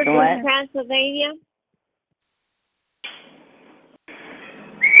 Any word from what? what? Transylvania.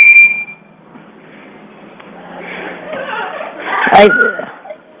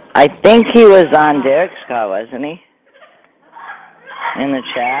 I think he was on Derek's call, wasn't he? In the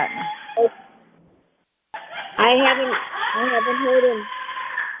chat. I haven't heard him.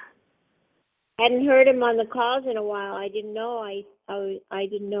 Hadn't heard him on the calls in a while. I didn't know. I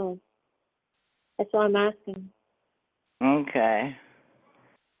didn't know. That's why I'm asking. Okay.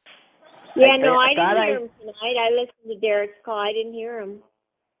 Yeah, I didn't hear him tonight. I listened to Derek's call. I didn't hear him.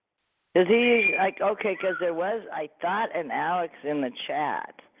 Does he because there was, I thought, an Alex in the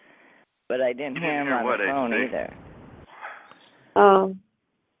chat, but I didn't hear him on the phone either. Oh.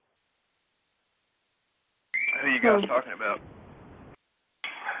 Who you guys talking about?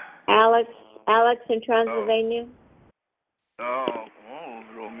 Alex in Transylvania. Oh,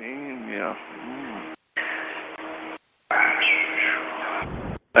 Romania.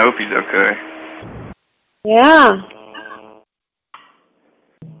 I hope he's okay. Yeah.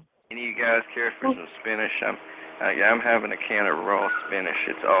 Any of you guys care for some spinach? I'm having a can of raw spinach.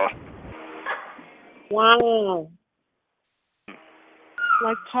 It's awesome. Wow.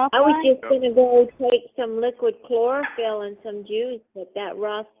 Like Popeye? I was just going to go take some liquid chlorophyll and some juice, but that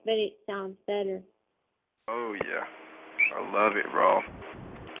raw spinach sounds better. Oh, yeah. I love it raw.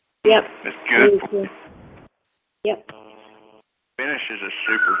 Yep. It's good. Yep. Spinach is a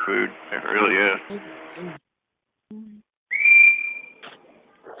superfood. It really is.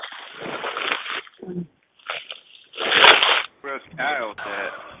 Where's Kyle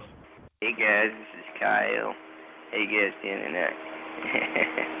at? Hey guys, this is Kyle. How you guys doing tonight?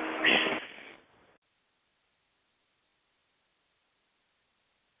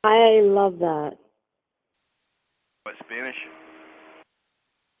 I love that. What, Spanish?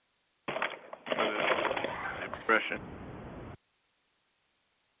 Impression.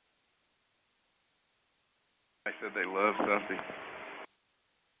 I said they love something.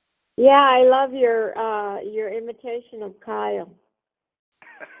 Yeah, I love your imitation of Kyle.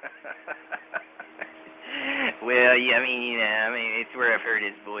 Well, yeah, I mean, it's where I've heard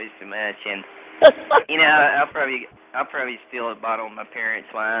his voice so much, and I'll probably steal a bottle of my parents'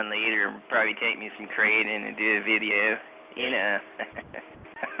 wine later, and probably take me some Kratom and do a video,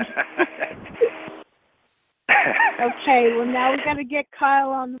 Okay, well now we got to get Kyle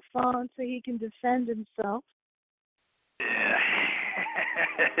on the phone so he can defend himself. Yeah.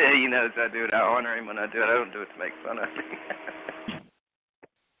 As I do it, I honor him when I do it. I don't do it to make fun of him.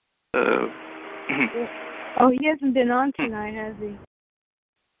 Oh, he hasn't been on tonight, has he?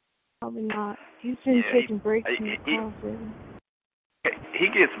 Probably not. He's been taking breaks from the calls, hasn't he? He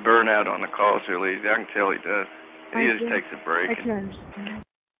gets burnt out on the calls really easy. I can tell he does. He just takes a break. I can understand.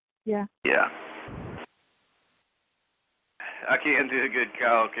 Yeah. Yeah. I can't do a good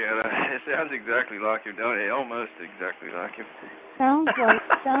Kyle, can I? It sounds exactly like him, don't it? Almost exactly like him. Sounds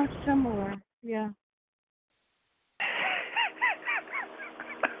similar. Yeah.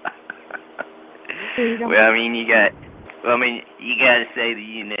 Well, you got to say that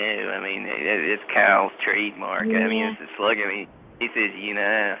it's Kyle's trademark. Yeah. It's a slogan. He says,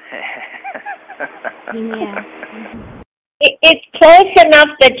 Yeah. It's close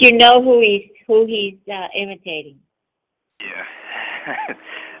enough that you know who he's imitating. Yeah.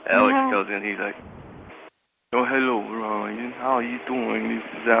 Alex goes in, he's like, oh, hello, Ryan. How are you doing? This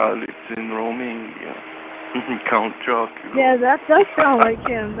is Alex in Romania. Count Dracula. Yeah, that does sound like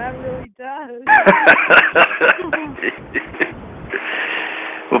him. That really does.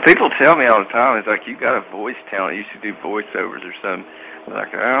 Well, people tell me all the time, it's like, you got a voice talent. You should do voiceovers or something. I'm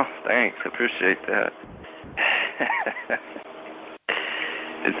like, oh, thanks. I appreciate that.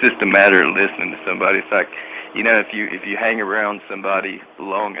 It's just a matter of listening to somebody. It's like, if you hang around somebody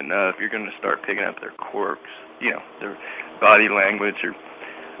long enough, you're going to start picking up their quirks, their body language or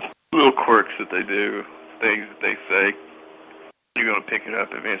little quirks that they do, things that they say. You're going to pick it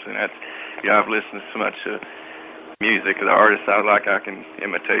up eventually. And that's, I've listened to so much music of the artists I like, I can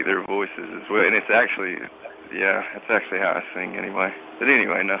imitate their voices as well. And it's actually how I sing anyway. But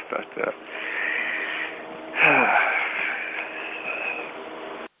anyway, enough about that.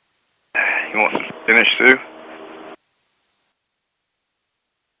 You want some spinach too?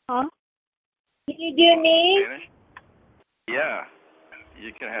 Huh? Can you do me? Spinach? Yeah,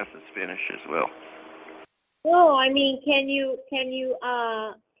 you can have some spinach as well. No, can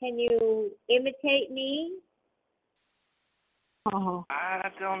you imitate me? Oh. I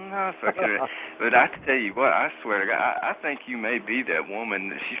don't know if I could, but I tell you what, I swear to God, I think you may be that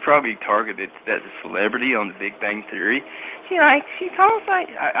woman. She's probably targeted as a celebrity on The Big Bang Theory. She talks like,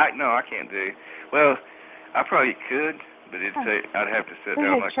 no, I can't do. Well, I probably could, but I'd have to sit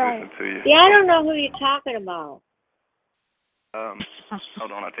down and listen to you. Yeah, I don't know who you're talking about.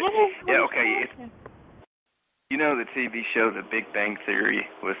 Hold on, I'll tell you. Yeah, okay. You know the TV show The Big Bang Theory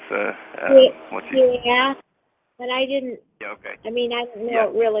with what's his? Yeah, but I didn't. Yeah, okay. I mean, I don't know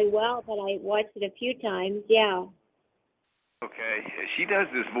it really well, but I watched it a few times. Yeah. Okay, she does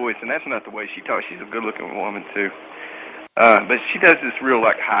this voice, and that's not the way she talks. She's a good-looking woman too, but she does this real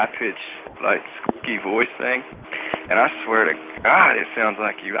like high-pitched, like squeaky voice thing. And I swear to God, it sounds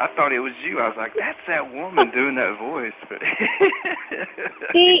like you. I thought it was you. I was like, that's that woman doing that voice. But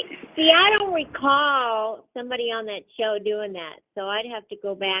see, I don't recall somebody on that show doing that, so I'd have to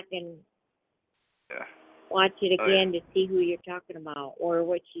go back and watch it again to see who you're talking about or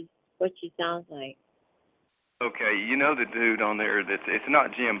what she sounds like. Okay, you know the dude on there it's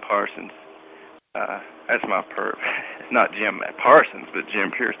not Jim Parsons. That's my perp. It's not Jim Parsons, but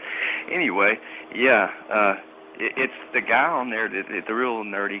Jim Pierce. Anyway, yeah, it's the guy on there, the real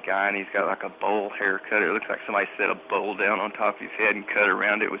nerdy guy, and he's got like a bowl haircut. It looks like somebody set a bowl down on top of his head and cut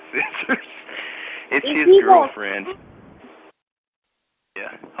around it with scissors. It's his girlfriend.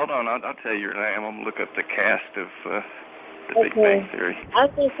 Yeah, hold on, I'll tell you her name. I'm gonna look up the cast of the Big Bang Theory. I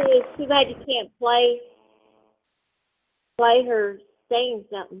was gonna say it's too bad you can't play her saying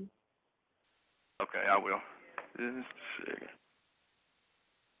something. Okay, I will. Just a second.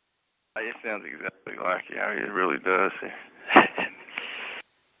 It sounds exactly like you. It really does.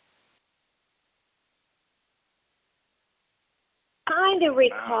 Trying to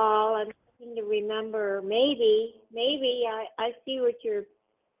recall, I'm trying to remember. Maybe I see what you're.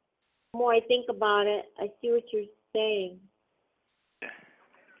 The more I think about it, I see what you're saying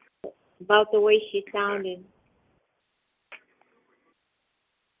about the way she sounded.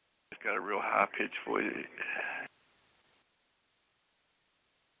 She's got a real high-pitched voice.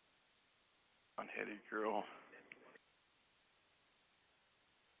 Unheaded girl.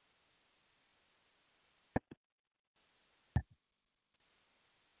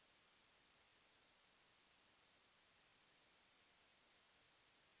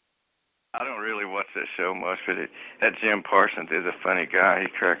 I don't really watch that show much, but that Jim Parsons is a funny guy. He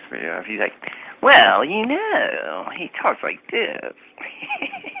cracks me up. He's like, well, you know, he talks like this.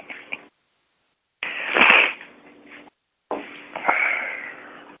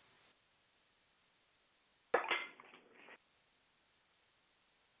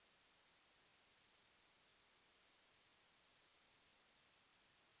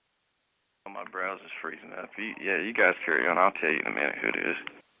 My browser's freezing up. You guys carry on. I'll tell you in a minute who it is.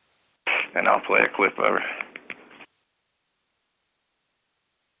 And I'll play a clip of her.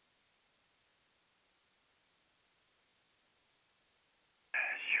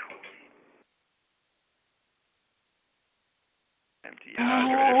 Empty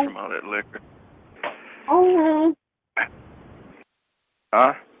hydrated from all that liquor. Oh.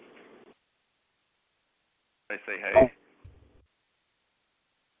 Huh? They say hey.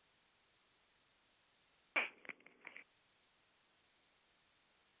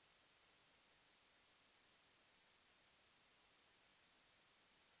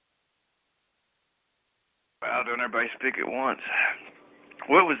 Wow, don't everybody speak at once.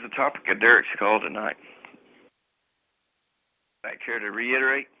 What was the topic of Derek's call tonight? I care to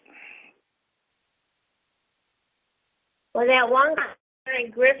reiterate? Well, that one guy,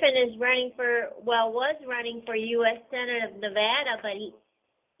 Griffin, was running for U.S. Senate of Nevada, but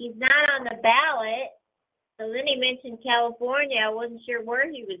he's not on the ballot. So then he mentioned California. I wasn't sure where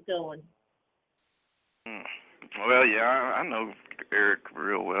he was going. Well, yeah, I know Eric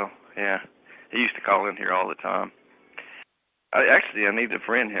real well. Yeah, he used to call in here all the time. I need to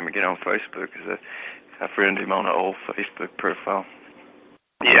friend him again on Facebook because I friended him on an old Facebook profile.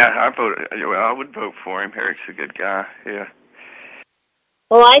 Yeah, I would vote for him. Eric's a good guy. Yeah.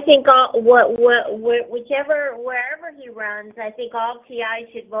 Well, I think wherever he runs, I think all TI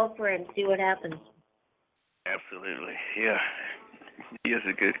should vote for him. See what happens. Absolutely. Yeah. He is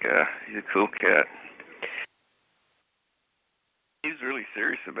a good guy. He's a cool cat. He's really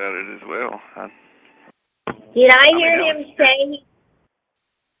serious about it as well. Did I hear him say he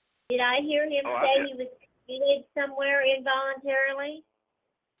was committed somewhere involuntarily?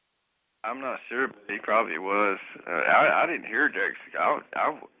 I'm not sure, but he probably was. I didn't hear Derek's.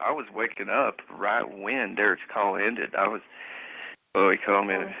 I was waking up right when Derek's call ended. He called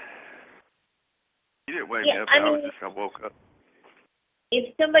me. He didn't wake me up. I woke up.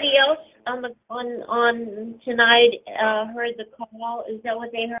 If somebody else on tonight heard the call, is that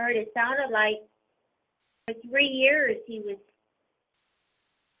what they heard? It sounded like for 3 years he was.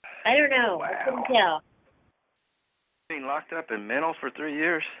 I don't know. Wow. I couldn't tell. Being locked up in mental for 3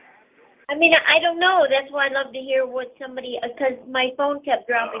 years. I mean, I don't know. That's why I'd love to hear what somebody, because my phone kept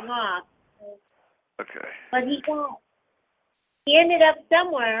dropping off. Okay. But he ended up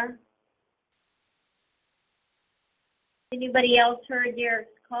somewhere. Anybody else heard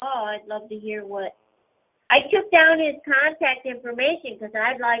Derek's call? I'd love to hear what. I took down his contact information because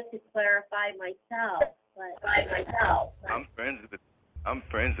I'd like to clarify myself. I'm friends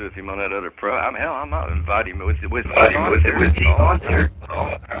with him on that other pro. I might invite him. Was he on there?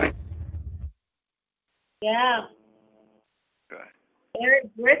 Oh, Yeah. okay.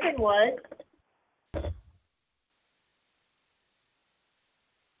 Eric Griffin was.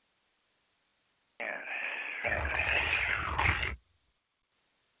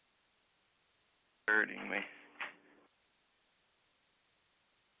 Hurting me.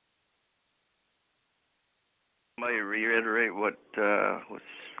 Somebody reiterate what was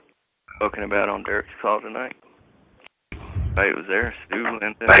spoken about on Derek's call tonight. Everybody was there. Stu,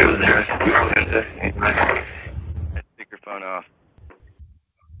 Linda. Speakerphone off.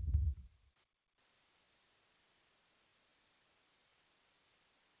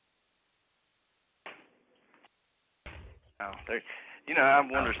 Oh, I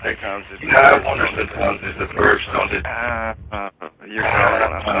wonder sometimes if the first on it. You're calling.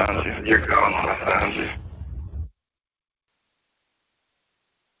 I found you.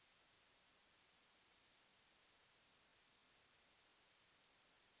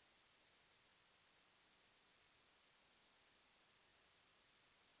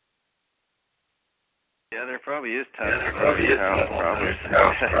 Yeah, there probably is time. Yeah.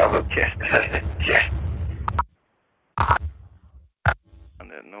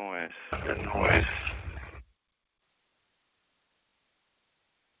 That noise.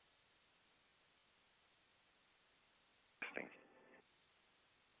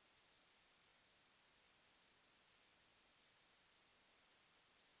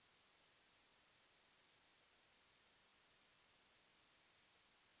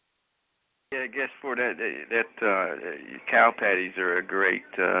 Yeah, I guess for that cow patties are a great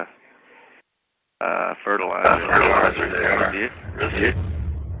fertilizer. There.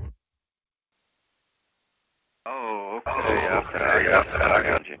 Oh, okay. I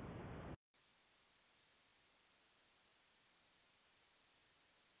got you.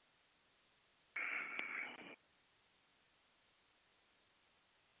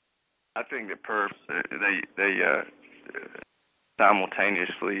 I think the perps they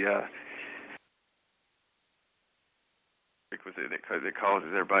simultaneously because it causes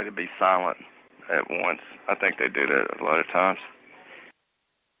everybody to be silent at once. I think they do that a lot of times.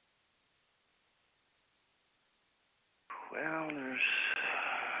 Well,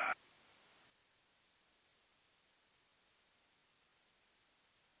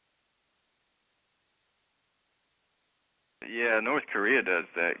 North Korea does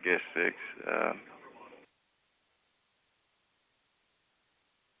that guest fix.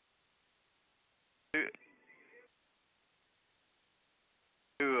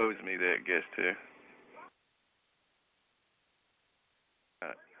 Who owes me that guest too?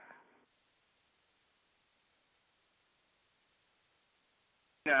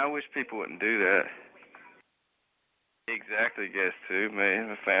 I wish people wouldn't do that. Exactly, guess too.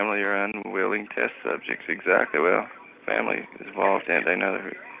 My family are unwilling test subjects. Exactly. Well, family is involved in it. They know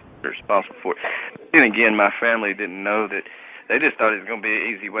they're responsible for it. And again, my family didn't know that. They just thought it was going to be an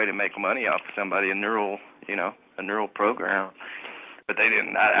easy way to make money off of somebody, a neural program. But they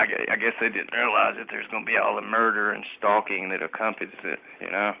didn't. I guess they didn't realize that there's going to be all the murder and stalking that accompanies it.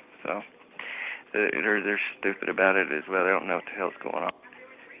 So they're stupid about it as well. They don't know what the hell's going on.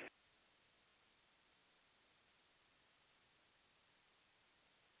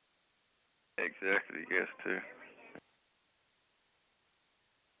 Exactly, yes, too.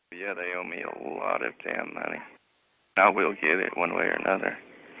 Yeah, they owe me a lot of damn money. I will get it one way or another.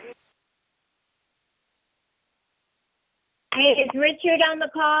 Hey, is Richard on the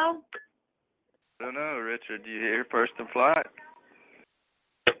call? I don't know, Richard. Do you hear first in flight?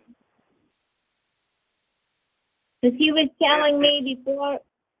 Because he was telling me before.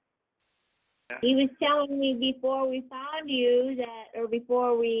 He was telling me before we found you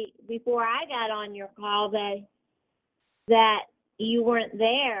before I got on your call that you weren't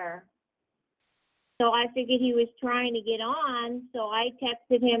there. So I figured he was trying to get on. So I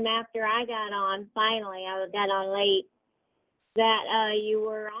texted him after I got on. Finally, I got on late. That you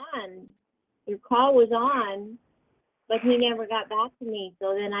were on. Your call was on, but he never got back to me.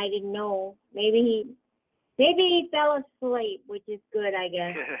 So then I didn't know. Maybe he fell asleep, which is good, I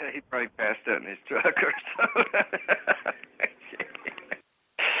guess. He probably passed out in his truck or something.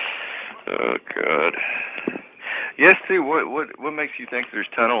 Oh, God. Yes, too. What makes you think there's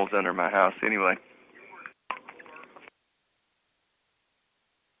tunnels under my house anyway?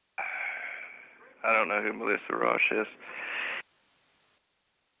 I don't know who Melissa Roche is.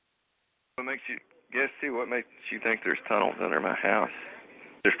 What makes Guess too, what makes you think there's tunnels under my house?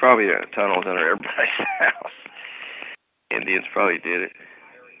 There's probably tunnels under everybody's house. Indians probably did it.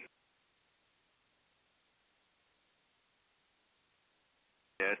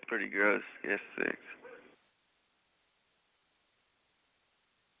 Yeah, it's pretty gross. Guess 6.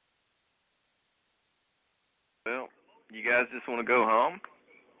 Well, you guys just want to go home?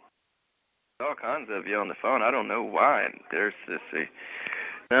 There's all kinds of you on the phone. I don't know why. There's Sissy.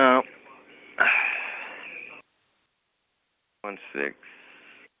 No. 16.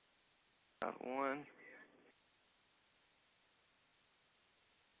 1.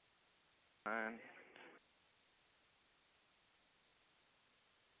 9.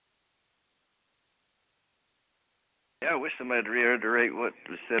 Yeah, I wish somebody would reiterate what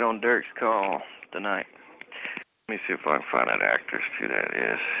was said on Dirk's call tonight. Let me see if I can find that actress who that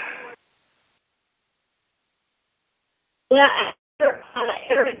is. Well, I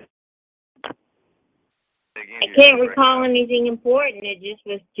can't recall anything important. It just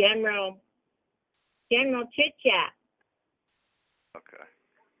was general chit chat. Okay.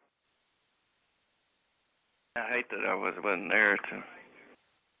 I hate that I wasn't there to.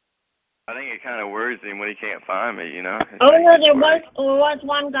 I think it kind of worries him when he can't find me, you know. Oh no, there was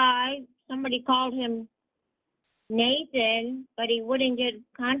one guy. Somebody called him Nathan, but he wouldn't get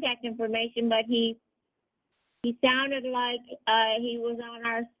contact information. But he sounded like he was on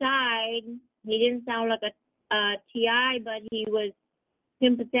our side. He didn't sound like a TI, but he was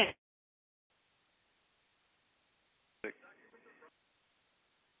sympathetic.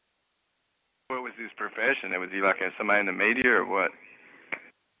 What was his profession? Was he like somebody in the media or what?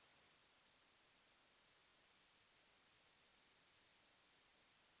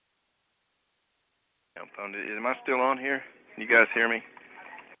 Am I still on here? You guys hear me?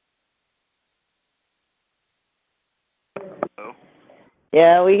 Hello?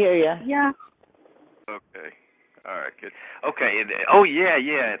 Yeah, we hear you. Yeah. Okay. All right, good. Okay. Oh,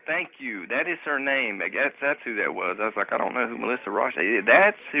 yeah. Thank you. That is her name. I guess that's who that was. I was like, I don't know who Melissa Roche is.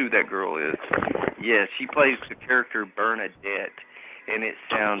 That's who that girl is. Yes, she plays the character Bernadette, and it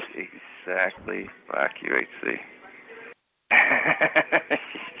sounds exactly like UHC.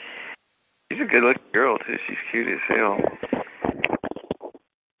 She's a good-looking girl, too. She's cute as hell.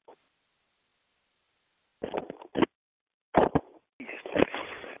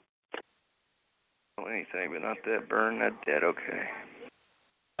 Anything, but not that Bernadette. Okay.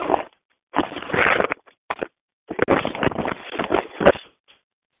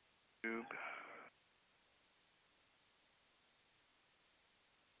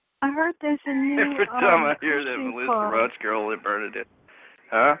 I heard there's a new. Every time I hear that Melissa Roach girl and Bernadette.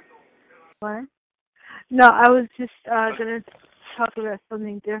 Huh? What? No, I was just gonna talk about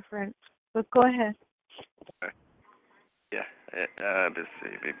something different. But go ahead. Okay. Yeah. Let's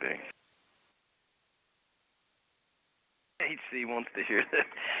see. Big Bang. HC wants to hear that.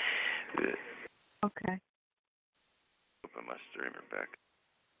 Okay. Open my streamer back.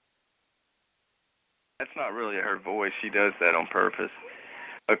 That's not really her voice. She does that on purpose.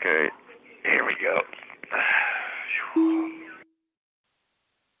 Okay, here we go.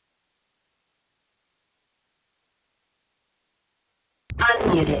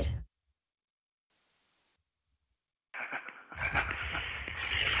 Unmuted.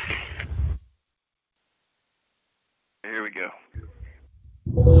 Here we go.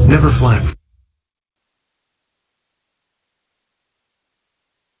 Never flat.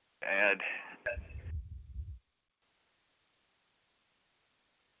 Add.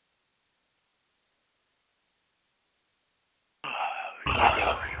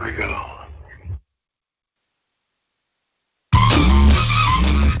 Here we go.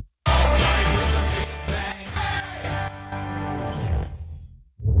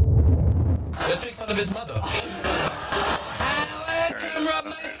 Let's make fun of his mother. Howard, come rub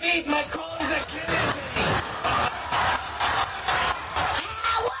my feet. My corns are killing me.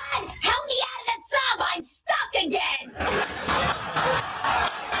 Howard, help me out of the tub. I'm stuck again.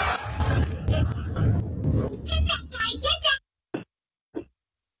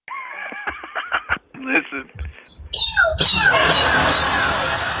 Listen.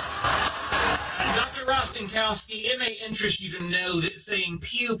 Dr. Rostenkowski, it may interest you to know that saying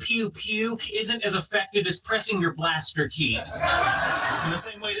pew, pew, pew isn't as effective as pressing your blaster key. In the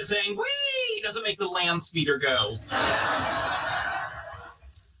same way that saying whee doesn't make the land speeder go.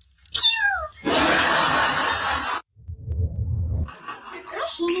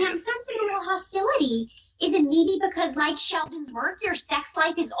 Gosh, I'm sensing a little hostility. Is it maybe because, like Sheldon's words, your sex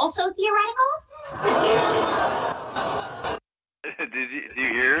life is also theoretical? Do you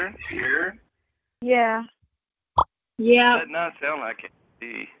hear? Yeah. Yeah. That does not sound like it.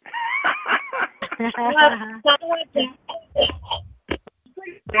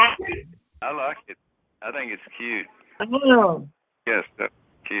 I like it. I think it's cute. Oh. Yes, that's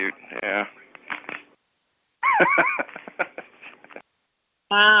cute. Yeah.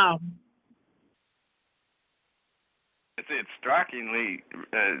 Wow. It's strikingly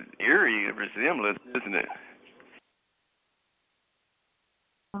eerie resemblance, isn't it?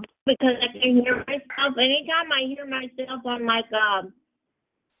 Because I can hear myself. Anytime I hear myself on like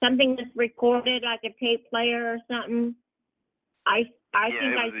something that's recorded, like a tape player or something, I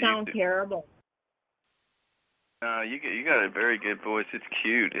think I sound terrible. You got a very good voice. It's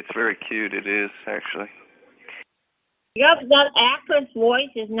cute. It's very cute. It is actually. Yep, that actress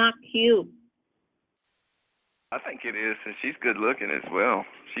voice is not cute. I think it is, and she's good looking as well.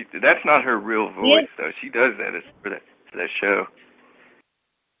 That's not her real voice though. She does that for that show.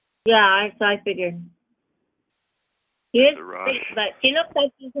 Yeah, I figured. Yes, but she looks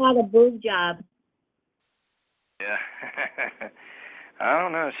like she's had a boob job. Yeah. I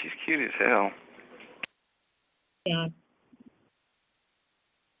don't know. She's cute as hell. Yeah.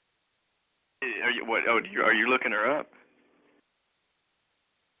 Are you what? Oh, are you looking her up?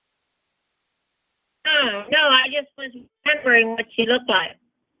 No, I just was remembering what she looked like.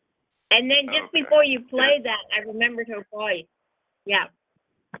 And then just before you played that, I remembered her voice. Yeah.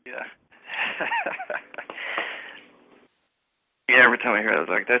 Yeah. Yeah, every time I hear it, I was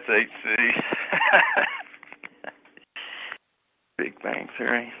like, that's HC. Big Bang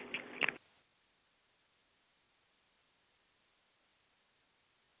Theory.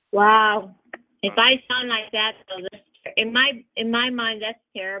 Wow. If I sound like that, though, in my mind, that's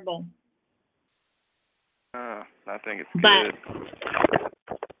terrible. I think it's good.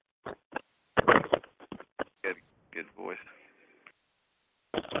 Good voice.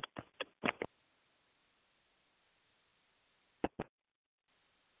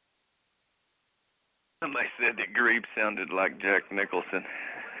 Somebody said that Grebe sounded like Jack Nicholson.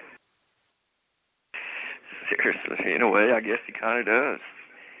 Seriously, in a way, I guess he kind of does.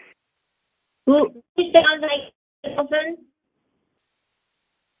 Who sounds like Nicholson?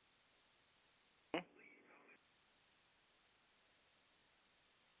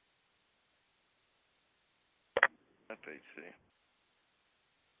 FHC.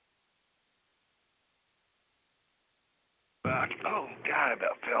 Oh, God, I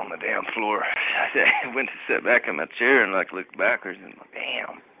about fell on the damn floor. I went to sit back in my chair and, looked backwards and,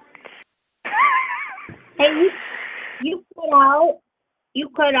 damn. Hey, you cut out. You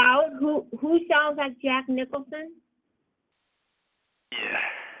cut out. Who sounds like Jack Nicholson? Yeah.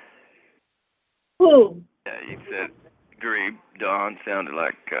 Who? Yeah, you said Grebe. Don sounded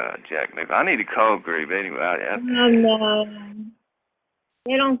like Jack Nicholson. I need to call Grebe anyway. No.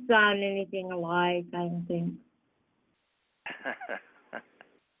 They don't sound anything alike, I don't think.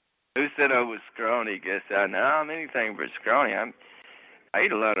 Who said I was scrawny? Guess I know I'm anything but scrawny. I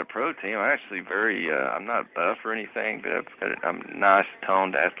eat a lot of protein. I'm actually I'm not buff or anything, but I've got a nice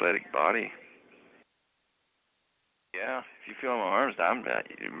toned athletic body. Yeah, if you feel my arms, I'm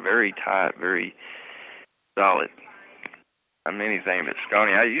very tight, very solid. I'm anything but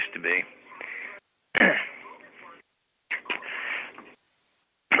scrawny. I used to be. Yeah,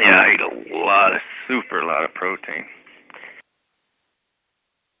 I eat a super lot of protein.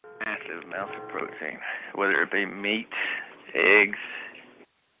 Massive amounts of protein, whether it be meat, eggs,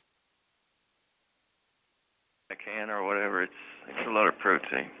 a can or whatever. It's a lot of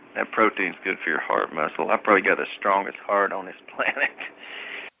protein. That protein's good for your heart muscle. I probably got the strongest heart on this planet.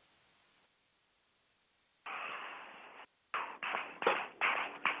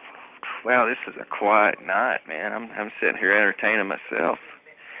 Wow, this is a quiet night, man. I'm sitting here entertaining myself.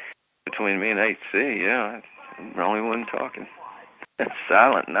 Between me and HC, yeah, I'm the only one talking.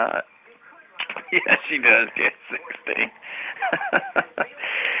 Silent night. Yeah, she does get 16.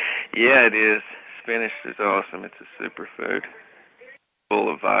 Yeah, it is. Spinach is awesome. It's a superfood. Full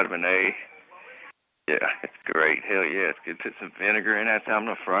of vitamin A. Yeah, it's great. Hell yeah, it's good. Put some vinegar in it. I'm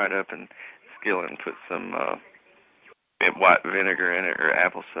going to fry it up in skillet and put some white vinegar in it or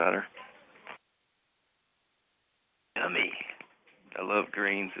apple cider. Yummy. I love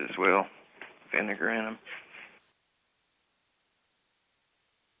greens as well. Vinegar in them.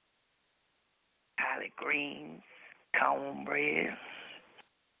 Collard greens, cornbread,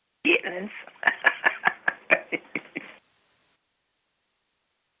 chitlins.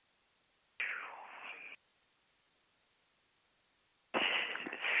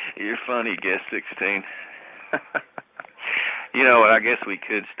 You're funny, guest 16. You know what? I guess we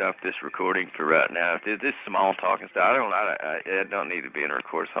could stop this recording for right now. This small talking stuff, I don't need to be in a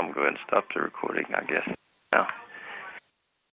record, so I'm going to go ahead and stop the recording, I guess. Now.